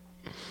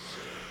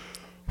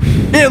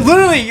 Yeah,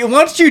 literally,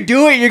 once you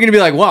do it, you're going to be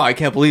like, wow, I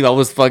can't believe I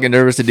was fucking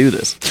nervous to do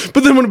this.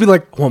 But then I'm going to be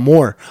like, I want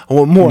more. I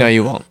want more. No,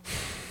 you won't.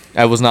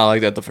 I was not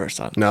like that the first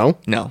time. No?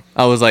 No.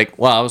 I was like,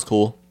 wow, that was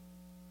cool.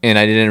 And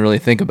I didn't really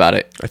think about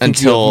it I think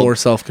you until have more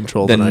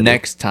self-control the than I do.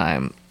 next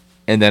time.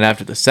 And then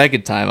after the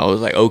second time, I was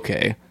like,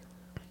 okay,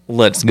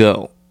 let's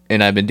go.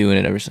 And I've been doing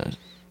it ever since.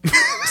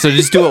 So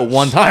just do it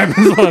one time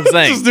is what I'm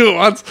saying. Just do it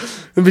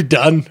once and be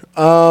done.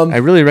 I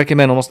really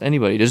recommend almost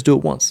anybody. Just do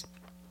it once.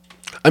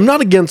 I'm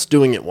not against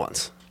doing it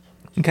once.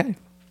 Okay.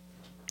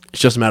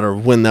 It's just a matter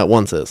of when that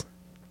once is.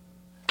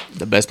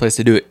 The best place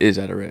to do it is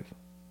at a rave.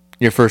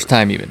 Your first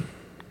time even.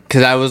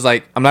 Because I was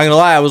like, I'm not going to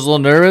lie, I was a little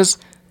nervous.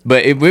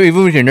 But even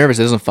when you're nervous,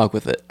 it doesn't fuck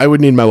with it. I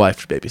would need my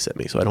wife to babysit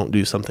me so I don't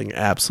do something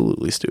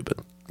absolutely stupid.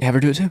 Have her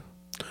do it too.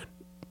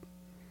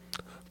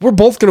 We're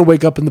both going to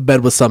wake up in the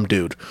bed with some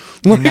dude.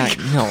 Like,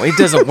 No, it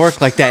doesn't work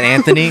like that,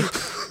 Anthony.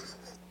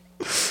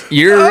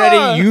 You're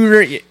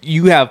already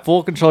you have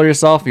full control of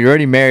yourself. You're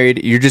already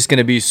married. You're just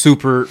gonna be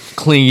super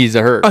clingy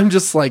to her. I'm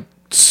just like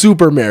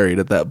super married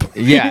at that point.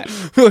 Yeah.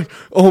 Like,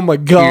 oh my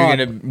God.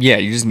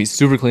 You're just gonna be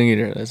super clingy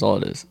to her. That's all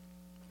it is.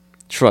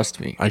 Trust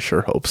me. I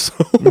sure hope so.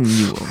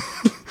 You will.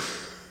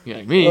 You're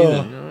like me.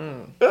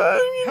 How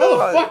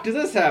the fuck does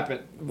this happen?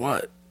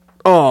 What?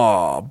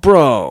 Oh,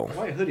 bro.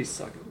 White hoodies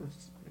suck.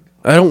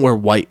 I don't wear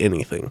white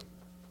anything.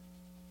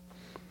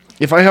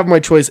 If I have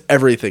my choice,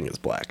 everything is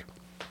black.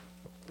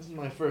 This is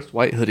my first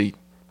white hoodie.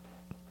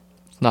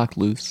 It's knocked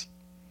loose.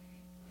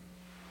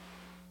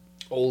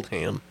 Old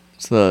ham.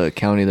 It's the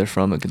county they're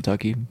from in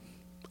Kentucky.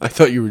 I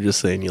thought you were just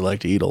saying you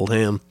like to eat old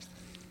ham.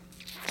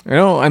 I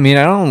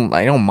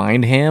don't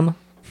mind ham,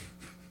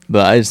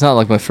 but it's not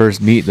like my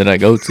first meat that I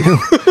go to.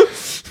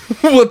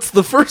 What's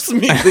the first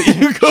meat that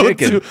you go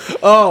Chicken. to?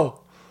 Oh,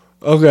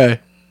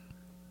 okay.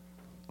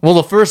 Well,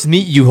 the first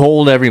meat you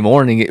hold every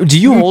morning. Do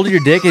you hold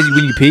your dick when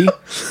you pee?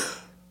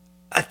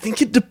 I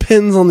think it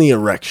depends on the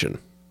erection.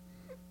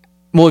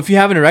 Well, if you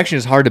have an erection,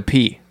 it's hard to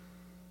pee.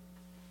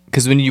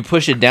 Because when you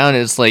push it down,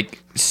 it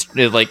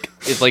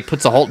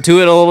puts a halt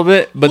to it a little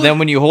bit. But then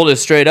when you hold it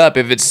straight up,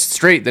 if it's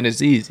straight, then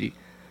it's easy.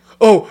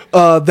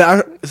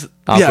 that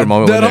Awkward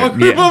moment that when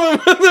awkward they're- yeah.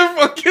 moment when they're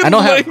fucking I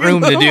don't have laying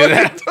room in to the do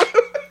that.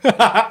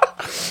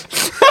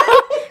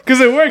 Because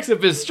it works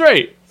if it's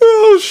straight.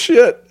 Oh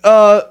shit!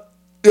 Or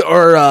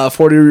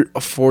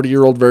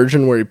 40-year-old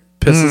virgin where he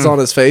pisses on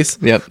his face.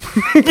 Yep.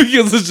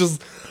 Because it's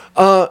just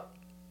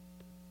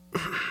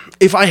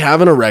if I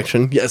have an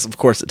erection, yes, of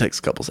course it takes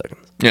a couple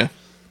seconds. Yeah.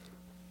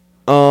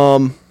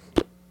 I'll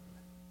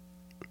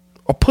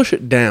push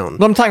it down.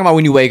 But I'm talking about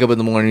when you wake up in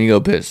the morning and you go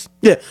piss.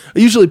 Yeah, I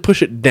usually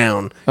push it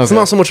down. It's Okay.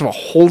 not so much of a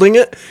holding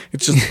it;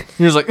 it's just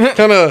You're just like,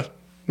 kind of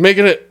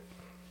making it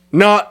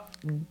not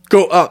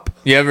go up.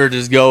 you ever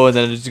just go and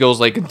then it just goes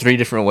like in 3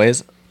 different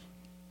ways?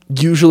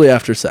 Usually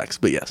after sex,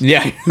 but yes.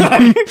 Yeah.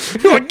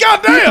 You're like,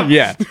 God damn!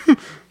 Yeah.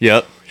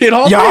 Yep. Hit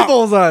all Yeah. 3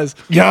 bullseyes.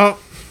 Yep.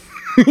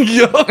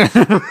 Yo,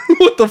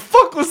 what the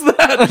fuck was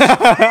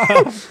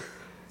that?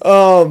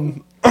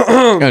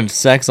 And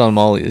sex on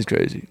Molly is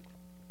crazy.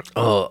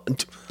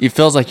 It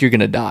feels like you're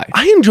gonna die.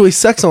 I enjoy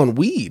sex on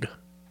weed.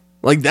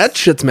 Like, that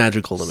shit's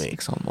magical to me.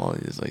 Sex on Molly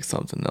is like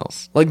something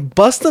else. Like,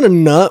 busting a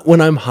nut when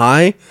I'm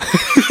high.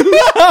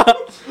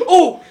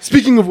 Oh,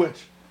 speaking of which,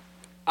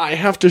 I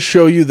have to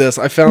show you this.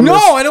 I found this.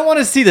 No, I don't want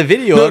to see the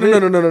video. No, of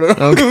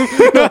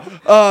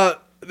it. no.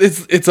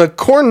 It's a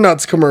corn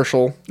nuts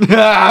commercial from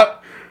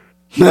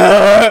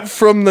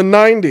the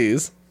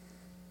 90s.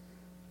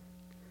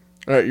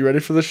 All right, you ready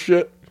for this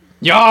shit?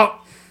 Yeah.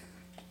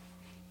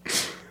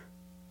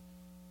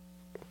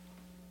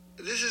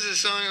 This is a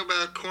song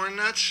about corn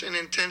nuts, an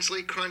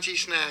intensely crunchy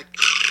snack.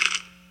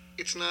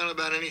 It's not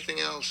about anything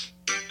else.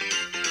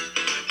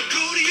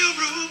 Go to your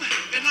room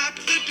and lock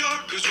the door,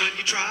 cause when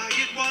you try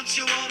it once,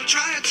 you wanna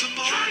try it some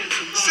more.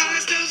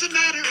 Size doesn't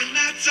matter, and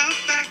that's a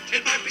fact.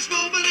 It might be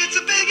small, but it's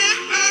a big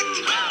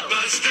impact.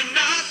 Bust a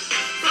nut,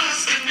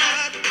 bust a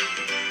nut.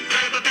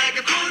 Grab a bag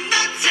of corn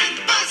nuts and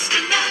bust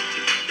a nut.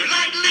 They're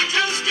lightly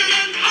toasted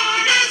and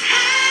hard as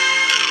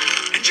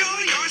hell. Enjoy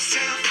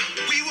yourself,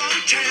 we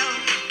won't tell.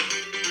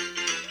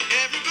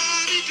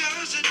 Everybody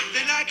does it,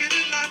 they like it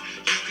a lot.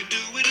 You can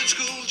do it in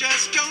school,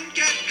 just don't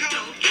get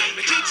caught.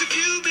 It takes a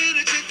few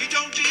minutes if you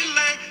don't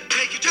delay.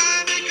 Take your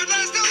time, it could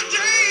last all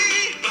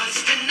day.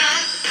 Bust a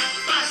nut,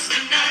 bust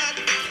a nut.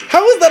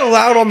 How is that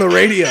allowed on the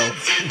radio?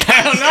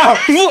 I don't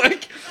know.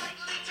 Like,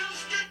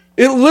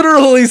 it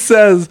literally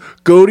says,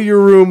 go to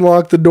your room,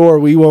 lock the door,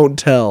 we won't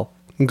tell.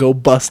 And go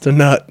bust a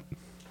nut.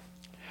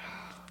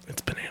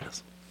 It's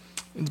bananas.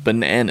 It's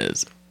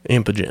bananas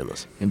And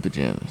pajamas. in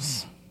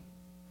pajamas.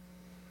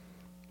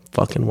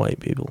 Fucking white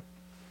people.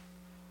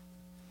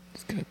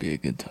 It's gonna be a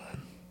good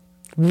time.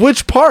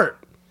 Which part?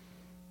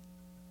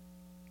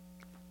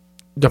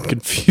 I'm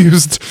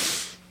confused.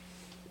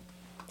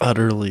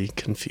 Utterly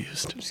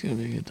confused. It's gonna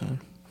be a good time.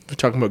 We're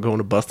talking about going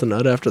to bust a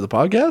nut after the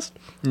podcast?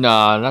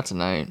 Nah, not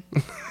tonight.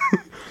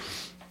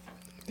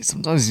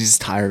 Sometimes it's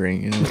just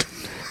tiring, you know.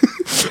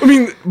 I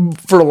mean,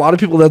 for a lot of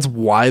people, that's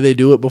why they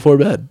do it before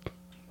bed.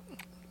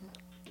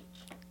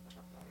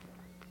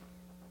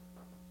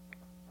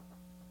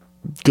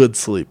 Good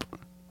sleep.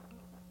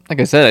 Like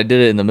I said, I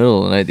did it in the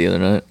middle of the night the other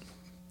night.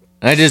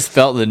 I just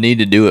felt the need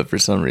to do it for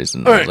some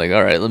reason. I was like,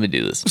 all right, let me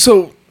do this.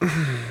 So,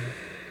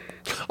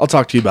 I'll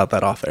talk to you about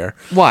that off air.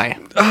 Why?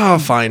 Oh,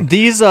 fine.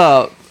 These,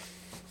 I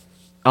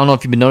don't know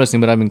if you've been noticing,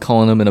 but I've been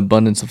calling them an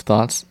abundance of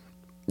thoughts.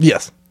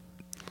 Yes.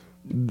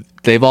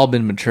 They've all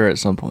been mature at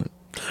some point.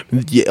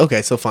 Yeah.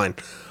 Okay, so fine.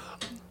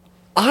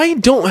 I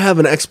don't have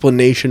an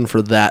explanation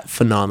for that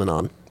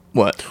phenomenon.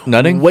 What?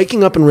 Nutting?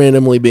 Waking up and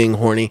randomly being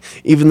horny,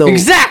 even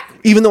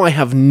though I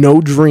have no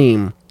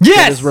dream that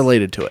Yes! is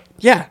related to it.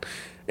 Yeah.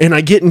 And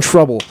I get in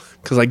trouble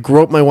because I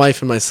grope my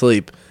wife in my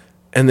sleep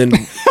and then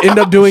end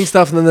up doing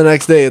stuff, and then the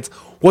next day it's,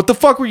 what the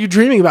fuck were you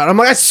dreaming about? I'm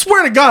like, I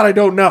swear to God, I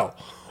don't know.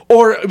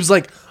 Or it was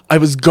like, I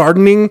was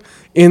gardening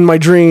in my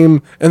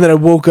dream and then I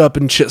woke up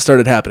and shit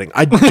started happening.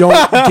 I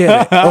don't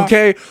get it,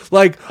 okay?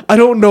 Like, I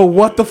don't know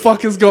what the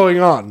fuck is going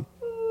on.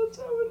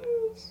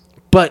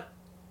 But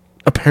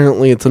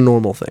apparently it's a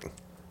normal thing.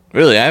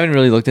 Really? I haven't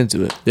really looked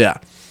into it. Yeah.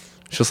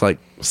 It's just like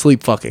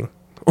sleep fucking.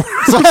 Or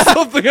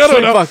something, I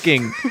don't know.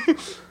 Fucking.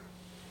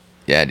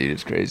 Yeah, dude,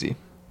 it's crazy.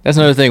 That's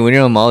another thing. When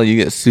you're on Molly, you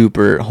get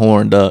super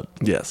horned up.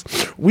 Yes.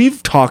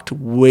 We've talked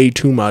way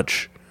too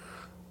much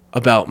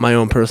about my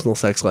own personal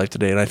sex life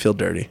today, and I feel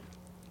dirty.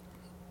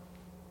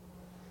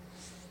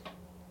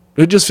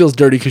 It just feels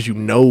dirty because you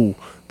know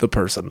the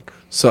person.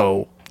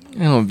 So,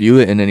 I don't view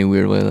it in any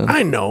weird way, though.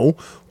 I know,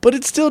 but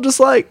it's still just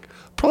like,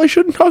 probably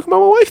shouldn't talk about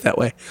my wife that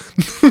way.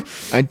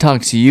 I'd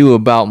talk to you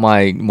about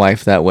my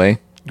wife that way.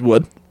 You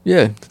would?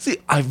 Yeah. See,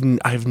 I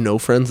have no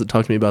friends that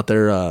talk to me about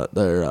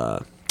their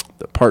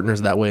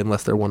partners that way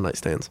unless they're one night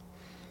stands.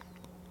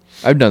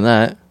 I've done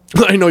that.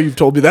 I know you've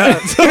told me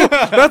that. So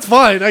that's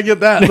fine. I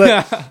get that.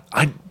 But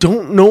I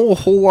don't know a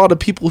whole lot of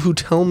people who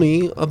tell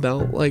me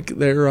about like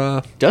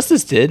their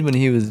Justice did when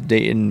he was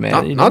dating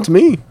Maddie. not to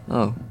me.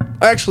 Oh.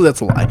 Actually,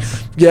 that's a lie.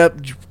 Yeah,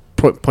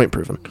 point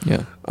proven.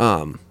 Yeah.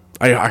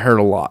 I heard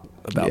a lot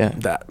about Yeah.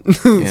 that.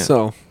 Yeah.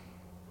 So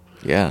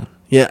Yeah.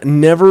 yeah,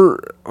 never.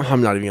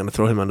 I'm not even gonna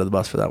throw him under the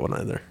bus for that one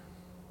either.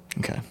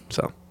 Okay.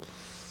 So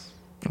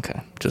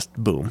Okay. Just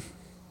boom.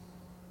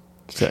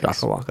 Sex.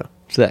 Shaka waka.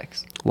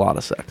 Sex. A lot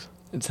of sex.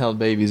 It's how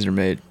babies are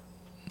made.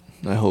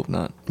 I hope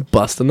not.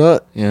 Bust a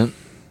nut. Yeah.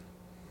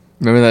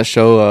 Remember that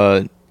show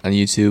on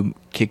YouTube,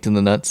 Kicked in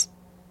the Nuts?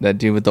 That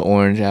dude with the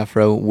orange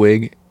afro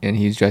wig, and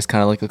he's dressed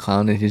kind of like a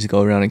clown, and he just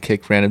go around and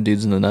kick random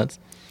dudes in the nuts.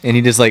 And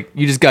he just like,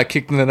 you just got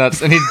kicked in the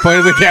nuts, and he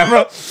pointed the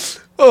camera.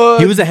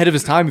 He was ahead of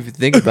his time if you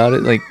think about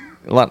it. Like,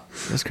 a lot.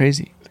 That's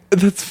crazy.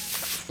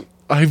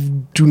 I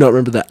do not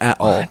remember that at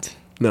all. What?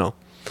 No.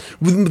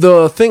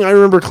 The thing I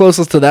remember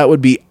closest to that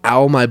would be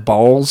Ow My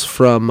Balls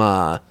from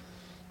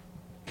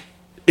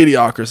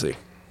Idiocracy.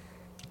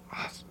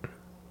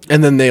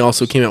 And then they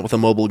also came out with a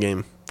mobile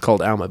game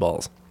called Ow My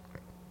Balls.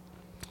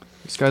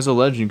 This guy's a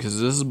legend because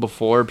this is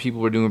before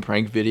people were doing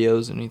prank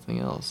videos and anything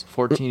else.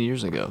 14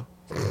 years ago.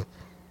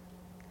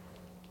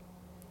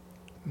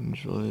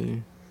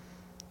 Enjoy.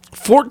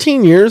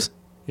 14 years?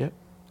 Yep.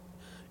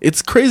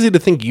 It's crazy to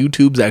think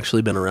YouTube's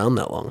actually been around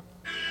that long.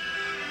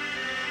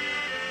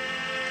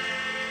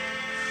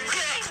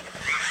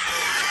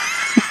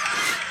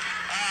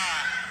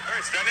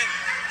 Hurts, doesn't it?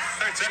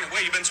 Hurts, doesn't it?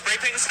 Wait, you been spray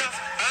painting stuff?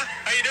 Huh?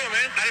 How you doing,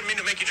 man? I didn't mean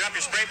to make you drop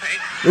your spray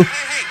paint.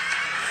 Hey.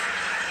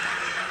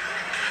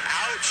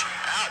 Ouch.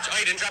 Oh,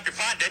 you didn't drop your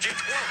pot, did you?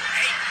 Whoa,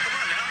 hey, come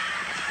on now.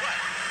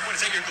 What,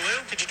 is that your glue?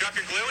 Did you drop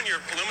your glue and your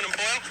aluminum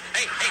foil?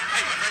 Hey, my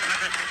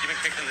friend. You've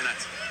been kicked in the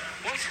nuts.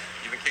 What?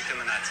 You've been kicked in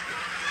the nuts.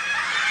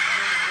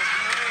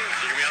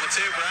 You're gonna be on the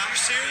tube, bro. Are you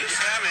serious?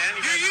 Yeah, man.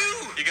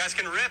 You guys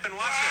can rip and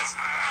watch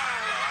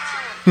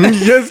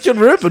this. You guys can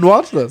rip and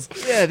watch this.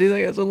 Yeah, dude,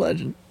 that guy's a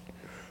legend.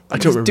 I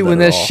don't remember doing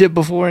that that at all. shit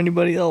before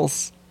anybody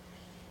else.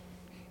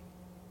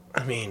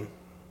 I mean,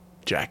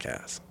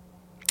 jackass.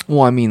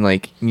 Well, I mean,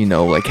 like, you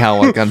know, like how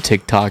like on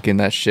TikTok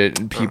and that shit,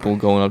 and people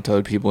going up to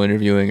other people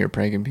interviewing or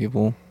pranking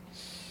people.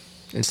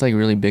 It's like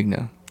really big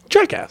now.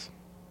 Jackass.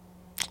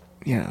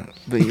 Yeah,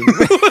 but It's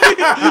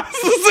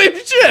the same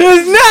shit.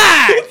 it's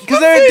not because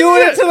they're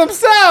doing it to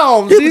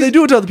themselves. Yeah, but they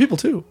do it to other people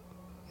too.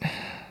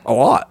 A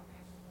lot.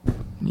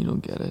 You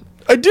don't get it.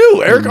 I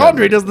do. Eric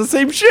Andre does the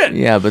same shit.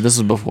 Yeah, but this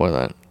was before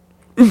that.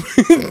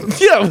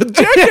 Yeah, with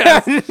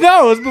Jackass.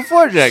 No, it was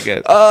before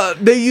Jackass.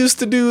 They used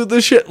to do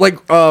the shit like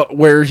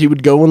where he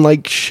would go and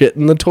like shit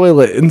in the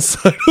toilet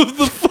inside of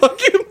the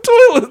fucking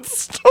toilet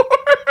store.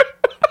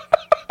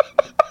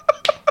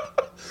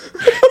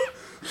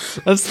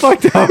 That's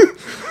fucked up.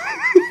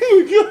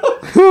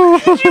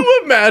 Could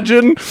you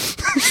imagine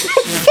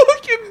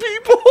fucking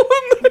people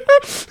in there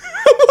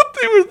what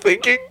they were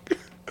thinking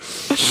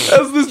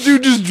as this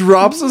dude just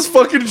drops his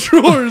fucking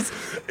drawers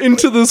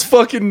into this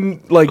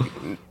fucking like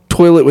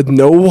toilet with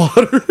no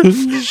water?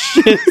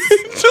 Shit.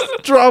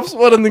 Just drops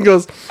one and then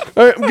goes,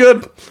 all right, I'm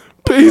good.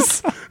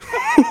 Peace.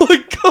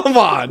 Like, come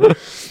on.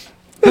 It's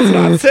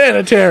not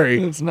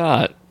sanitary. It's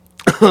not.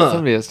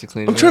 Somebody has to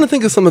clean it I'm trying to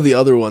think of some of the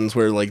other ones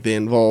where like they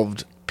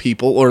involved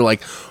people, or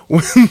like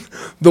when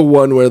the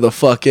one where the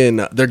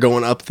fucking they're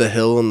going up the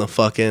hill and the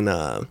fucking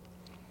what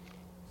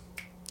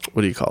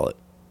do you call it?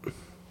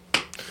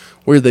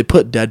 Where they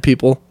put dead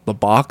people, the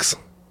box.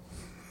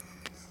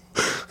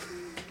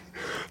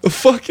 The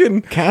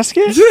fucking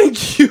casket?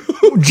 Thank you.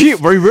 Gee,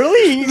 were you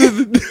really? I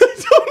don't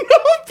know.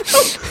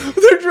 Bro.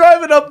 They're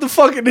driving up the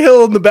fucking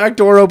hill and the back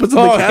door opens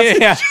and the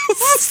casket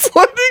just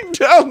sliding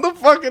down the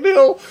fucking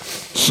hill.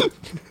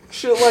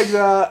 Shit like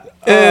that.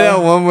 That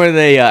one where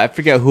they, I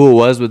forget who it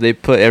was, but they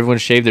put everyone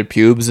shaved their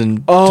pubes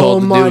and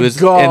told the my dude was,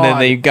 God. and then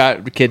they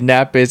got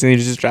kidnapped basically,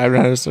 just driving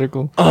around in a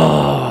circle.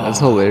 Oh, that's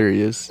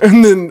hilarious.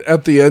 And then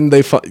at the end,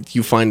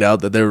 you find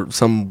out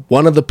that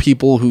one of the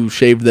people who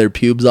shaved their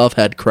pubes off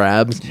had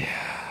crabs. Yeah,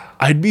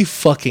 I'd be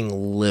fucking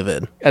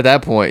livid. At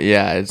that point,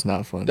 yeah, it's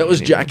not fun. That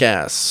was anymore.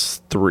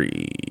 Jackass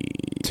 3.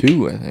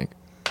 2, I think.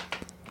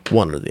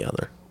 One or the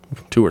other.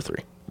 2 or 3.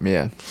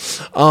 Yeah.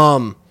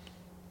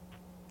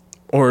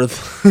 Or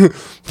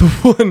the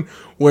one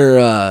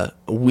where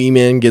Wee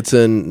Man gets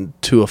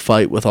into a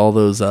fight with all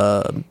those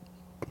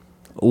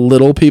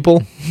little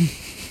people,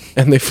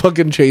 and they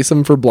fucking chase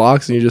him for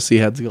blocks, and you just see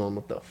heads going,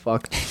 "What the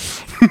fuck?"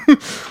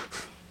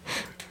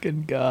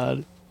 Good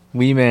God.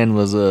 Wee Man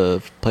was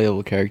a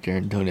playable character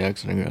in Tony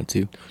Hawk's Underground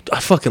 2. I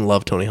fucking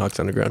love Tony Hawk's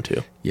Underground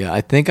 2. Yeah, I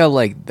think I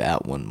like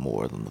that one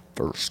more than the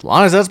first one.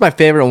 Honestly, that's my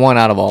favorite one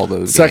out of all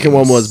those. Second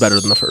games. one was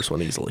better than the first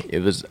one easily. It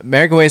was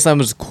American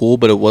Wasteland was cool,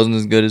 but it wasn't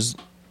as good as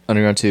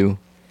Underground 2.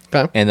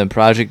 Okay. And then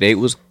Project 8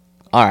 was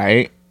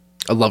alright.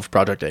 I loved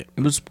Project 8.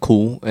 It was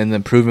cool. And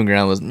then Proving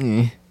Ground was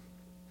And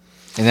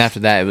after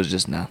that, it was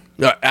just no.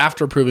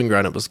 After Proving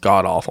Ground, it was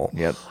god awful.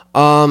 Yep.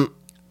 I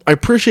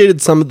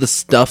appreciated some of the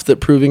stuff that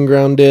Proving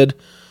Ground did.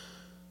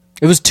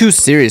 It was too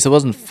serious. It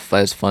wasn't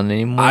as fun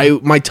anymore.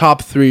 My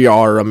top 3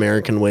 are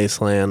American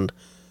Wasteland,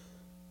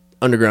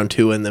 Underground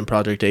 2, and then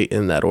Project 8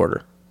 in that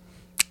order.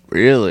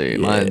 Really? Yeah.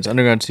 Mine's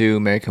Underground 2,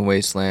 American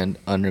Wasteland,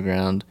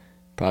 Underground,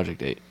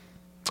 Project 8.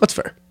 That's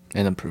fair.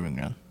 And then Proving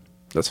Ground.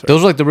 That's fair.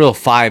 Those were like the real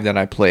 5 that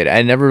I played.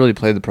 I never really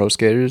played the Pro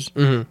Skaters.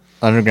 Mm-hmm.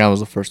 Underground was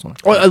the first one.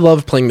 Well, I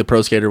loved playing the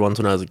Pro Skater ones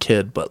when I was a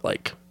kid, but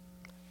like,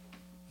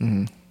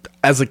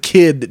 as a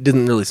kid, it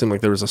didn't really seem like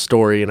there was a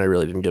story, and I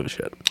really didn't give a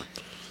shit.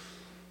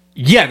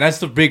 Yeah, that's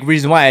the big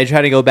reason why I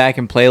try to go back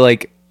and play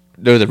like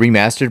the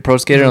remastered Pro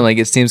Skater, and like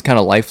it seems kind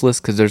of lifeless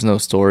because there's no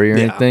story or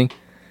anything.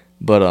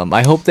 But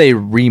I hope they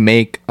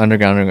remake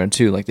Underground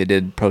 2 like they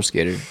did Pro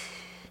Skater.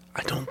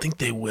 I don't think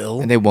they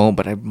will. And they won't,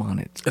 but I want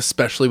it.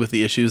 Especially with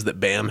the issues that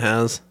Bam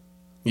has.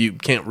 You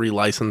can't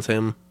relicense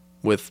him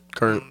with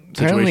current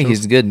Apparently situations.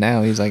 he's good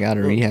now. He's like out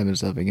of rehab and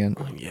stuff again.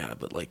 Yeah,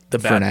 but like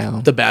For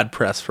now. the bad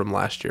press from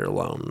last year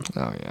alone.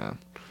 Oh, yeah.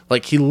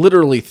 Like he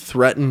literally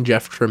threatened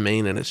Jeff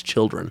Tremaine and his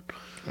children.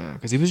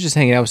 Because he was just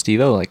hanging out with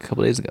Steve-O like a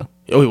couple days ago.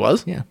 Oh, he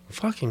was? Yeah.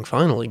 Fucking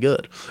finally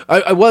good.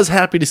 I was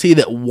happy to see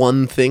that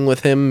one thing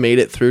with him made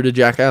it through to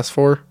Jackass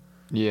 4,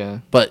 Yeah.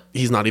 but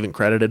he's not even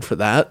credited for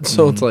that.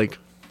 So it's like,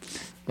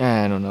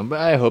 I don't know, but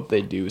I hope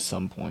they do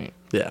some point.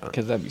 yeah.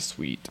 Because that'd be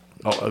sweet.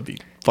 Oh, that'd be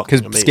fucking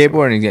Because amazing.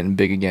 skateboarding is getting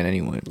big again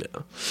anyway.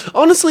 Yeah.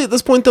 Honestly, at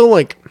this point, though,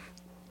 like,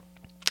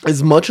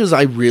 as much as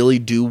I really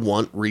do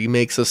want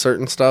remakes of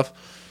certain stuff,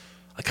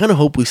 I kind of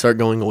hope we start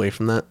going away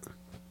from that.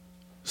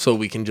 So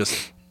we can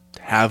just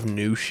have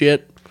new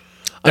shit.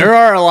 There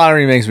are a lot of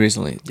remakes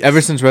recently. Ever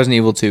since Resident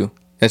Evil 2.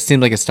 That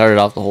seemed like it started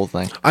off the whole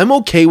thing. I'm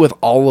okay with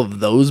all of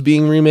those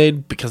being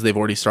remade because they've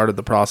already started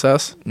the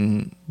process.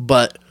 Mm-hmm.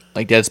 But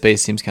Like Dead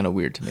Space seems kind of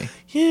weird to me.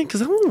 yeah,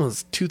 because that one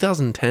was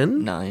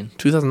 2010? 9.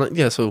 2009?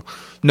 Yeah, so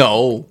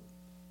No.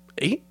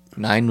 8?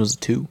 9 was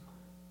 2.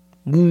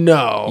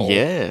 No.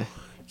 Yeah.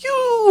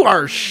 You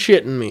are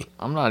shitting me.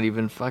 I'm not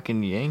even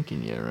fucking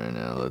yanking you right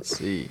now. Let's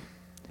see.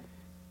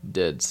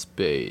 Dead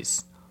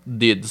Space.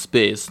 Dead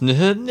Space.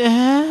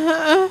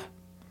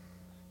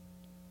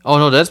 Oh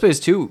no, Dead Space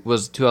 2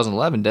 was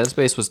 2011. Dead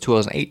Space was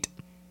 2008.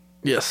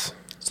 Yes.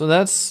 So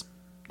that's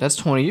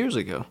 20 years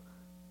ago.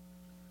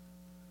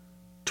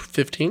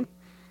 15?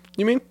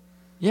 You mean?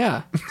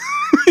 Yeah.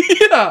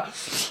 Yeah.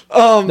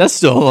 That's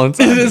still a long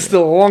time. It is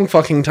still a long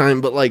fucking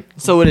time, but like,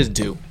 So it is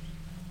due.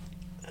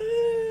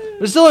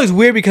 But it's still always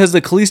weird because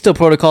the Callisto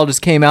Protocol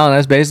just came out and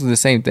that's basically the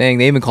same thing.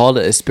 They even called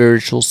it a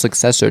spiritual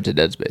successor to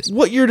Dead Space.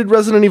 what year did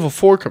Resident Evil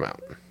 4 come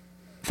out?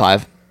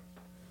 5.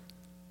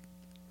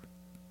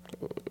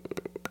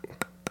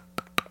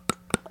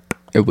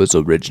 It was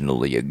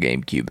originally a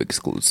GameCube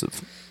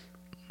exclusive.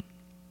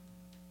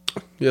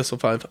 Yeah, so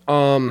 5.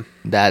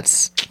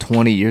 That's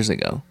 20 years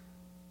ago.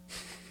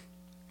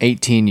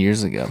 18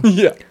 years ago.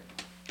 Yeah.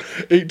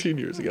 18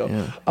 years ago.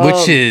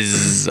 Which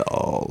is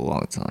a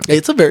long time.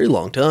 It's a very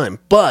long time,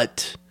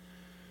 but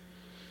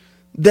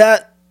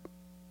that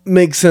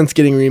makes sense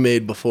getting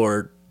remade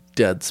before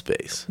Dead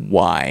Space.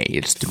 Why?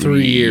 It's 3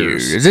 3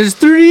 years. years. It's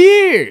 3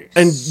 years.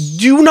 And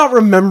do you not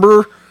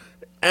remember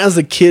as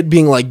a kid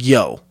being like,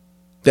 yo,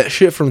 that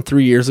shit from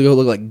 3 years ago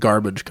looked like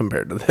garbage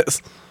compared to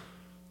this?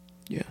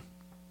 Yeah.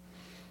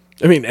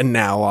 I mean, and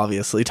now,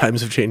 obviously,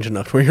 times have changed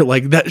enough where you're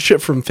like, that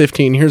shit from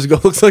 15 years ago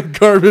looks like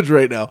garbage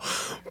right now.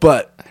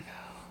 But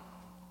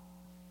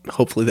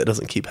hopefully that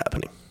doesn't keep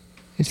happening.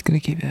 It's going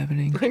to keep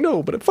happening. I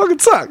know, but it fucking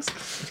sucks.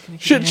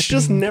 Shit's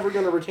just never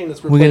going to retain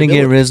its replayability. We're going to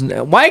get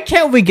Resident... Why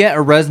can't we get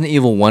a Resident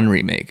Evil 1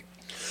 remake?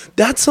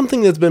 That's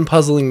something that's been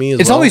puzzling me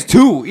as It's well. always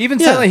 2. Even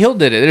Silent Hill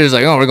did it. They're just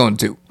like, oh, we're going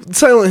 2.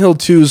 Silent Hill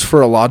 2 is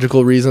for a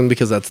logical reason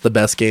because that's the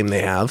best game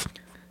they have.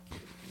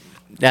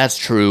 That's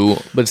true,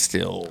 but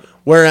still.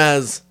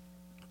 Whereas,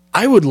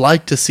 I would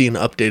like to see an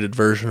updated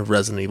version of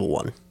Resident Evil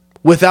 1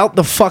 without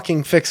the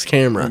fucking fixed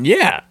camera.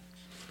 Yeah.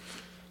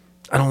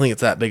 I don't think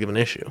it's that big of an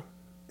issue.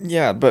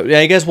 Yeah, but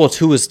I guess,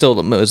 2 is still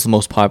the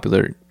most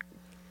popular.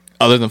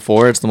 Other than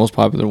 4, it's the most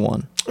popular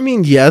one. I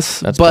mean,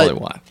 yes, That's but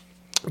probably why.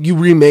 you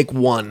remake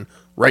 1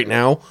 right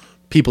now,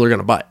 people are going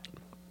to buy it.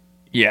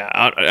 Yeah,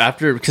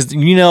 after... Because,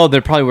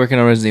 they're probably working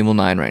on Resident Evil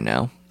 9 right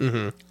now.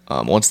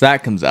 Mm-hmm. Once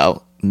that comes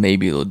out,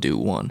 maybe they'll do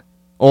 1.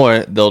 Or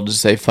they'll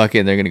just say, fuck it,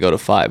 and they're going to go to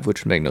 5,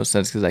 which would make no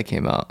sense because that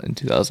came out in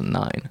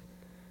 2009.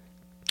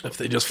 If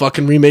they just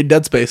fucking remade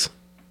Dead Space,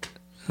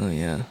 Oh,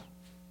 yeah.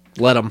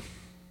 let them.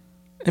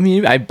 I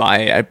mean, I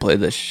play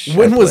this.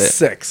 When was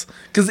 6?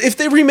 Because if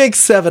they remake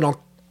 7,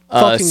 I'll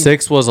fucking...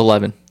 6 was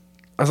 11.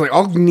 I was like,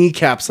 I'll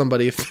kneecap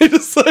somebody if they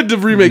decide to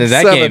remake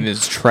That 7. game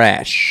is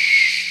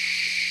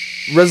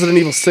trash. Resident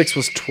Evil 6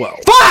 was 12.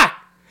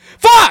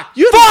 Fuck!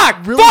 You had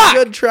a really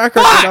good track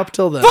record up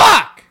till then.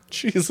 Fuck!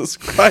 Jesus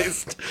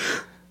Christ.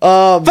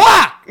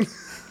 Fuck!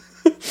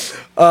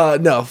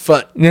 No,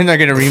 but They're not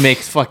gonna remake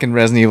fucking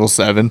Resident Evil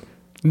 7.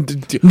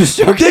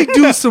 they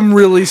do some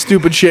really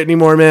stupid shit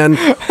anymore, man.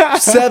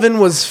 7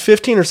 was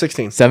 15 or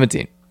 16.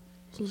 17.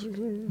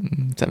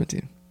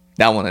 17.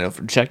 That one I know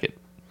for check it.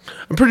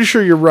 I'm pretty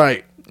sure you're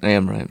right. I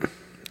am right.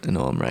 I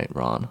know I'm right,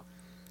 Ron.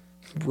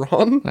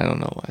 Ron? I don't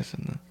know why I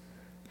said that.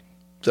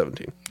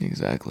 17.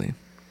 Exactly.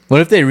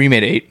 What if they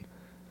remade 8?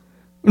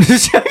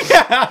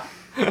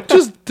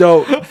 Just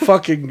don't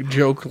fucking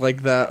joke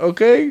like that,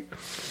 okay?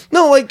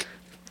 No, like,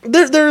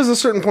 there is a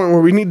certain point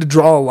where we need to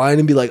draw a line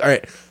and be like, all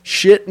right,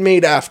 shit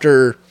made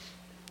after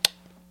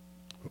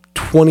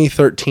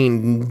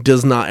 2013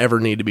 does not ever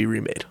need to be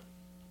remade.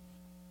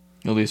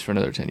 At least for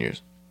another 10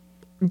 years.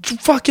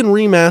 Fucking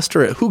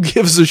remaster it. Who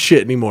gives a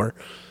shit anymore?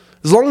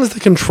 As long as the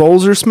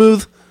controls are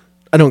smooth,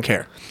 I don't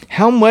care.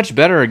 How much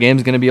better a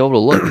game's gonna be able to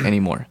look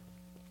anymore?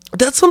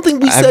 That's something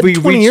we Have said we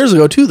 20 reached- years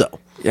ago, too, though.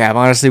 Yeah, but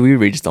honestly, we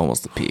reached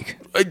almost the peak.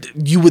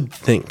 You would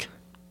think.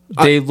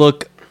 They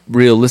look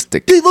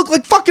realistic. They look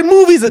like fucking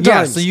movies at Yeah,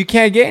 times. so you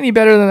can't get any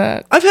better than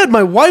that. I've had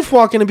my wife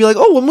walk in and be like,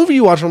 "Oh, what movie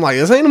you watching?" I'm like,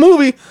 "This ain't a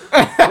movie."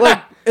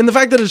 Like, and the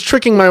fact that it's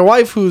tricking my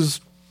wife, who's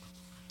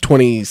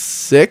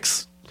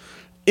 26,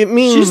 it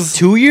means She's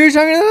 2 years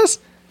younger than us?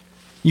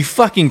 You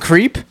fucking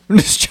creep. I'm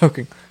just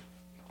joking.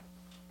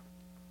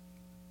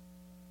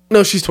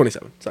 no, she's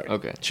 27. Sorry,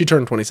 Okay. she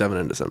turned 27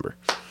 in December.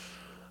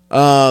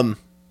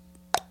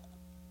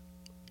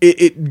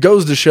 It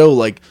goes to show,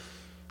 like,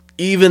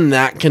 even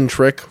that can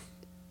trick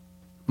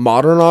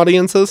modern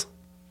audiences.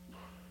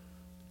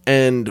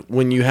 And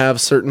when you have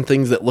certain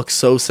things that look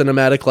so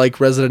cinematic, like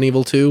Resident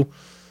Evil 2,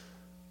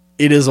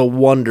 it is a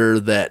wonder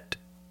that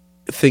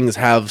things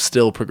have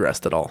still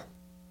progressed at all.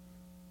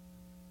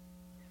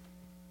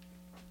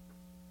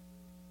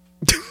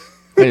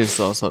 I just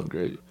saw something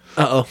crazy.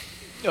 Uh-oh.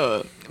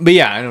 But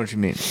yeah, I know what you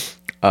mean.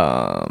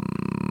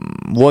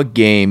 What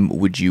game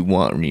would you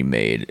want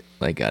remade,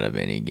 like, out of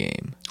any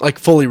game? Like,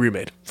 fully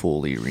remade.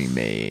 Fully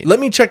remade. Let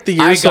me check the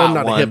I year so I'm got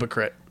not one. a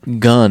hypocrite.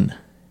 Gun.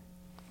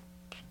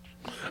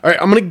 All right,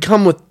 I'm going to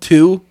come with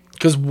two,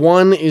 because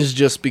one is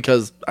just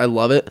because I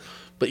love it.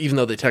 But even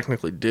though they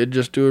technically did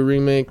just do a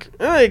remake,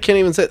 I can't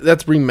even say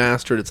that's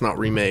remastered. It's not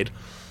remade.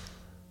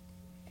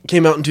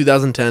 Came out in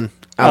 2010.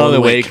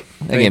 Alan Wake. That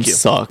Thank game you.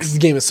 sucks. This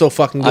game is so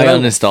fucking good. I I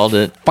will uninstalled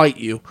it fight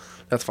you.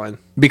 That's fine.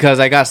 because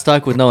I got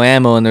stuck with no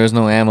ammo and there was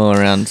no ammo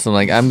around. So,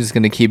 like, I'm just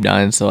going to keep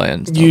dying, so I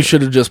uninstalled You it.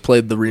 should have just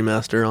played the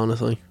remaster,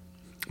 honestly.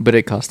 But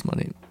it cost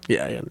money.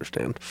 Yeah, I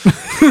understand.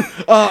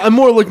 I'm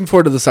more looking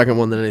forward to the second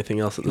one than anything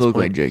else at It this looked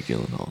point. like Jake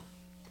Gyllenhaal.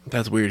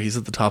 That's weird. He's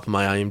at the top of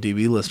my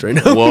IMDb list right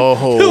now.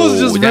 Whoa. It was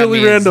just that really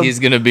means random. He's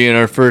going to be in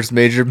our first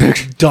major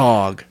picture.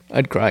 Dog.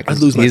 I'd cry. 'cause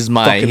I'd lose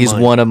my fucking He's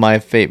mind. one of my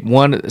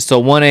favorite.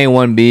 So 1A,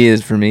 1B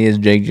is for me is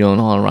Jake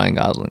Gyllenhaal and Ryan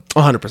Gosling.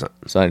 100%.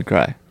 So I'd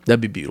cry.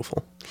 That'd be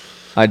beautiful.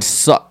 I'd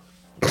suck.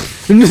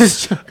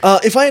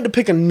 If I had to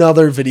pick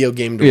another video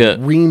game to Yeah.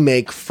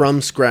 remake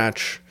from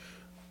scratch,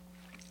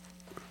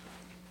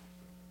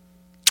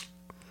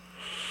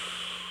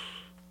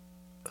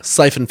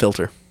 Siphon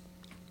Filter,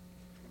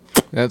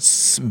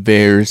 That's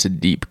there's a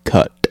deep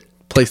cut.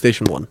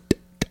 PlayStation 1.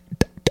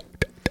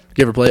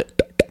 You ever play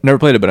it? Never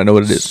played it, but I know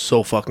what it is.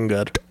 So fucking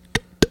good.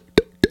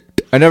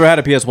 I never had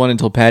a PS1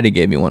 until Patty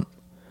gave me one.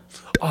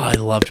 Oh, I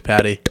loved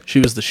Patty. She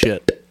was the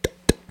shit.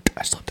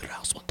 I slept at her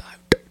house one time.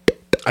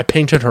 I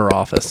painted her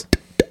office.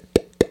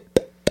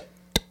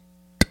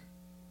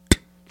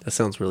 That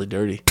sounds really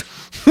dirty.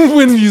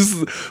 When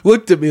you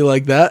looked at me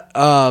like that,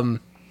 I know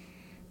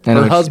her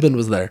what you- husband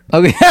was there.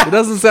 Okay. It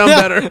doesn't sound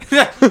better.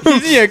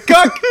 Is he a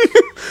cuck?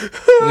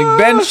 Like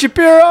Ben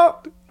Shapiro?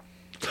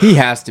 He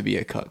has to be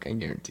a cuck, I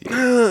guarantee you.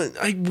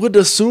 I would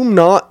assume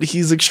not.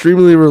 He's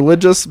extremely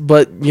religious,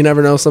 but you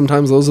never know.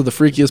 Sometimes those are the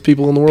freakiest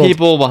people in the world.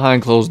 People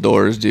behind closed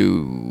doors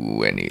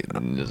do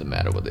anything. It doesn't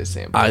matter what they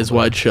say. About Eyes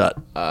wide shut.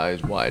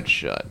 Eyes wide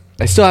shut.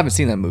 I still haven't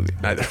seen that movie.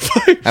 Neither.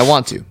 I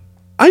want to.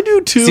 I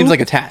do too. Seems like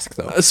a task,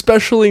 though.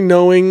 especially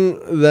knowing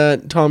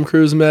that Tom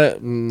Cruise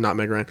not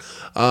Meg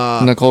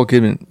Ryan, Nicole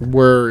Kidman.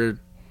 were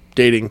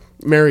dating,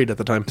 married at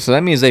the time. So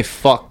that means they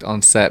fucked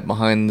on set,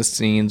 behind the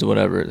scenes,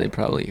 whatever. They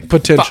probably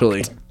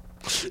Potentially.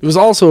 fucked. It was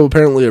also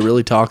apparently a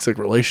really toxic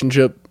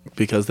relationship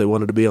because they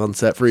wanted to be on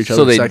set for each So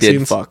other's they sex did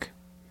scenes. fuck.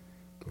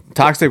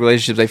 Toxic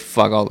relationships, they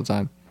fuck all the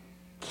time.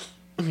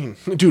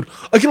 Dude,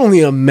 I can only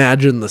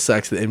imagine the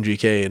sex that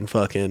MGK and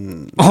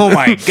fucking... Oh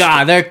my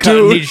god, they're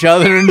cutting Dude. each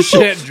other and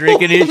shit,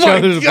 drinking each Oh my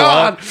other's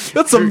God, blood,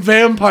 that's some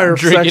vampire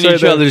drinking sex right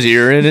each there. other's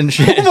urine and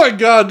shit. Oh my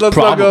God, let's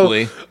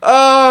Probably. not go.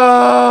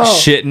 Oh,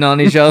 Shitting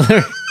on each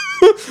other.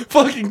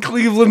 fucking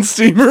Cleveland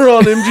steamer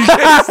on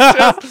MGK's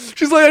chest.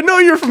 She's like, I know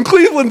you're from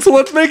Cleveland, so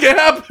let's make it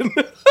happen.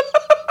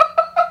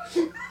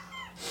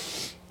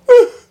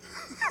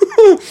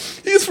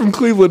 He's from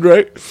Cleveland,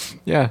 right?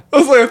 Yeah. I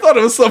was like, I thought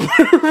it was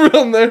somewhere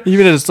around there.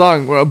 Even in a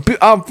song,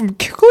 I'm from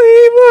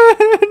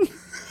Cleveland.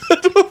 I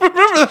don't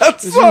remember that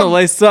It's from the song.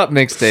 Lace Up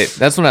mixtape.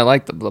 That's when I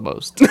liked them the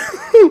most.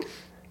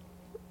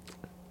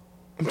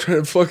 I'm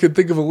trying to fucking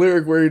think of a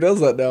lyric where he does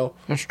that now.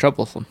 That's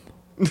troublesome.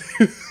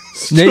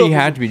 They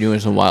had to be doing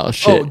some wild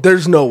shit. Oh,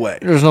 there's no way.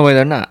 There's no way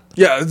they're not.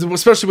 Yeah,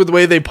 especially with the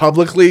way they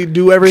publicly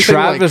do everything.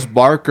 Travis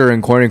Barker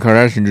and Kourtney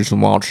Kardashian do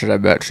some wild shit, I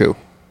bet, too.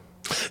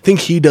 I think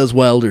he does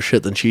wilder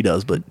shit than she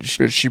does, but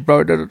She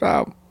probably did it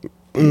out.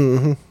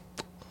 Mm-hmm.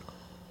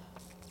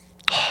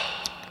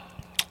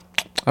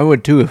 I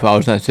would, too, if I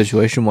was in that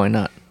situation. Why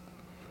not?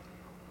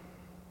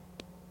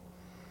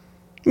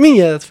 I mean,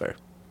 yeah, that's fair.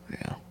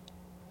 Yeah.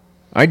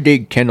 I'd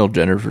date Kendall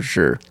Jenner for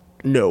sure.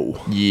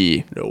 No.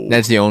 Yeah. No.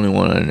 That's the only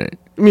one in it.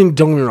 I mean,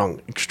 don't get me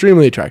wrong,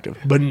 extremely attractive,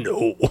 but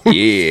no.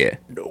 Yeah.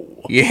 No.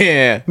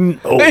 Yeah. No.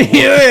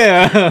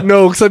 Yeah.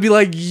 No, because I'd be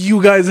like,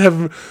 you guys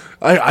have...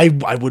 I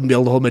wouldn't be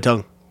able to hold my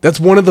tongue. That's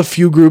one of the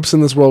few groups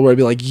in this world where I'd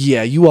be like,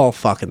 yeah, you all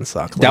fucking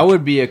suck. That Like,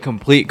 would be a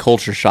complete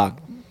culture shock,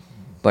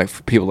 like,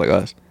 for people like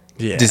us.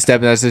 yeah. To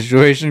step in that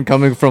situation,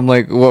 coming from,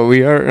 like, what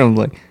we are, I'm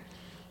like,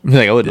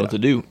 I wouldn't know what to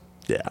do.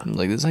 Yeah.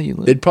 Like, this is how you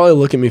live. They'd probably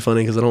look at me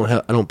funny because I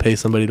don't pay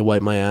somebody to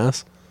wipe my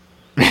ass.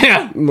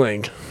 Yeah.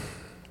 Like,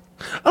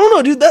 I don't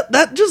know, dude.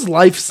 That just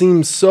life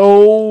seems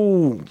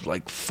so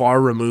like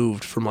far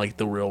removed from like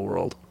the real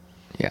world.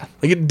 Yeah.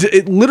 Like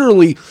it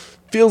literally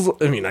feels.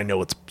 I mean, I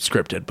know it's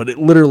scripted, but it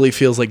literally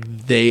feels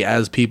like they,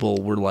 as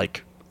people, were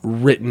like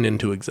written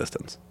into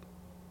existence.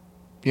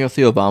 You know,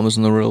 Theo Vaughn was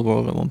in the real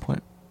world at one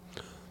point.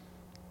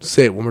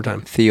 Say it one more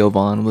time. Theo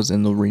Vaughn was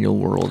in the real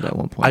world at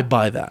one point. I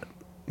buy that.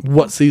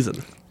 What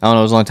season? I don't know.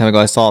 It was a long time ago.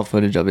 I saw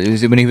footage of it. It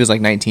was when he was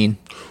like 19.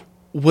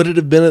 Would it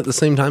have been at the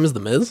same time as The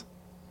Miz?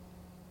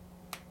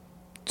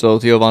 So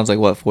Theo Vaughn's like,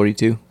 what,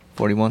 42?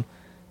 41?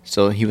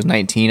 So he was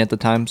 19 at the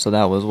time. So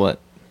that was, what,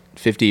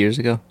 50 years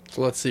ago?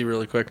 So let's see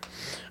really quick.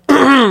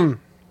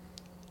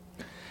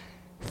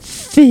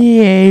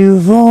 Theo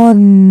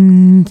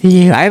Vaughn.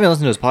 I haven't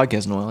listened to his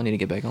podcast in a while. I need to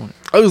get back on it.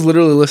 I was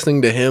literally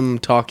listening to him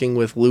talking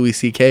with Louis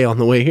C.K. on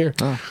the way here.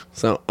 Oh.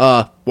 So,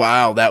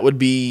 wow, that would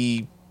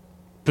be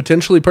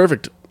potentially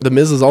perfect. The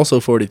Miz is also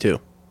 42.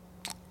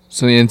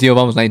 So and Theo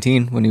Vaughn was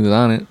 19 when he was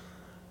on it.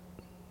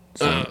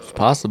 So it's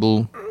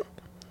possible.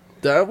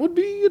 That would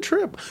be a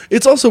trip.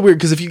 It's also weird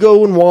because if you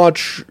go and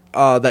watch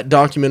that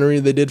documentary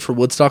they did for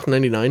Woodstock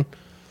 99,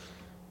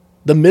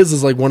 The Miz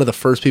is like one of the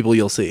first people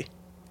you'll see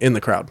in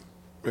the crowd.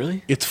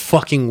 Really? It's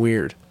fucking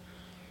weird.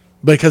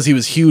 Because he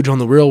was huge on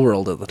the real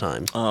world at the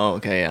time. Oh,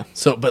 okay, yeah.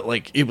 So, but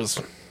like,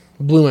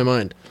 blew my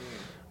mind.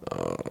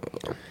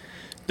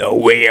 The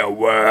real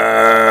world.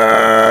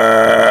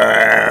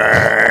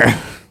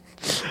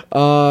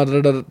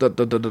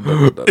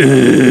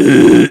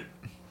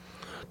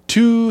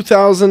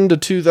 2000 to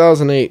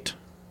 2008.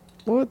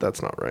 What?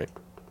 That's not right.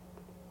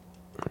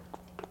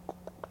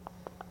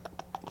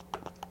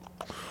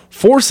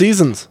 4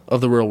 seasons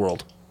of The Real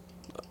World.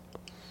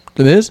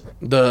 The Miz?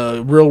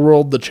 The Real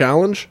World, The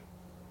Challenge,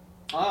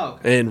 Oh,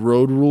 okay. and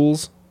Road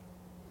Rules.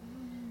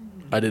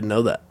 I didn't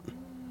know that.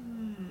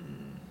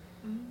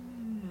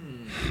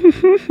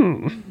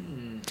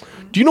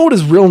 Do you know what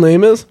his real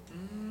name is?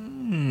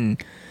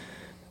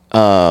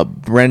 Brendan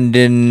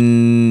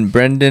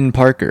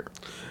Parker.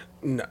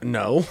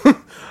 No.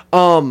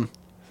 So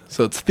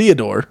it's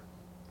Theodore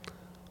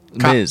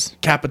Miz.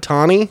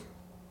 Capitani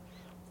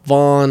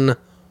Von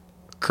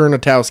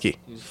Kernatowski.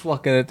 He's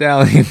fucking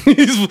Italian.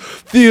 He's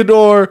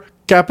Theodore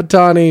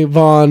Capitani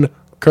Von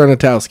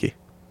Kernatowski.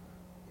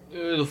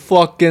 The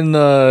fucking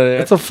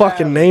That's a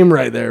fucking name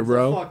right there,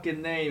 bro.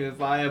 fucking name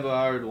if I ever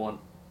heard one.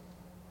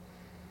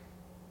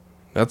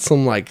 That's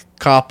some like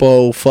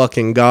capo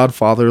fucking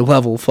Godfather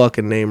level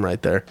fucking name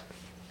right there.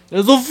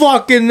 It's a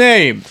fucking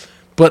name.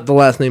 But the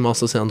last name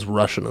also sounds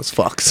Russian as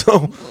fuck.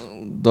 So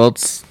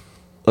That's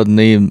a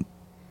name.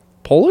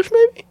 Polish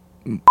maybe?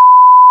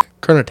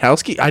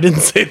 Kernatowski? I didn't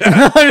say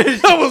that.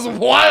 That was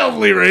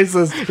wildly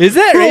racist. Is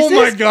that racist? Oh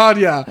my god,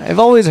 yeah. I've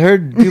always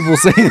heard people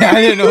say that.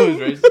 I didn't know it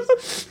was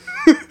racist.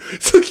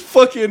 It's like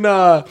fucking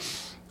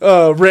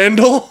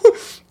Randall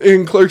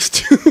in Clerks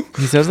 2.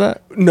 He says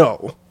that?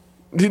 No.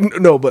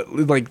 No, but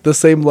like the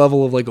same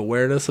level of like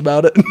awareness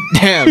about it.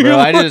 Damn, bro.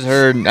 I just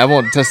heard, I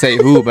won't just say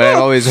who, but I've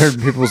always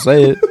heard people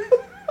say it.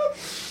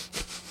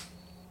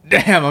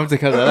 Damn, I'm going to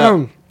cut that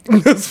out.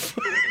 That's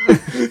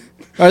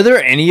Are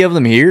there any of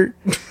them here?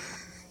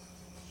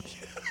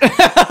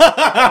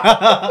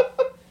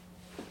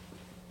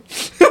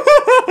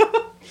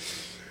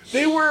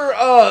 They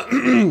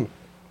were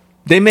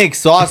They make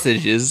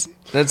sausages.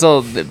 That's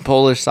all. The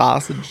Polish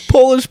sausage.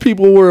 Polish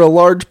people were a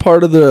large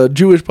part of the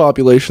Jewish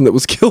population that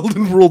was killed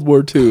in World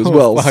War II as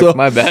well. Fuck, So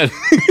my bad.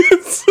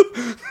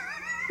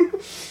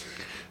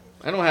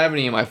 I don't have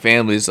any in my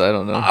family, so I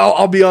don't know.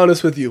 I'll be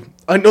honest with you.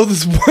 I know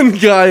this one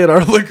guy at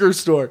our liquor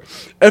store.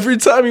 Every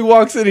time he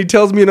walks in, he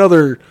tells me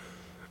another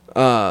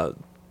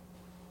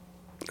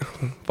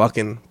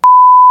fucking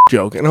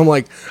joke. And I'm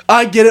like,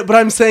 I get it, but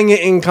I'm saying it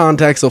in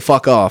context, so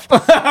fuck off.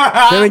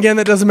 Then again,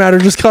 that doesn't matter.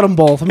 Just cut them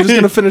both. I'm just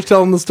going to finish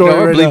telling the story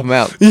No, right bleep now. them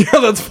out. Yeah,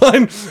 that's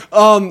fine.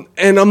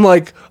 And I'm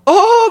like,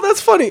 oh,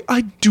 that's funny.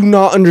 I do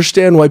not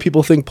understand why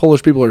people think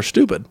Polish people are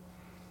stupid.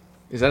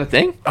 Is that a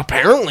thing?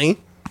 Apparently.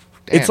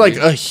 Damn, It's like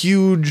dude. a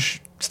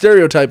huge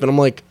stereotype, and I'm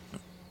like,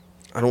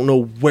 I don't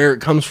know where it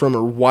comes from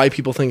or why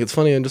people think it's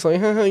funny. I'm just like,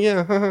 haha,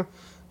 yeah, haha.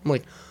 I'm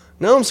like,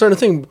 now I'm starting to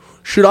think,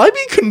 should I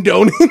be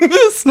condoning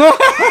this?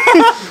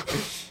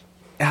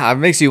 Yeah, it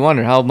makes you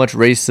wonder how much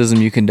racism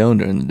you condone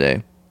during the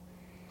day.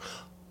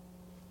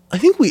 I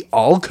think we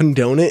all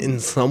condone it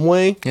in some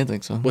way Yeah, I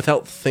think so.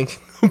 without thinking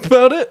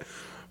about it,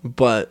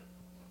 but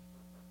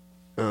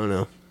I don't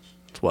know.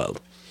 It's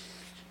wild.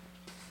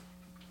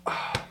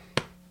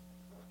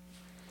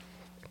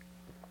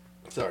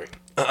 Sorry.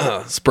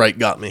 Sprite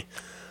got me.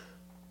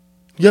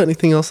 You got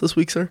anything else this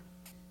week, sir?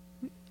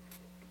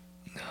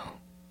 No.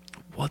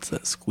 What's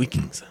that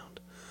squeaking sound?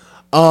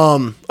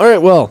 All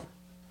right, well,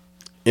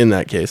 in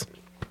that case,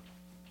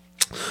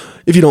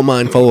 if you don't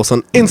mind, follow us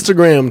on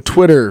Instagram,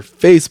 Twitter,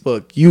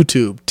 Facebook,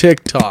 YouTube,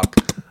 TikTok,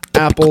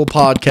 Apple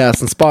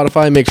Podcasts, and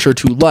Spotify. Make sure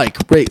to like,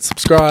 rate,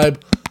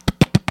 subscribe.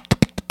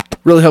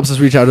 Really helps us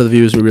reach out to the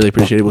viewers. We really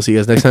appreciate it. We'll see you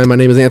guys next time. My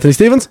name is Anthony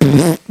Stevens.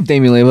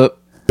 Damien Layup.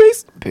 Peace.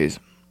 Peace. Peace.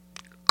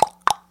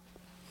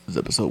 This is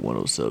episode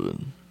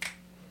 107.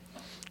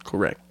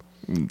 Correct.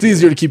 It's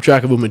easier to keep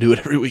track of them and do it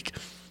every week.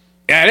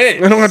 Yeah, it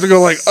is. I don't have to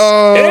go like,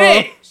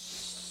 It is.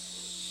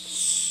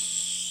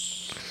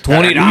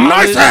 $20.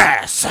 nice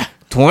ass.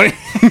 20. Is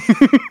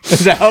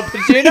that Al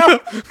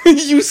Pacino?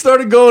 You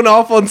started going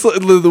off on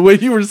the way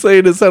you were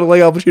saying it sounded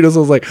like Al Pacino, so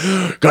I was like,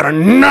 got a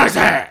nice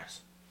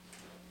ass.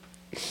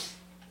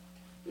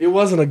 It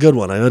wasn't a good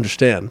one, I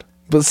understand.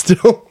 But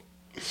still.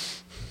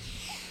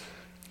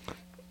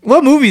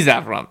 What movie is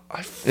that from?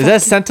 Is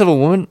that Scent of a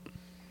Woman?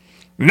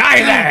 Nice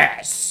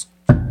ass.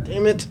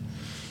 Damn it.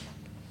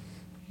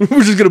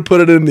 We're just going to put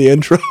it in the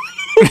intro.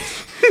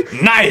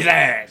 Nice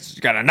ass.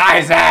 You got a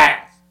nice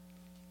ass.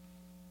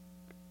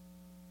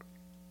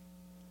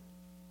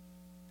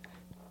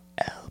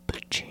 Al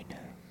Pacino.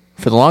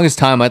 For the longest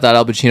time, I thought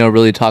Al Pacino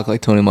really talked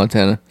like Tony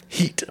Montana.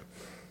 Heat.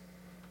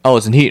 Oh,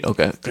 it's in Heat.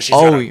 Okay. Because she's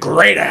got a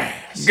great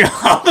ass.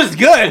 That was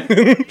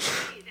good.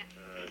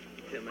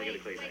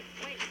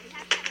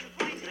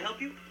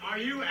 Are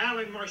you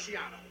Alan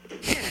Marciano?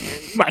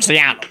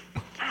 Marciano.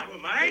 How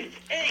am I?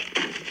 Hey!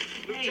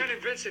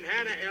 Lieutenant Vincent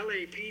Hanna,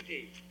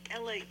 LAPD.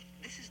 LA,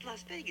 this is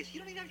Las Vegas.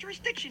 You don't even have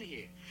jurisdiction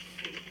here.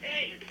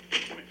 Hey!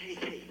 Hey,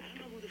 I don't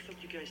know who the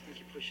fuck you guys think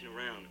you're pushing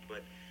around,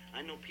 but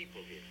I know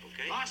people here,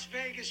 okay? Las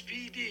Vegas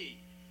PD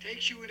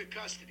takes you into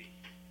custody.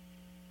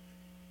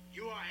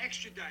 You are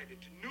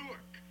extradited to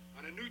Newark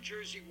on a New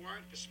Jersey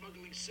warrant for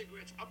smuggling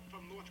cigarettes up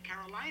from North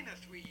Carolina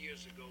 3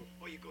 years ago,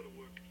 or you go to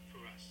work for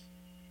us.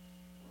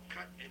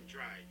 Cut and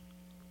dried.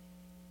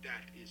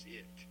 That is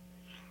it.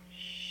 Oh,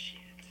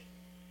 shit.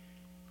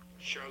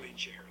 Charlene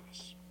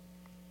Chehalis.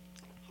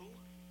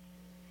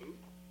 Who?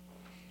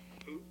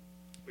 Who?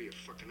 Were you a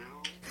fucking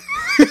owl?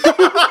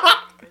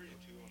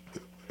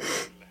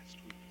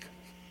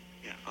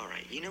 Yeah, all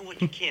right. You know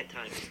what? You can't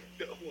time me.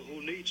 Well,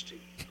 who needs to?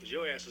 Because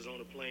your ass is on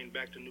a plane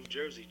back to New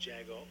Jersey,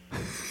 Jago.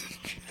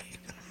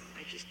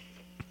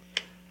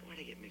 Why'd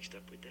I get mixed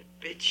up with that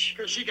bitch?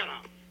 Because she got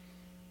a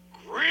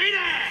great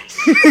ass!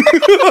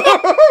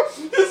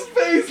 His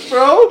face,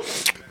 bro.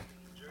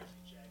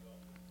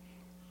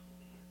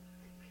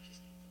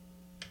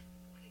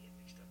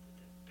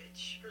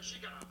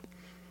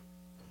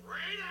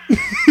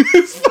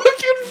 His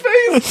fucking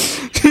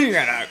face. You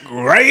got a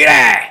great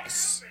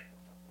ass.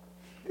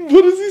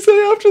 What does he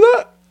say after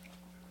that?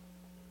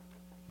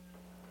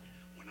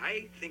 When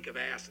I think of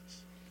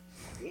asses,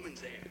 a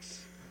woman's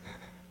ass,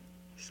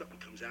 something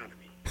comes out of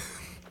me.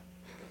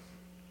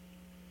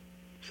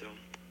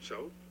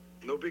 So,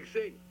 no big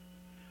thing.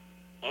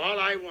 All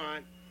I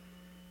want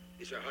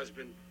is her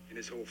husband and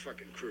his whole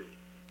fucking crew.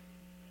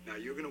 Now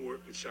you're gonna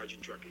work with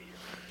Sergeant Trucker here.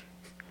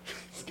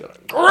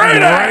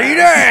 Great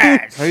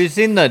ass. Have you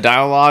seen the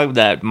dialogue,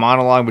 that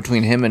monologue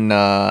between him and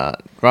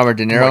Robert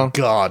De Oh Niro? my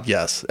God,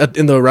 yes.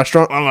 In the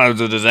restaurant? Well, it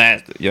was a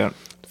disaster. Yeah.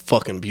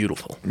 Fucking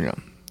beautiful. Yeah.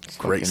 It's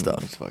great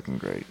stuff. It's fucking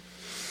great.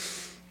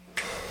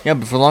 Yeah,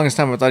 but for the longest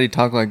time, I thought he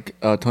talked like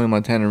Tony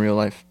Montana in real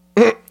life.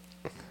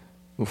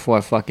 Before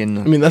I fucking...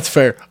 I mean, that's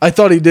fair. I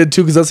thought he did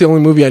too, because that's the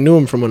only movie I knew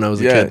him from when I was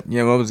a kid.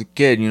 Yeah, when I was a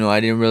kid, you know, I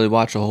didn't really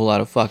watch a whole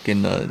lot of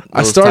fucking...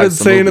 I started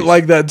saying it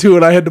like that too,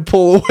 and I had to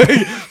pull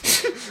away.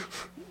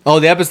 Oh,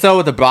 the episode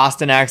with the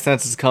Boston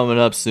accents is coming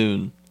up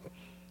soon.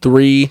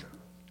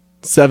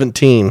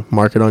 3/17.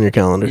 Mark it on your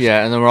calendar.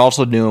 Yeah, and then we're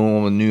also doing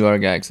one with New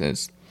York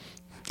accents.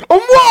 I'm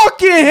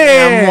walking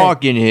here. I'm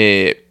walking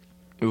here.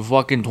 For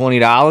fucking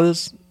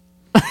 $20.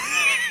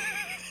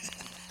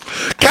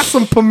 Got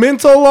some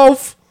pimento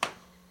loaf.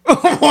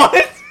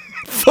 What?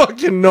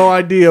 Fucking no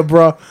idea,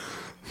 bro.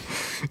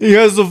 He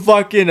has the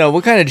fucking...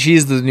 what kind of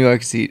cheese does New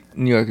Yorkers eat?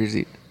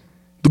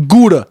 The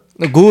Gouda.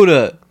 The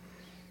Gouda.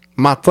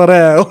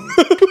 Mozzarella.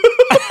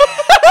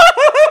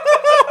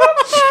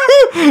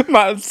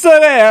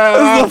 Mozzarella.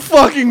 That's the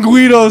fucking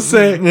Guido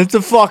say. It's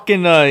a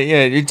fucking...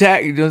 yeah, you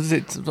does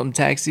it some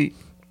taxi.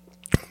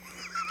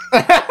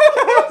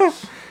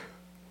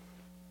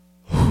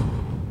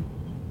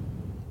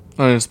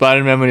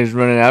 Spider-Man, when he's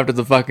running after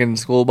the fucking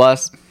school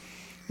bus,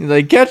 he's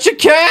like, "Catch a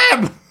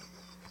cab!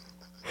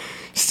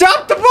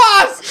 Stop the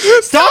bus!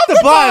 Stop the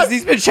bus!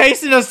 He's been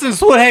chasing us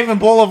since Woodhaven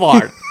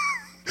Boulevard."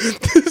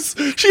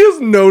 She has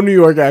no New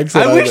York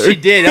accent. I wish either. she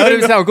did. That would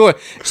have sounded good.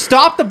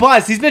 Stop the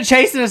bus! He's been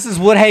chasing us since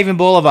Woodhaven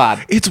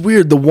Boulevard. It's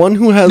weird. The one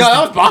who has No,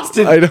 that was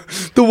Boston. I know.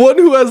 The one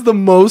who has the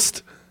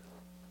most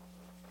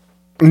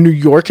New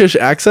Yorkish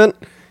accent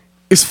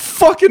is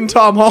fucking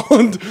Tom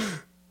Holland.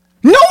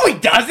 No, he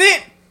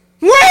doesn't.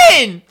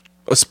 When?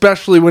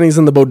 Especially when he's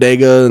in the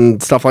bodega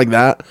and stuff like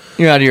that.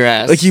 You're out of your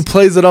ass. Like he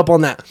plays it up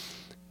on that.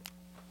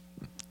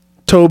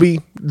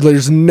 Toby,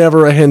 there's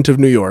never a hint of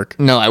New York.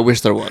 No, I wish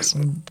there was.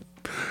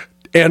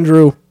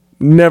 Andrew,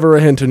 never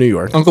a hint of New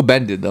York. Uncle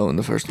Ben did though in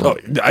the first one.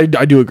 Oh, I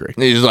do agree.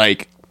 He's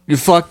like, you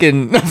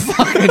fucking,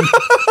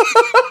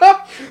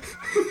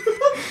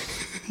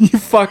 you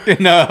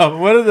fucking,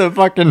 what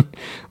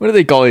do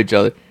they call each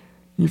other?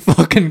 You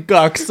fucking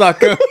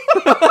cocksucker.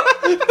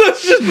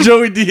 That's just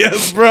Joey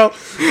Diaz, bro.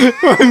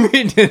 When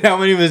he did that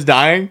when he was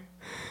dying.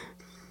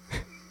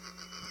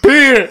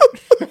 Peter,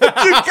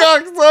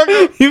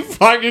 cocksucker. You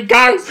fucking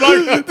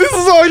cocksucker. This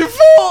is all your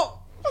fault.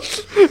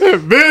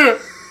 Man.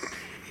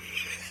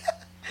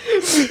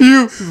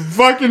 You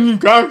fucking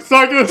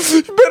cocksucker.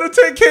 You better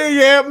take care of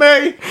your Aunt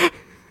May.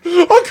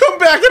 I'll come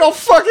back and I'll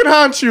fucking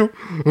haunt you.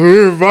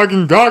 You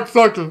fucking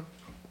cocksucker.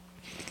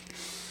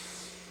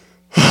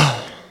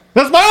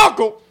 That's my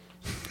uncle.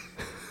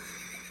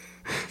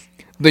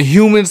 The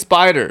human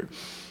spider.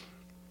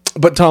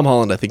 But Tom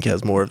Holland, I think,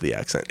 has more of the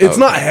accent. It's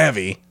not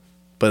heavy,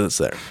 but it's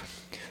there.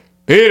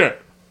 Peter.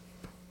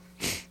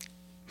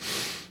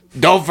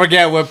 Don't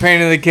forget we're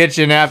painting the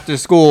kitchen after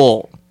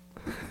school.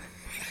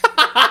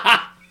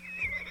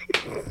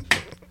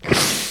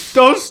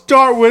 Don't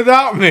start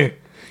without me.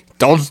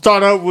 Don't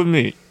start out with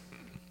me.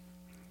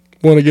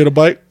 Want to get a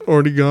bite?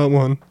 Already got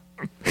one.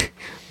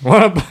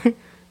 Want a bite?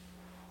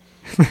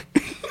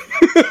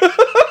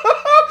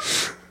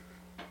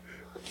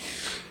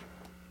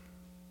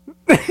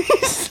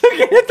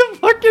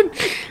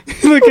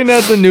 He's looking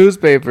at the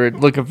newspaper,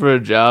 looking for a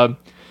job.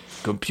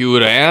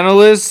 Computer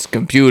analyst,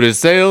 computer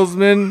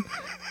salesman.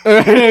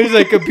 He's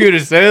like, computer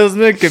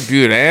salesman,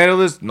 computer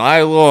analyst.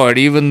 My lord,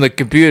 even the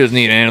computers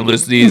need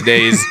analysts these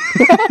days.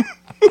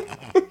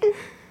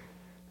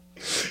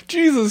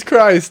 Jesus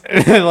Christ.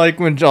 Like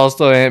when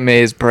also Aunt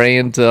May is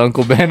praying to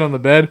Uncle Ben on the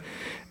bed,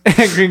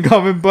 and Green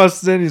Goblin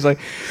busts in, he's like,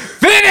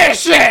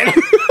 finish it!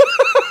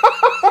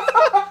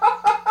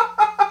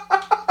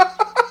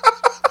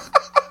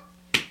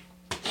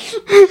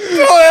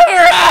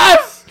 Deliver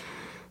us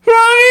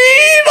from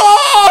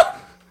evil!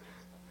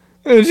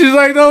 And she's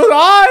like, those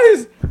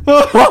eyes!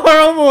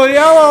 Horrible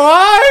yellow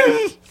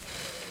eyes!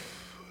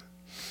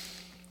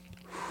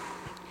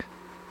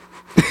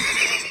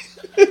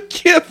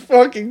 Can't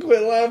fucking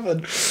quit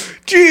laughing.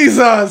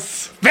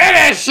 Jesus!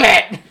 Finish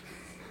it!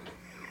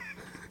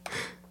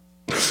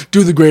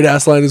 Do the great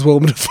ass line as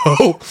Willem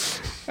Dafoe.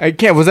 I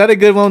can't. Was that a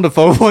good Willem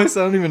Dafoe voice?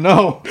 I don't even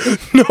know.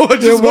 No, I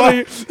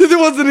just there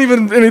wasn't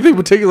even anything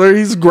particular.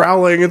 He's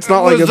growling. It's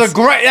not like it's That's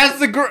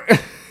the great.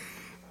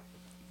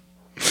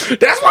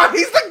 That's why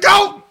he's the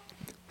GOAT.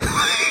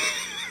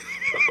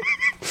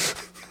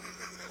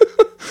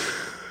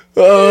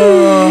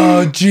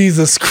 Oh,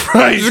 Jesus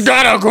Christ. He's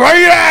got a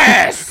great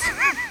ass!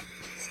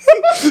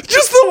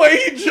 Just the way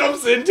he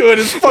jumps into it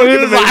is fucking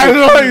amazing.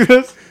 like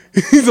this.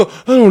 He's like,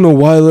 I don't know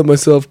why I let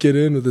myself get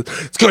into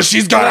this. It's because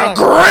she's got a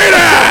great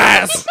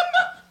ass!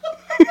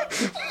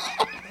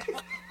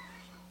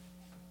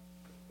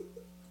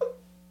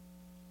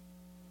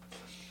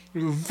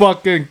 You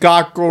fucking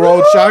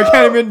cockroach. I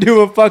can't even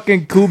do a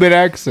fucking Cuban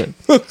accent.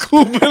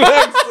 Cuban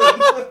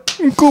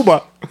accent.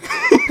 Cuba.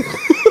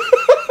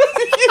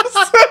 You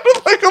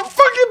sounded like a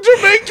fucking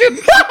Jamaican.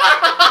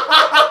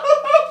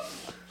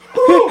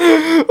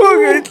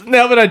 Okay,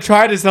 now that I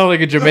try to sound like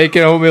a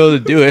Jamaican, I won't be able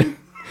to do it.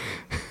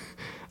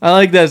 I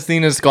like that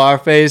scene in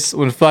Scarface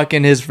when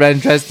fucking his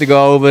friend tries to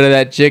go over to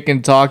that chick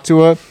and talk to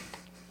her,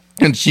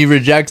 and she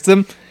rejects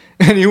him,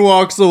 and he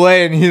walks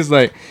away, and he's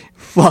like,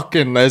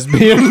 fucking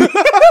lesbian.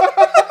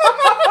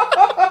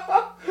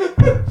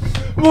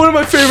 One of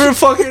my favorite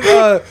fucking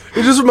it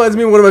just reminds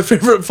me of one of my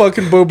favorite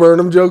fucking Bo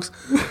Burnham jokes.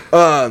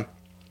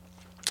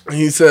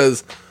 He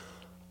says,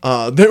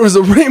 there was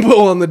a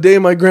rainbow on the day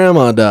my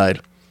grandma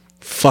died.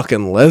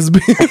 Fucking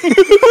lesbian.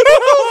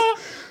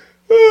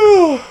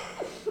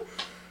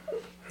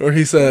 Or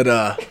he said,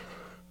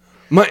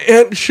 my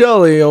Aunt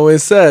Shelley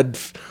always said,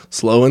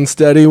 slow and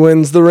steady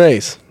wins the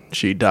race.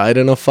 She died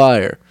in a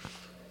fire.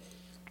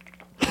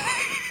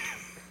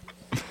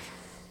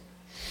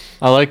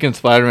 I like in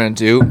Spider-Man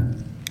 2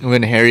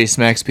 when Harry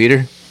smacks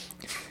Peter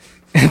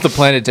at the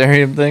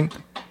planetarium thing.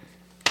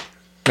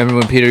 Remember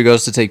when Peter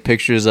goes to take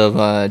pictures of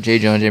J.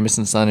 Jonah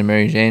Jameson's son and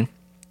Mary Jane?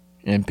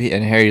 And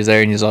Harry's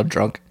there and he's all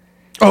drunk.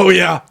 Oh,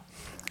 yeah.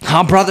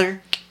 Huh,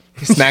 brother?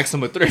 He smacks him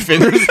with 3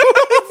 fingers.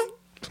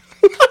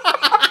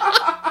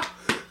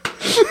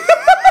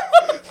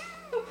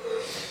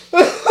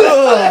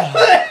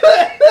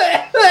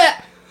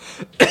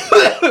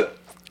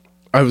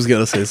 I was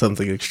going to say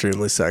something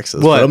extremely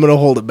sexist, What? but I'm going to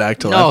hold it back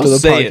till No, after the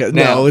say podcast. it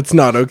now. No, it's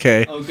not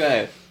okay.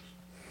 Okay.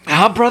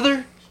 Huh,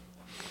 brother?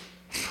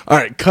 All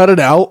right, cut it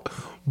out.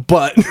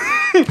 But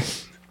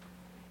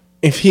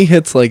if he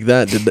hits like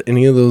that, did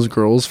any of those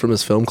girls from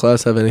his film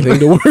class have anything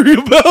to worry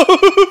about?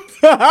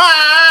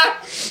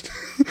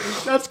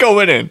 That's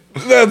going in.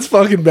 That's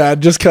fucking bad.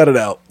 Just cut it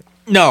out.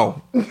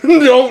 No.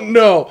 No.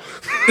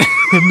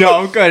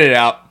 No, cut it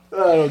out.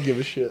 I don't give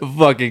a shit.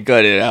 Fucking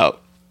cut it out.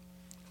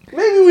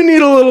 Maybe we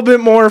need a little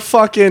bit more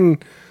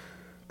fucking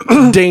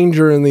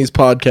danger in these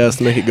podcasts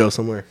to make it go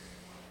somewhere.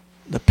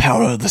 The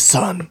power of the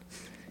sun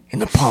in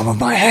the palm of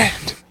my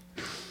hand.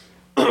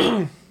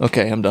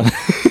 Okay, I'm done.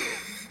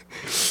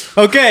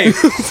 Okay.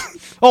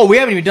 Oh, we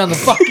haven't even done the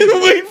fucking...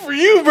 Wait for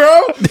you,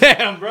 bro.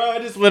 Damn, bro. I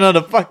just went on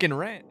a fucking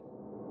rant.